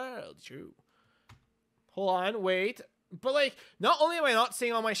end of the world. True. Hold on, wait. But, like, not only am I not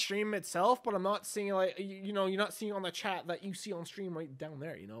seeing on my stream itself, but I'm not seeing, like, you know, you're not seeing on the chat that you see on stream right down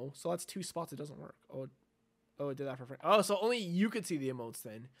there, you know? So that's 2 spots. It doesn't work. Oh, it did that for free. Oh, so only you could see the emotes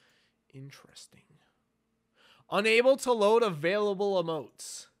then. Interesting. Unable to load available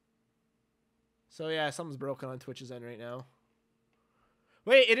emotes. So, yeah, something's broken on Twitch's end right now.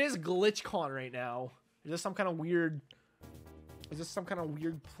 Wait, it is GlitchCon right now. Is this some kind of weird... Is this some kind of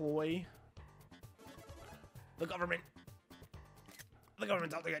weird ploy? The government. The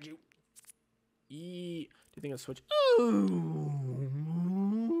government's out to get you. Do you think it's Switch? Ooh.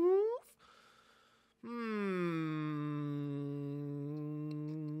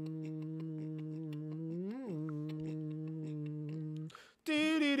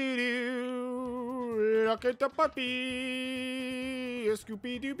 Do-do-do-do. Look at the puppy.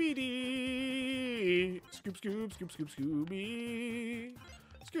 Scoopy-dooby-dee. Scoop, scoop, scoop, scoop, Scooby.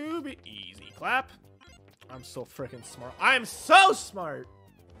 Scooby. Easy clap. I'm so freaking smart. I'm so smart.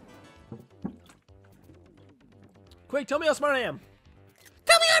 Quick, tell me how smart I am.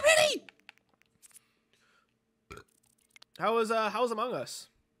 Tell me I'm ready. How was Among Us?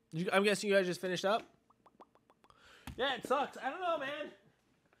 I'm guessing you guys just finished up. Yeah, it sucks. I don't know, man.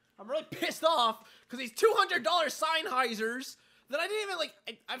 I'm really pissed off because these $200 Sennheisers that I didn't even like.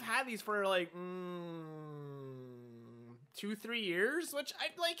 I've had these for like 2-3 years, which I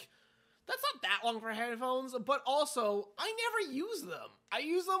like. That's not that long for headphones, but also, I never use them. I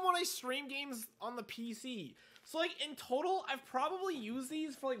use them when I stream games on the PC. So, like, in total, I've probably used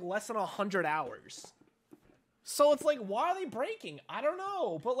these for, like, less than 100 hours. So, it's like, why are they breaking? I don't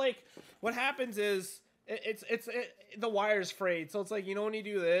know. But, like, what happens is, the wire's frayed. So, it's like, you know when you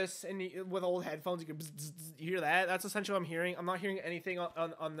do this, and with old headphones, you can you hear that? That's essentially what I'm hearing. I'm not hearing anything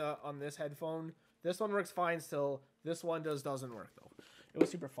on this headphone. This one works fine still. This one doesn't work, though. It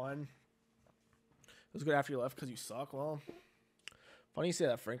was super fun. It was good after you left because you suck. Well, funny you say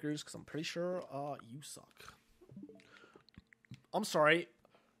that, Frankers, because I'm pretty sure you suck. I'm sorry.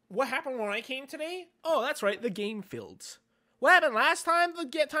 What happened when I came today? Oh, that's right. The game filled. What happened last time? The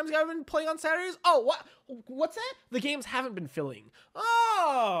times I've been playing on Saturdays? Oh, what's that? The games haven't been filling. Oh,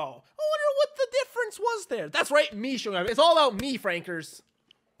 I wonder what the difference was there. That's right. Me showing up. It's all about me, Frankers.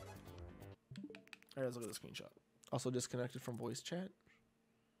 All right, let's look at the screenshot. Also disconnected from voice chat.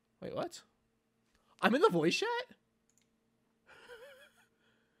 Wait, what? I'm in the voice chat?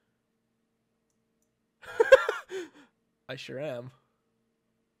 I sure am.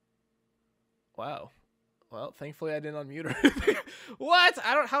 Wow. Well, thankfully I didn't unmute her. What?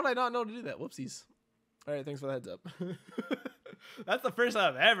 How did I not know to do that? Whoopsies. All right, thanks for the heads up. That's the first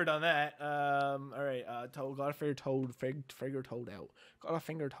time I've ever done that. All right, toad, got a finger toad out. Got a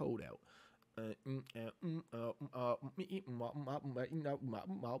finger toad out.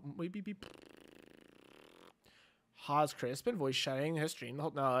 Pause Chris, been voice chatting his stream.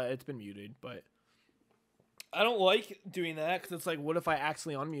 No, it's been muted, but I don't like doing that because it's like, what if I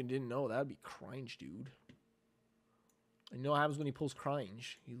accidentally unmuted and didn't know? That'd be cringe, dude. I know what happens when he pulls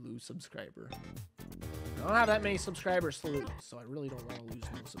cringe. You lose subscriber. I don't have that many subscribers to lose, so I really don't want to lose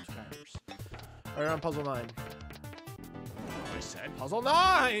no subscribers. Alright, on puzzle 9. I said puzzle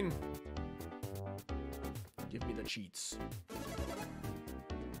 9! Give me the cheats.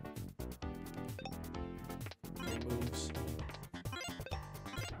 Moves.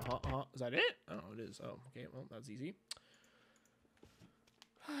 Is that it? Oh, it is. Oh, okay. Well, that's easy.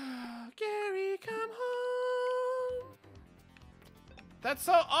 Gary, come home. That's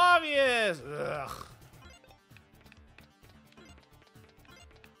so obvious. Ugh.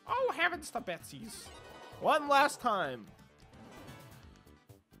 Oh, heavens to Betsy's. One last time.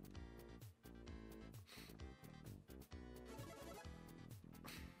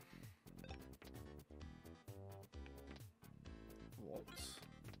 What?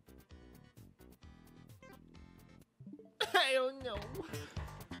 I don't know.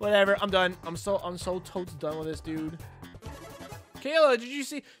 Whatever, I'm done. I'm so totes done with this dude. Kayla, did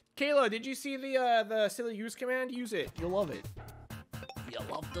you see the silly use command? Use it. You'll love it. You'll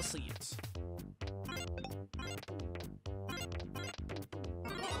love to see it.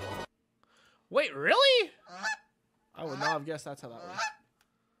 Wait, really? I would not have guessed that's how that works.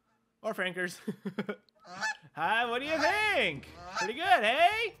 Or Frankers. Hi, what do you think? Pretty good,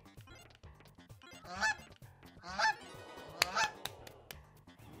 hey?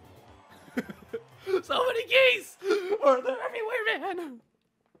 So many keys! Or they're everywhere, man!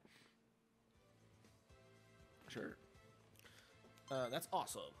 Sure. That's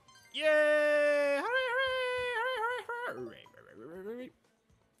awesome. Yay! Hooray, hooray, hooray, hooray, hooray.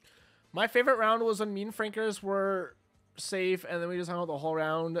 My favorite round was when me and Frankers were safe, and then we just hung out the whole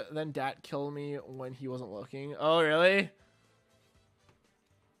round. Then Dat killed me when he wasn't looking. Oh, really?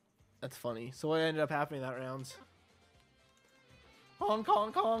 That's funny. So what ended up happening that round? Honk,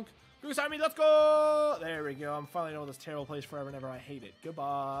 honk, honk. Goose Army, let's go! There we go. I'm finally done with this terrible place forever and ever. I hate it.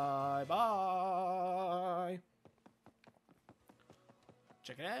 Goodbye. Bye.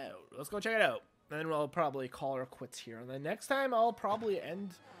 Check it out. Let's go check it out. Then we'll probably call her quits here. And then next time I'll probably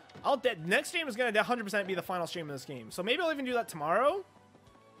end... next stream is going to 100% be the final stream of this game. So maybe I'll even do that tomorrow.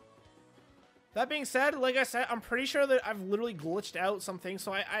 That being said, like I said, I'm pretty sure that I've literally glitched out something.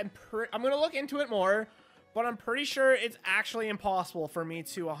 So I'm going to look into it more. But I'm pretty sure it's actually impossible for me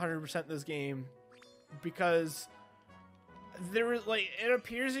to 100% this game. Because there was, like, it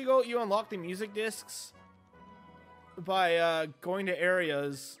appears you unlock the music discs by going to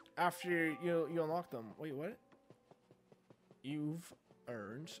areas after you unlock them. Wait, what? You've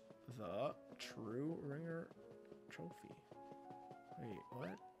earned the True Ringer trophy. Wait,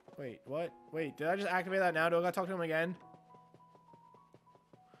 what? Wait, what? Wait, did I just activate that now? Do I gotta talk to him again?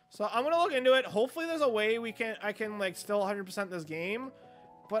 So I'm gonna look into it. Hopefully there's a way I can like still 100% this game,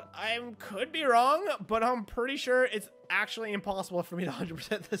 but I could be wrong. But I'm pretty sure it's actually impossible for me to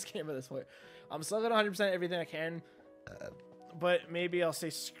 100% this game at this point. I'm still gonna 100% everything I can, but maybe I'll say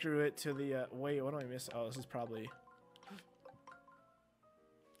screw it to the. Wait, what do I miss? Oh, this is probably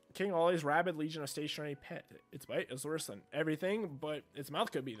King Ollie's Rabid Legion of Stationary Pet. Its bite is worse than everything, but its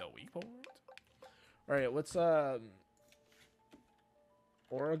mouth could be the weak point. All right, what's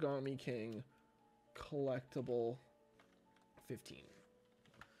Origami King collectible 15.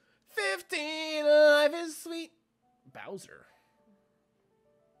 15! Life is sweet! Bowser.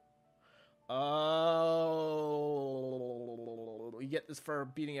 Oh, we get this for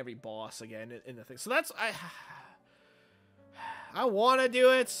beating every boss again in the thing. So that's I want to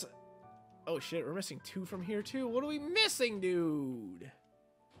do it. Oh shit, we're missing 2 from here too. What are we missing, dude?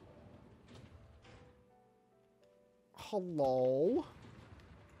 Hello?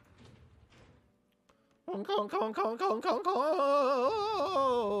 Hello?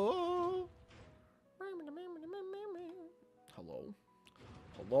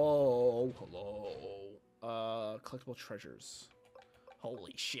 Hello? Hello? Collectible treasures.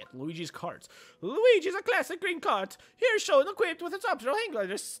 Holy shit, Luigi's carts. Luigi's a classic green cart. Here shown equipped with its optional hang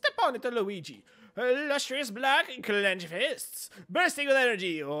glider. Step on it, Luigi. Lustrous black clenched fists, bursting with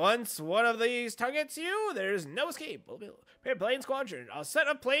energy. Once one of these targets you, there's no escape. Prepare plane squadron. A set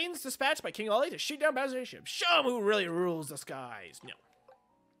of planes dispatched by King Ollie to shoot down Bowser's ship. Show him who really rules the skies. No.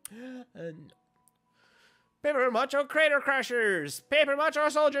 No. Paper Macho Crater Crashers. Paper Macho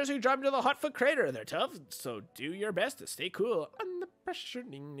soldiers who drop into the Hotfoot Crater. They're tough, so do your best to stay cool under pressure.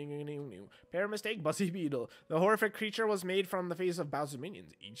 Ding, ding, ding, ding, ding. Pair Mistake Buzzy Beetle. The horrific creature was made from the face of Bowser's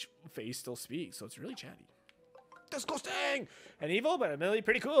minions. Each face still speaks, so it's really chatty. disgusting and evil, but admittedly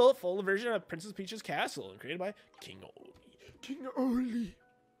pretty cool. Full version of Princess Peach's castle and created by King Oli. King Oli.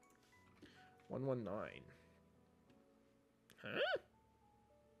 119. Huh?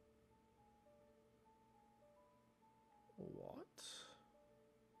 What?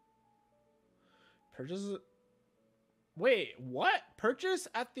 Purchase. Wait, what? Purchase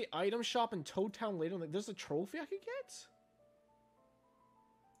at the item shop in Toad Town later. There's a trophy I could get?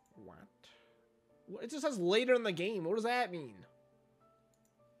 What? It just says later in the game. What does that mean?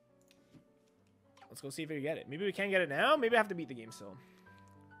 Let's go see if we can get it. Maybe we can get it now. Maybe I have to beat the game still.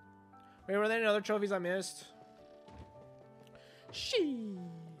 Wait, were there any other trophies I missed? She.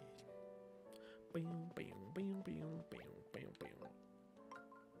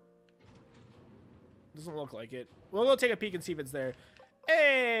 Doesn't look like it. We'll go take a peek and see if it's there.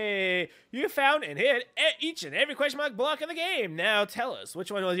 Hey, you found and hit each and every question mark block in the game. Now tell us,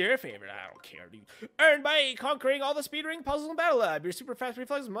 which one was your favorite? I don't care, dude. Earned by conquering all the speed ring puzzles in Battle Lab. Your super fast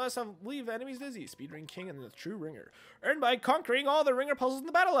reflexes must have leave enemies dizzy. Speed ring king and the true ringer. Earned by conquering all the ringer puzzles in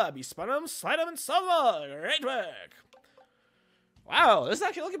the Battle Lab. You spun them, slide them, and solve them. Great work. Wow, this is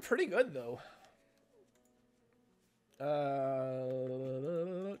actually looking pretty good, though.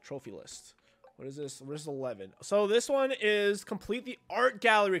 Trophy list. What is this? Where's 11? So this one is complete the art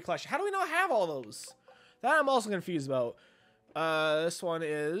gallery collection. How do we not have all those? That I'm also confused about. This one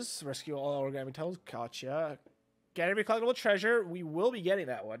is rescue all origami tiles. Gotcha. Get every collectible treasure. We will be getting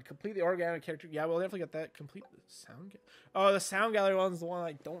that one. Complete the origami character. Yeah, we'll definitely get that. Complete the sound. Oh, the sound gallery one's the one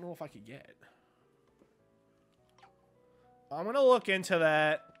I don't know if I could get. I'm gonna look into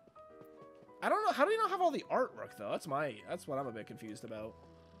that. I don't know. How do we not have all the artwork though? That's what I'm a bit confused about.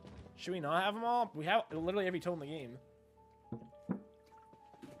 Should we not have them all? We have literally every toad in the game.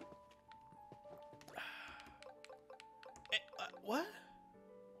 What?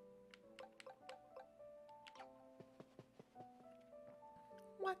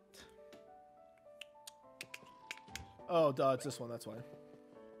 What? Oh, duh, it's this one, that's why.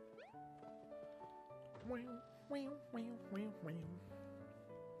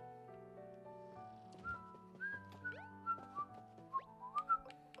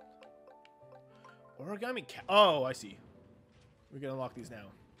 Origami oh, I see. We can unlock these now.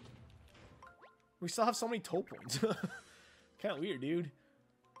 We still have so many toll points. Kind of weird, dude.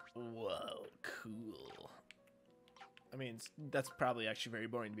 Whoa, cool. I mean, that's probably actually very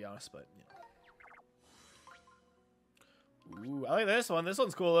boring to be honest, but yeah. Ooh, I like this one. This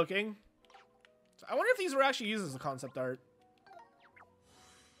one's cool looking. I wonder if these were actually used as a concept art.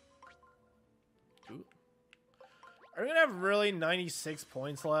 Ooh. Are we gonna have really 96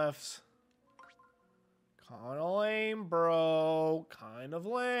 points left? Kind of lame, bro. Kind of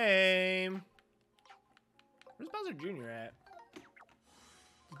lame. Where's Bowser Jr. at?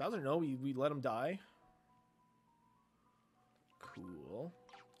 Does Bowser know we let him die? Cool.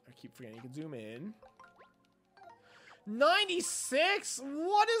 I keep forgetting you can zoom in. 96?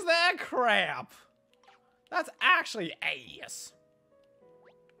 What is that crap? That's actually ass.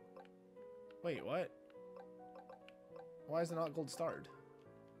 Wait, what? Why is it not gold starred?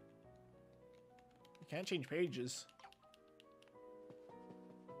 Can't change pages.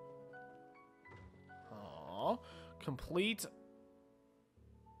 Aww. Complete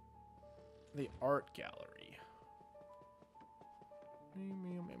the art gallery.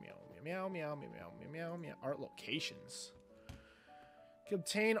 Meow, meow, meow, meow, meow, meow, meow, meow. Art locations. You can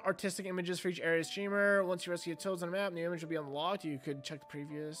obtain artistic images for each area streamer. Once you rescue toads on a map, the image will be unlocked. You could check the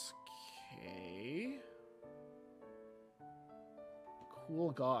previous. Okay.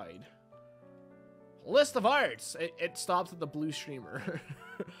 Cool guide. List of arts. It stops at the blue streamer.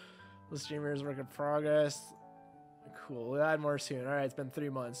 The streamer is work in progress. Cool. We'll add more soon. All right, it's been 3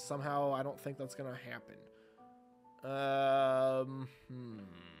 months. Somehow, I don't think that's gonna happen.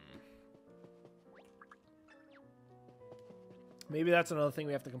 Maybe that's another thing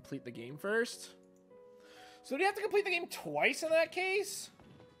we have to complete the game first. So do you have to complete the game twice in that case?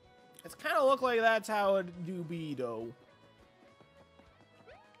 It's kind of look like that's how it do be, though.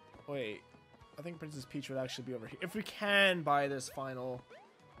 Wait. I think Princess Peach would actually be over here. If we can buy this final,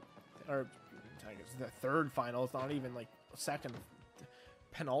 or I guess the third final, it's not even like second,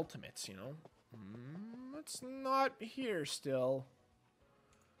 penultimates, you know? It's not here still.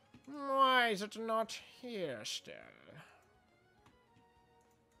 Why is it not here still?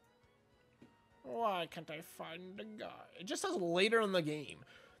 Why can't I find the guy? It just says later in the game.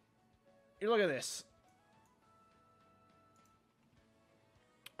 Here, look at this.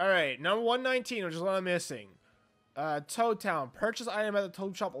 Alright, number 119, which is what I'm missing. Toad Town. Purchase item at the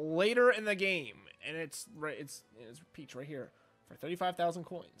Toad Shop later in the game. And it's Peach right here for 35,000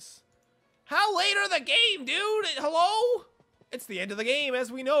 coins. How late are the game, dude? Hello? It's the end of the game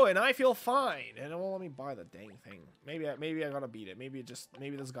as we know it, and I feel fine. And it won't let me buy the dang thing. Maybe I gotta beat it. Maybe this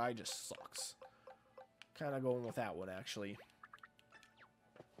guy just sucks. Kind of going with that one, actually.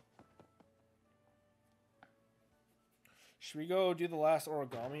 Should we go do the last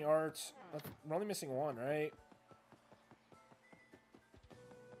origami art? We're only missing one, right?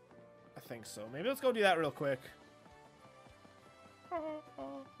 I think so. Maybe let's go do that real quick.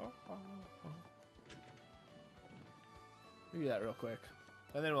 Do that real quick,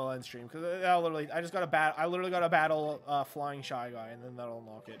 and then we'll end stream because I literally got a battle flying shy guy, and then that'll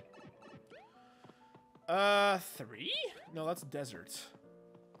unlock it. 3? No, that's desert.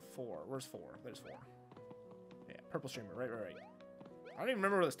 4. Where's 4? There's 4. Yeah, purple streamer. Right. I don't even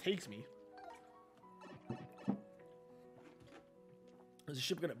remember where this takes me. Is the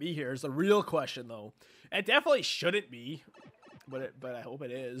ship gonna be here? Is the real question, though. It definitely shouldn't be, but I hope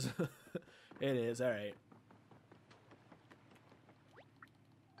it is. It is. All right.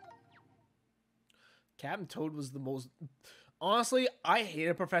 Captain Toad was the most... Honestly, I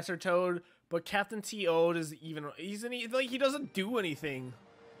hated Professor Toad, but Captain Toad is even... he doesn't do anything.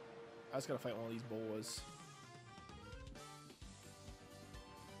 I just gotta fight one of these boas.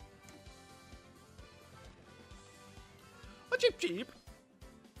 A cheap.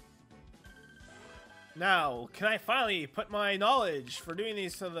 Now, can I finally put my knowledge for doing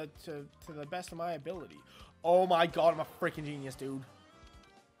these to the best of my ability? Oh my god, I'm a freaking genius, dude.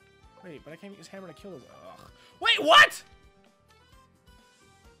 Wait, but I can't use hammer to kill his... Ugh. Wait, what?!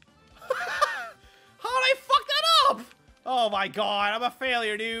 How did I fuck that up?! Oh my god, I'm a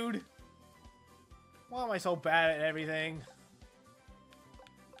failure, dude. Why am I so bad at everything?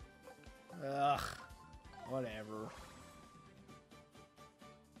 Ugh. Whatever.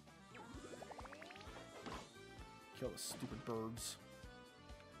 Kill the stupid birds.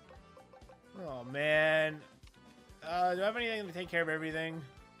 Oh, man. Do I have anything to take care of everything?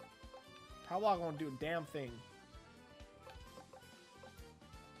 How long won't do a damn thing?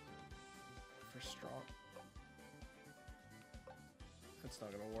 For strong. That's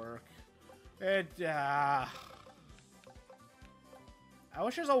not gonna work. I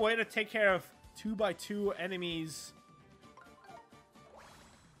wish there's a way to take care of 2x2 enemies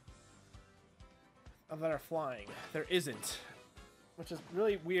that are flying. There isn't, which is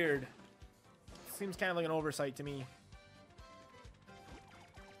really weird. Seems kind of like an oversight to me.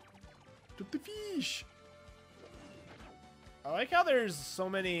 The fish. I like how there's so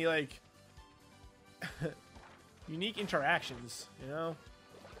many like unique interactions, you know?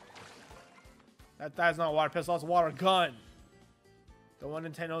 That's not a water pistol, that's a water gun. Don't want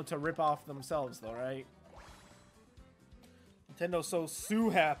Nintendo to rip off themselves though, right? Nintendo's so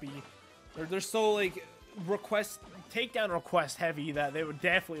happy. They're so like takedown request heavy that they would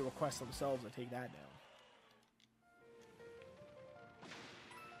definitely request themselves to take that down.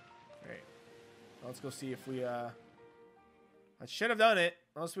 Let's go see if we, I should have done it.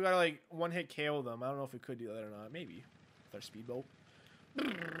 Unless we gotta, like, one-hit KO them. I don't know if we could do that or not. Maybe. With our speedboat.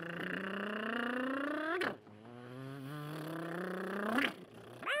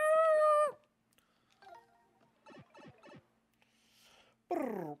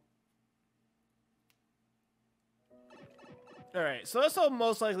 Alright, so this will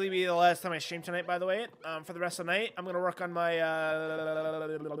most likely be the last time I stream tonight, by the way. For the rest of the night, I'm going to work on my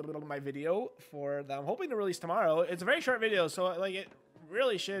my video that I'm hoping to release tomorrow. It's a very short video, so like it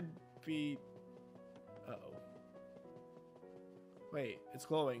really should be... Uh-oh. Wait, it's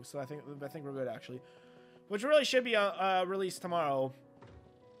glowing, so I think we're good, actually. Which really should be released tomorrow.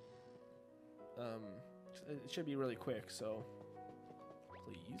 It should be really quick, so...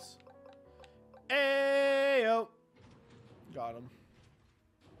 Please. Ayo! Got him.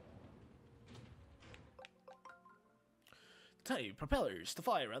 Tiny propellers to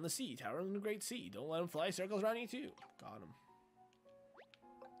fly around the sea, tower in the great sea. Don't let them fly circles around you too. Got him.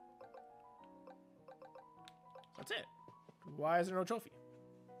 That's it. Why is there no trophy?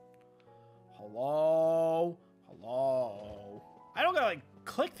 Hello? Hello? I don't gotta like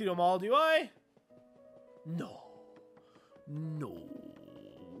click through them all, do I? No. No.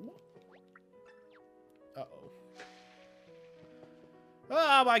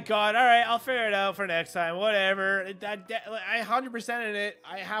 Oh my god, alright, I'll figure it out for next time, whatever. I 100%ed it.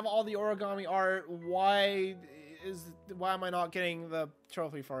 I have all the origami art. Why am I not getting the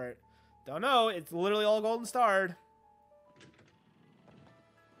trophy for it? Don't know, it's literally all golden starred.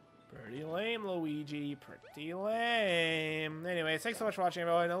 Pretty lame, Luigi, pretty lame. Anyways, thanks so much for watching,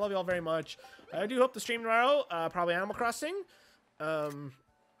 everyone. I love you all very much. I do hope to stream tomorrow, probably Animal Crossing.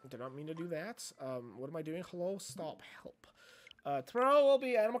 Did not mean to do that. What am I doing? Hello? Stop. Help. Tomorrow will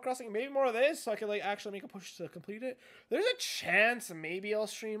be Animal Crossing, maybe more of this, so I can like actually make a push to complete it. There's a chance maybe I'll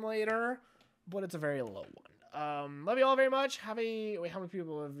stream later, but it's a very low one. Love you all very much. Have a wait. How many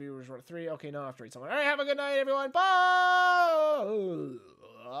people have viewers? We're at 3. Okay, now I have to read someone. All right, have a good night, everyone. Bye. All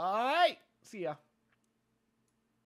right, see ya.